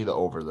week. Give me the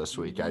over this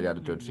week. I got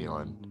a good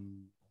feeling.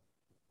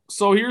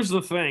 So here's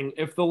the thing.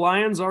 If the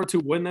Lions are to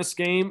win this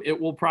game, it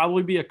will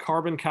probably be a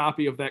carbon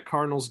copy of that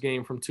Cardinals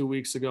game from 2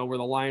 weeks ago where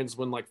the Lions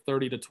win like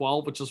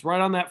 30-12, which is right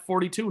on that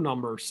 42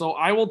 number. So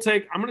I'm going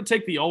to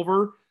take the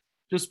over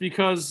just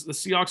because the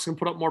Seahawks can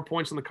put up more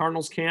points than the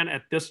Cardinals can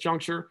at this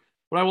juncture.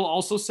 But I will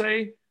also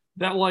say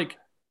that, like,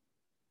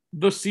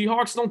 the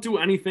Seahawks don't do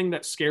anything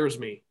that scares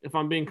me, if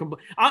I'm being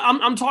complete.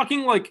 I'm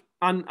talking, like,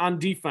 on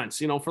defense,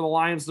 for the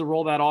Lions to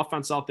roll that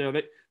offense out there.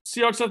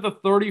 Seahawks have the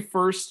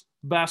 31st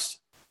best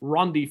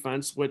run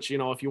defense, which,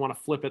 if you want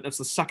to flip it, that's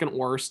the second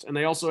worst. And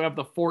they also have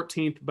the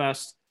 14th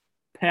best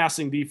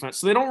passing defense.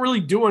 So they don't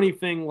really do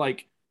anything,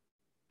 like,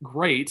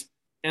 great.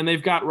 And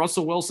they've got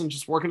Russell Wilson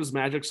just working his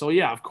magic. So,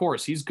 yeah, of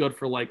course, he's good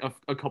for, like,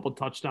 a couple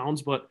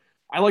touchdowns. But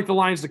I like the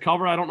Lions to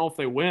cover. I don't know if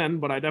they win,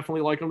 but I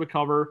definitely like them to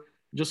cover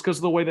just because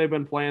of the way they've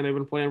been playing. They've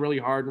been playing really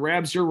hard. And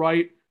Rabs, you're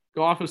right.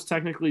 Goff is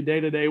technically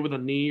day-to-day with a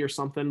knee or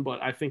something,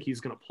 but I think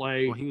he's going to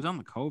play. Well, he was on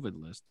the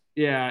COVID list.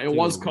 Yeah, it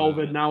was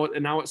COVID.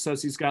 Now it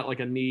says he's got like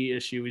a knee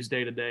issue. He's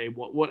day-to-day.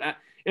 What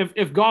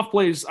if Goff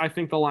plays, I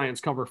think the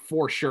Lions cover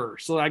for sure.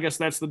 So I guess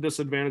that's the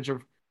disadvantage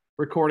of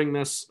recording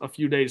this a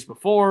few days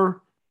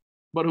before,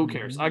 but who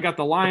cares? I got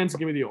the Lions.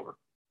 Give me the over.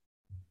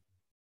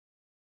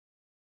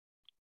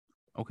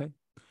 Okay.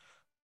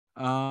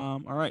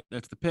 All right.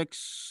 That's the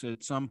picks.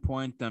 At some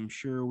point, I'm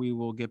sure we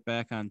will get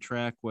back on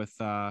track with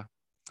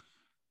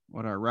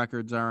what our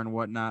records are and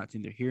whatnot. It's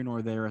neither here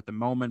nor there at the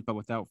moment. But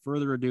without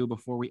further ado,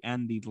 before we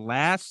end the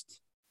last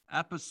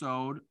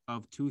episode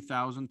of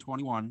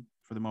 2021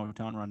 for the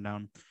Motown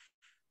Rundown,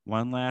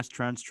 one last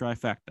Trent's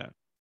Trifecta.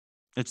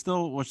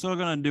 We're still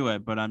going to do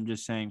it, but I'm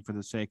just saying for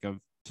the sake of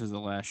this is the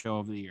last show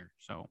of the year.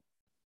 So,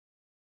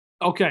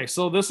 okay.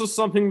 So this is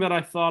something that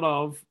I thought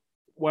of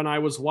when I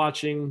was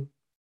watching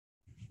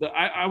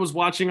I was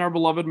watching our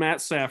beloved Matt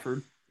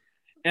Stafford,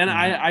 and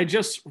I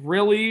just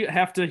really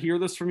have to hear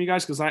this from you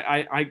guys because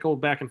I go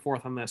back and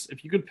forth on this.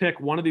 If you could pick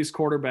one of these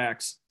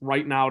quarterbacks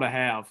right now to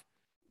have,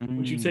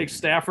 would you take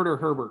Stafford or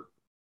Herbert?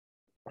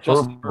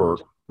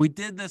 Herbert. We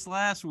did this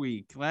last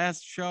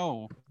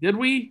show. Did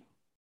we?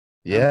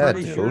 Yeah, I'm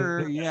pretty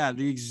sure. Yeah,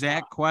 the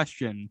exact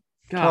question.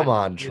 God. Come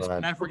on, Trent.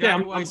 And I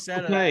forgot who I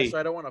said it, so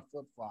I don't want to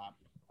flip-flop.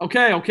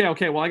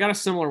 Okay. Well, I got a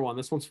similar one.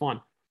 This one's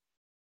fun.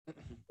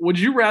 Would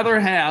you rather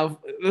have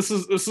this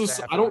is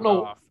I don't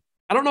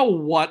know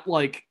what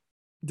like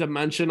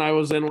dimension I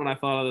was in when I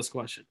thought of this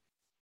question.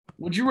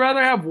 Would you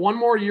rather have one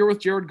more year with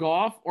Jared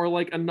Goff or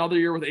like another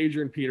year with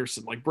Adrian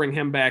Peterson? Like bring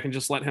him back and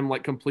just let him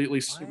like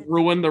completely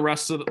ruin the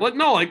rest of the like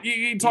no, like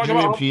you talk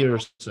Adrian about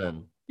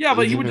Peterson. Yeah,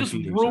 but you would just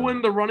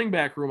ruin the running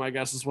back room, I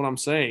guess is what I'm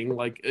saying.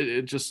 Like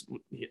it just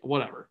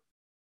whatever.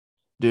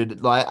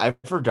 Dude, I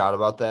forgot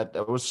about that.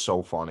 That was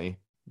so funny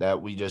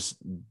that we just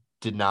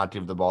did not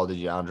give the ball to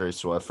DeAndre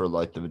Swift for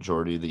like the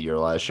majority of the year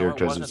last year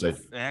because it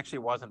actually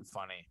wasn't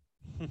funny.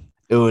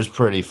 It was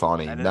pretty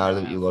funny now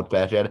that you look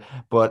back at it.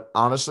 But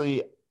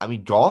honestly, I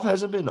mean, Goff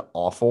hasn't been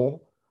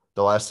awful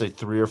the last like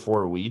 3 or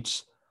 4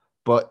 weeks,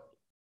 but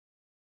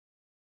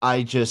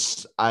it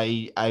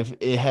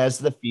has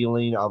the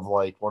feeling of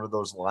like one of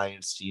those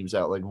Lions teams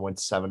that like went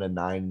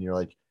 7-9, and you're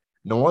like,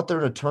 you know what, they're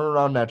gonna turn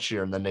around next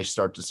year, and then they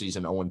start the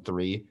season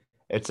 0-3.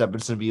 Except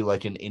it's gonna be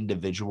like an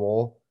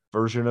individual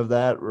version of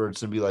that, where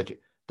it's gonna be like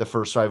the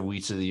first 5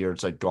 weeks of the year,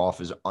 it's like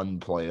Goff is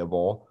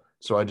unplayable.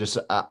 So I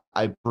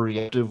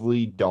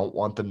preemptively don't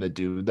want them to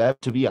do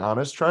that. To be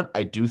honest, Trent,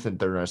 I do think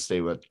they're gonna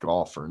stay with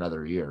Goff for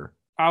another year.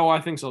 Oh,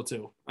 I think so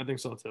too. I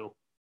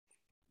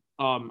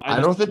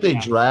don't think they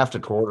draft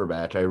a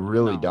quarterback. I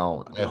really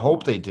don't. I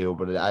hope they do,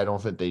 but I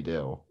don't think they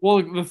do.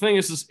 Well, the thing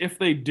is if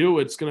they do,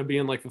 it's going to be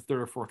in like the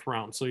 3rd or 4th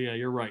round. So yeah,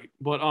 you're right.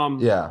 But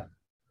yeah,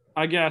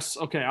 I guess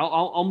okay.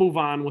 I'll move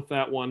on with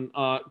that one.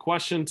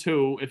 Question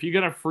 2: if you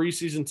get a free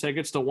season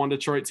tickets to one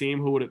Detroit team,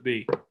 who would it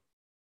be?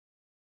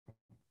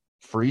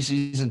 Free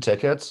season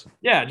tickets?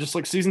 Yeah, just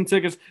like season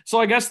tickets. So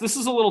I guess this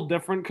is a little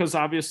different because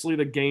obviously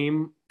the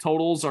game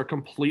totals are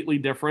completely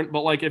different.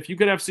 But like if you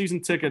could have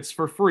season tickets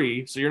for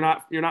free, so you're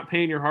not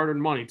paying your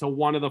hard-earned money to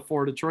one of the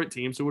 4 Detroit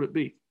teams, who would it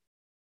be?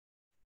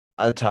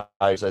 I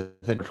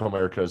think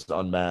America is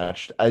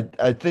unmatched.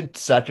 I think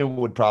second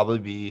would probably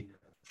be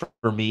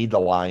for me the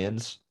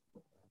Lions.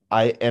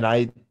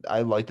 I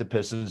like the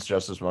Pistons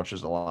just as much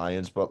as the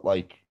Lions, but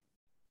like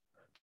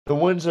the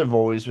wins have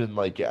always been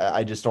like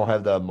I just don't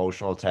have the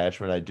emotional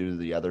attachment I do to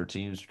the other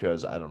teams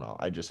because I don't know.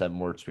 I just have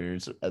more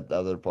experience at the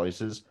other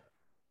places.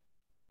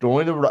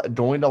 Going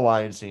to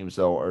Lions teams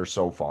though are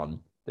so fun.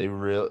 They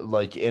really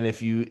like, and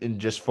if you in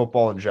just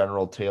football in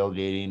general,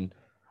 tailgating,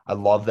 I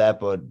love that.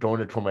 But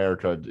going to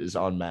Comerica is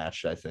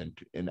unmatched. I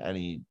think in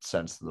any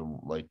sense of the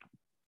like,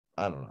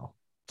 I don't know.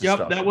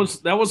 Yep,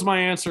 that was my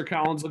answer,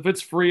 Collins. If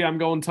it's free, I'm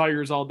going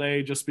Tigers all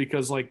day just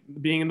because like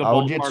being in the ballpark. I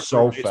would get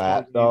so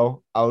fat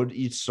though. I would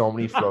eat so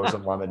many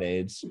frozen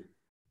lemonades.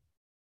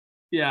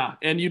 Yeah,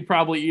 and you'd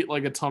probably eat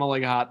like a ton of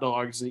like hot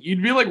dogs.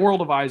 You'd be like World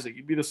of Isaac.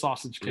 You'd be the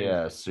sausage king.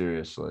 Yeah,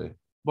 seriously.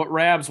 But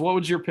Rabs, what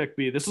would your pick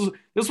be? This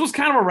was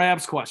kind of a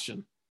Rabs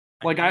question.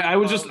 Like I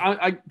was just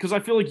because I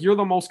feel like you're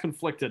the most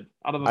conflicted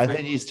out of the. I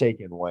think he's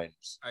taking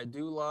wings. I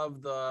do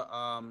love the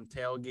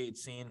tailgate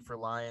scene for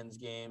Lions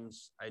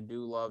games. I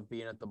do love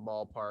being at the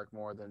ballpark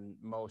more than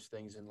most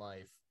things in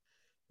life.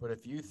 But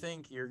if you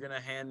think you're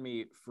gonna hand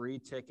me free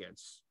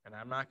tickets, and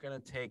I'm not gonna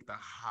take the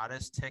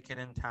hottest ticket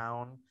in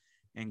town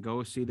and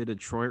go see the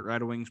Detroit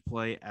Red Wings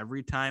play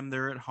every time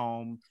they're at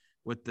home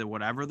with the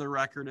whatever the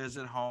record is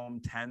at home,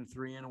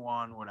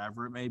 10-3-1,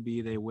 whatever it may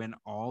be, they win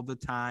all the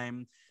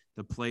time.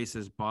 The place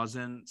is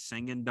buzzing,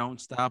 singing "Don't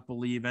Stop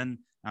Believing."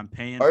 I'm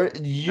paying.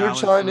 You're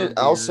trying to.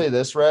 I'll say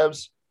this,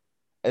 Rabs.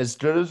 As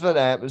good of an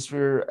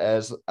atmosphere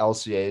as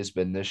LCA has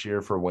been this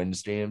year for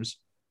Wins games,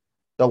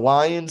 the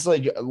Lions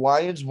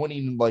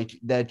winning like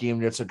that game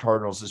against the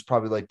Cardinals is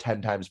probably like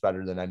 10 times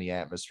better than any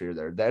atmosphere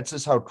there. That's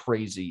just how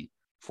crazy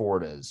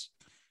Ford is.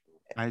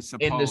 I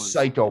suppose. And the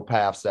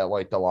psychopaths that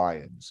like the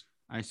Lions.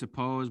 I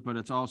suppose, but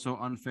it's also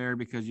unfair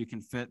because you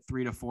can fit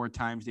 3 to 4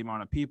 times the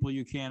amount of people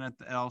you can at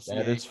the LCA.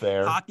 That is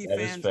fair. Hockey that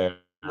fans, is fair.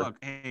 look,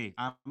 hey,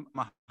 I'm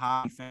a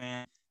hockey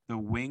fan. The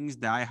Wings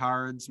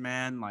diehards,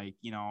 man. Like,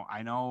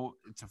 I know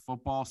it's a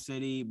football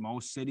city.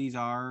 Most cities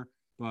are,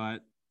 but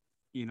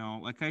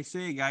like I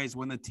say, guys,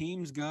 when the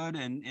team's good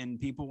and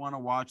people want to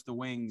watch the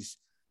Wings,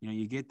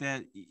 you get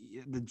that.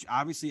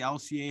 Obviously,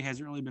 LCA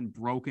hasn't really been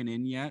broken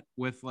in yet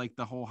with like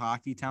the whole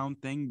hockey town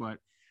thing, but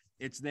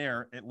it's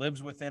there. It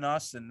lives within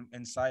us and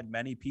inside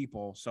many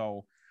people.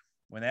 So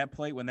when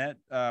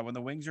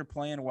the Wings are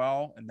playing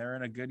well and they're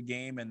in a good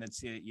game and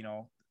it's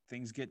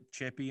things get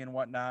chippy and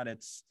whatnot,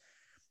 it's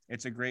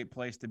a great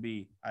place to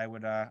be. I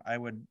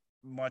would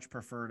much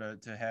prefer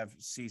to have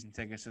season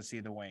tickets to see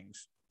the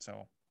Wings.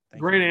 So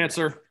great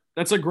answer.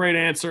 That's a great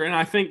answer. And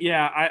I think,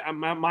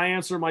 my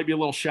answer might be a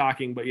little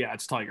shocking, but yeah,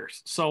 it's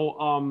Tigers.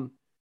 So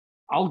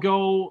I'll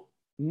go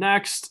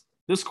next.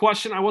 This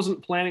question, I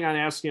wasn't planning on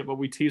asking it, but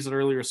we teased it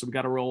earlier, so we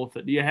got to roll with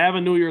it. Do you have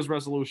a New Year's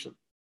resolution?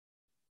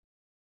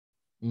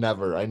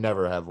 Never. I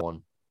never have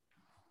one.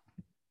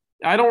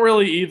 I don't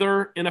really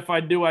either. And if I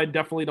do, I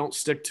definitely don't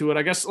stick to it.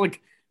 I guess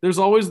like there's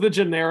always the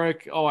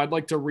generic, I'd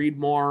like to read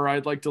more, or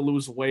I'd like to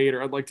lose weight,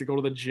 or I'd like to go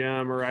to the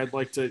gym, or I'd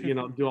like to,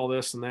 do all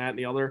this and that and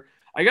the other.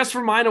 I guess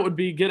for mine, it would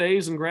be get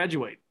A's and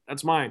graduate.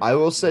 That's mine. I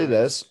will say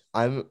this.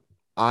 I'm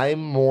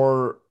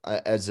more,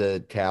 as a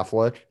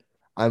Catholic,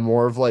 I'm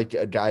more of like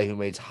a guy who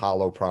makes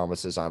hollow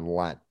promises on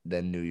Lent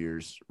than New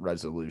Year's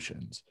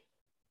resolutions.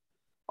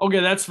 Okay,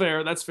 that's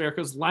fair. That's fair.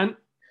 Because Lent,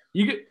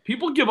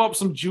 people give up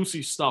some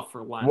juicy stuff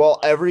for Lent. Well,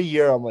 every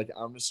year I'm like,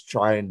 I'm just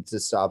trying to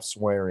stop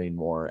swearing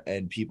more.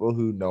 And people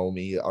who know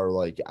me are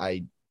like,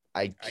 I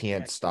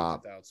can't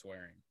stop without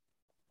swearing.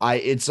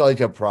 It's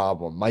like a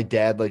problem. My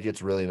dad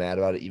gets really mad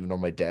about it, even though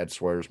my dad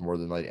swears more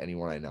than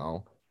anyone I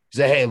know. He's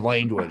like, hey,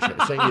 language.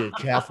 I sent you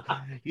to Catholic.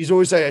 He's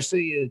always like, I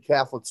sent you to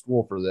Catholic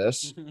school for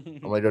this.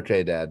 I'm like,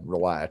 okay, Dad,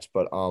 relax.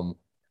 But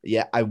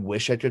yeah, I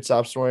wish I could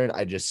stop swearing.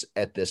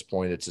 At this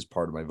point, it's just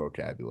part of my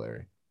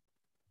vocabulary.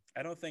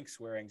 I don't think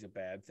swearing's a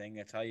bad thing.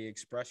 That's how you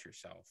express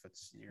yourself. But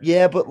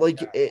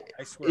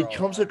it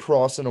comes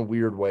across in a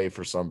weird way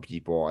for some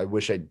people. I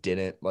wish I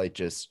didn't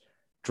just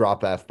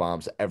drop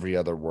F-bombs every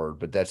other word,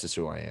 but that's just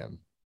who I am.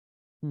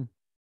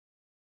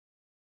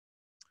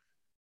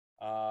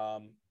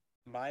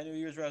 My New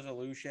Year's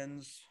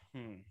resolutions,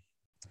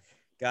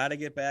 got to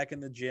get back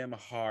in the gym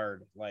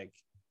hard,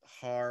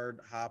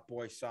 hot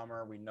boy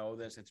summer. We know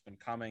this. It's been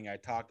coming. I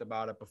talked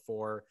about it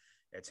before.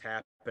 It's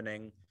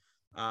happening.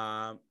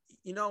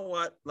 You know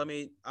what?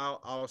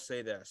 I'll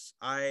say this.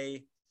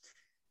 I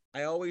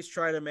always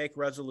try to make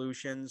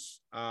resolutions.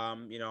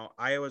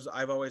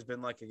 I've always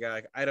been like a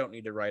guy, I don't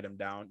need to write them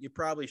down. You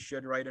probably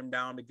should write them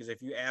down, because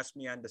if you ask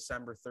me on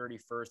December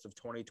 31st of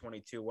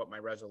 2022 what my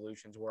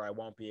resolutions were, I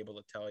won't be able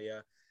to tell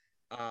you.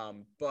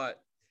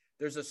 But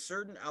there's a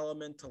certain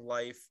element to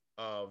life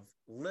of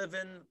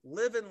living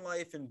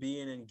life and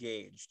being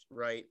engaged,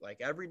 right? Like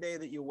every day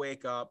that you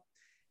wake up,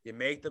 you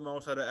make the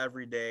most out of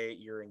every day.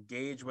 You're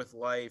engaged with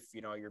life.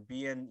 You're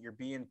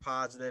being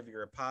positive.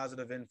 You're a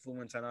positive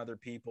influence on other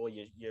people.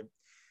 You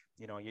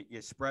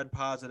spread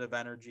positive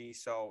energy.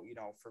 So,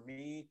 for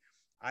me,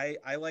 I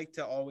like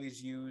to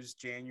always use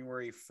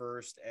January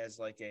 1st as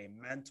like a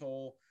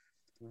mental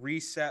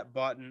reset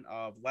button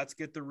of let's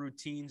get the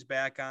routines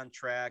back on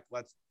track.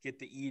 Let's get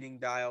the eating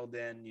dialed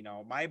in.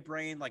 My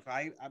brain,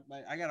 I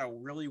got a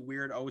really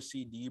weird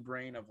OCD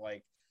brain of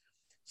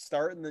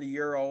starting the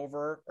year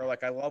over, or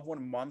I love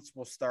when months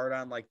will start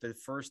on the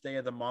first day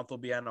of the month will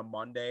be on a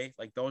Monday.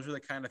 Those are the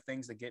kind of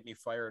things that get me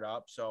fired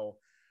up. So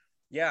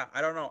yeah,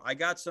 I don't know. I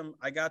got some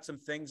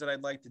things that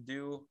I'd like to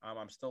do.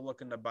 I'm still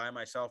looking to buy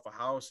myself a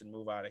house and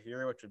move out of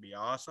here, which would be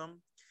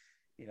awesome.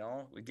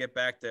 We get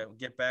back to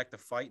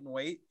fighting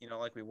weight,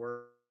 like we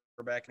were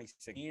back in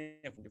 2016.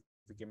 If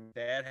we can make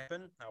that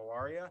happen. How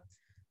are you?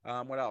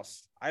 What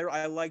else?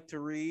 I like to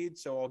read,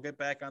 so I'll get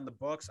back on the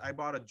books. I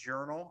bought a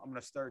journal. I'm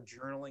going to start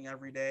journaling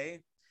every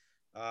day.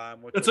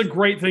 That's a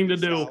great thing to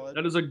do.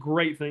 That is a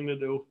great thing to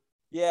do.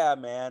 Yeah,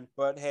 man.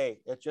 But hey,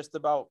 it's just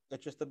about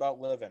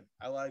living.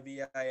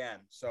 LIVIN.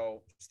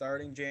 So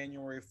starting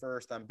January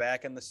 1st, I'm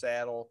back in the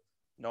saddle.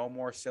 No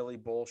more silly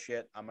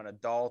bullshit. I'm an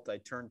adult. I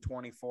turned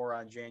 24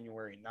 on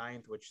January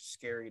 9th, which is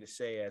scary to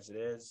say as it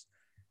is.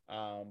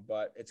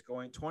 But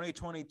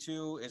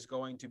 2022 is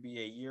going to be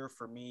a year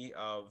for me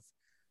of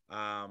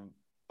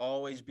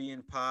always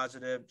being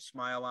positive,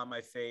 smile on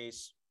my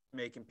face,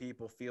 making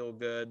people feel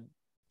good,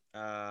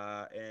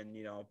 and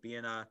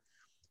being a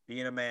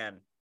man,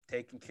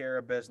 taking care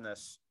of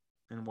business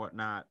and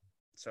whatnot.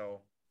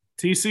 So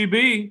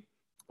TCB.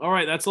 All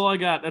right, that's all I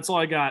got.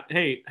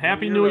 Hey,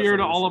 happy New Year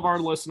to all of our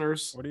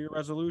listeners. What are your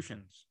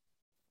resolutions?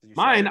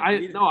 Mine,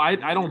 I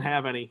don't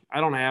have any.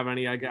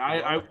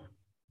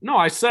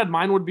 I said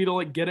mine would be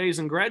to get A's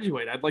and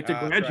graduate. I'd like to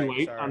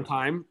graduate on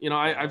time.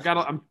 I've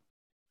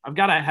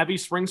got a heavy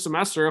spring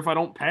semester. If I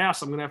don't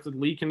pass, I'm gonna have to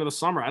leak into the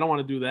summer. I don't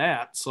want to do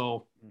that.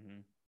 So,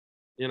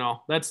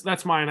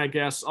 that's mine, I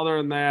guess. Other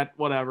than that,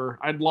 whatever.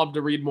 I'd love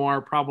to read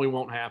more. Probably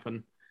won't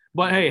happen.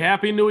 But hey,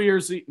 happy New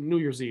Year's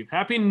Eve.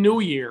 Happy New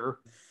Year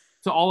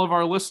to all of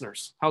our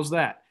listeners. How's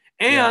that?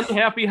 And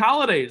happy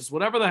holidays,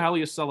 whatever the hell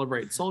you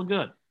celebrate. It's all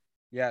good.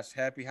 Yes,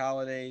 happy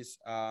holidays.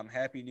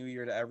 Happy New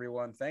Year to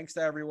everyone. Thanks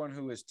to everyone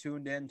who has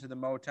tuned in to the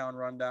Motown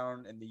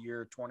Rundown in the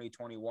year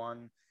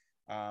 2021.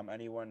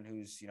 Anyone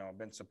who's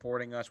been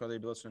supporting us, whether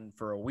you've been listening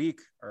for a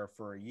week or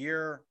for a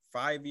year,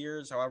 5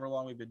 years, however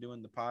long we've been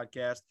doing the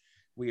podcast,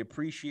 we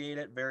appreciate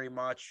it very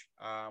much.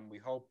 We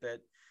hope that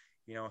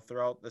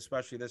throughout,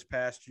 especially this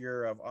past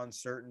year of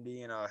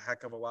uncertainty and a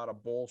heck of a lot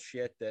of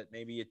bullshit, that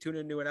maybe you tuned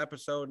into an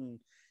episode and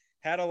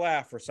had a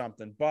laugh or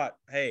something. But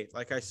hey,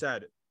 like I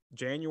said,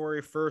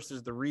 January 1st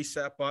is the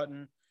reset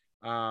button.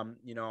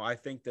 I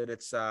think that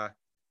it's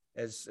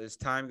as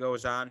time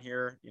goes on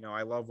here,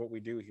 I love what we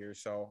do here.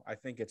 So I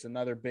think it's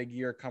another big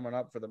year coming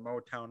up for the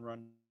Motown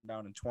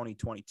Rundown in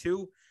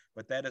 2022.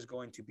 But that is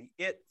going to be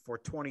it for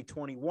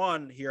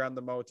 2021 here on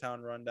the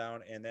Motown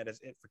Rundown. And that is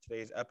it for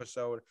today's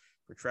episode.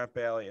 For Trent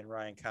Bailey and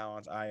Ryan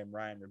Collins, I am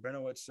Ryan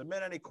Rabinowitz.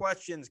 Submit any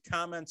questions,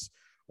 comments,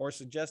 or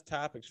suggest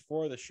topics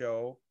for the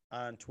show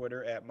on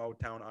Twitter at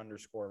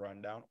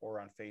Motown_Rundown or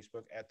on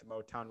Facebook at the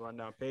Motown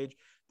Rundown page.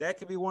 That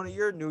could be one of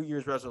your New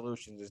Year's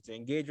resolutions, is to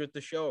engage with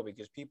the show,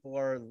 because people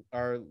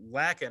are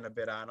lacking a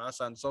bit on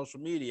us on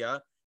social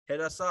media. Hit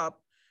us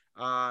up.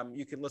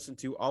 You can listen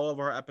to all of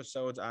our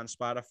episodes on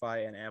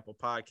Spotify and Apple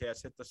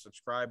Podcasts. Hit the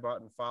subscribe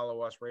button,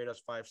 follow us, rate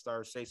us 5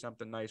 stars, say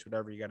something nice,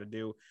 whatever you got to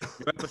do.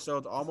 New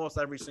episodes almost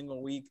every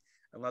single week,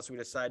 unless we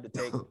decide to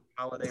take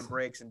holiday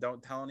breaks and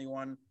don't tell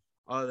anyone.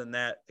 Other than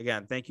that,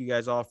 again, thank you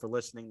guys all for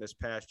listening this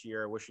past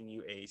year. Wishing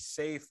you a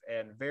safe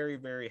and very,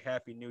 very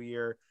happy New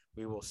Year.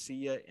 We will see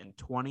you in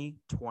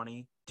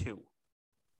 2022.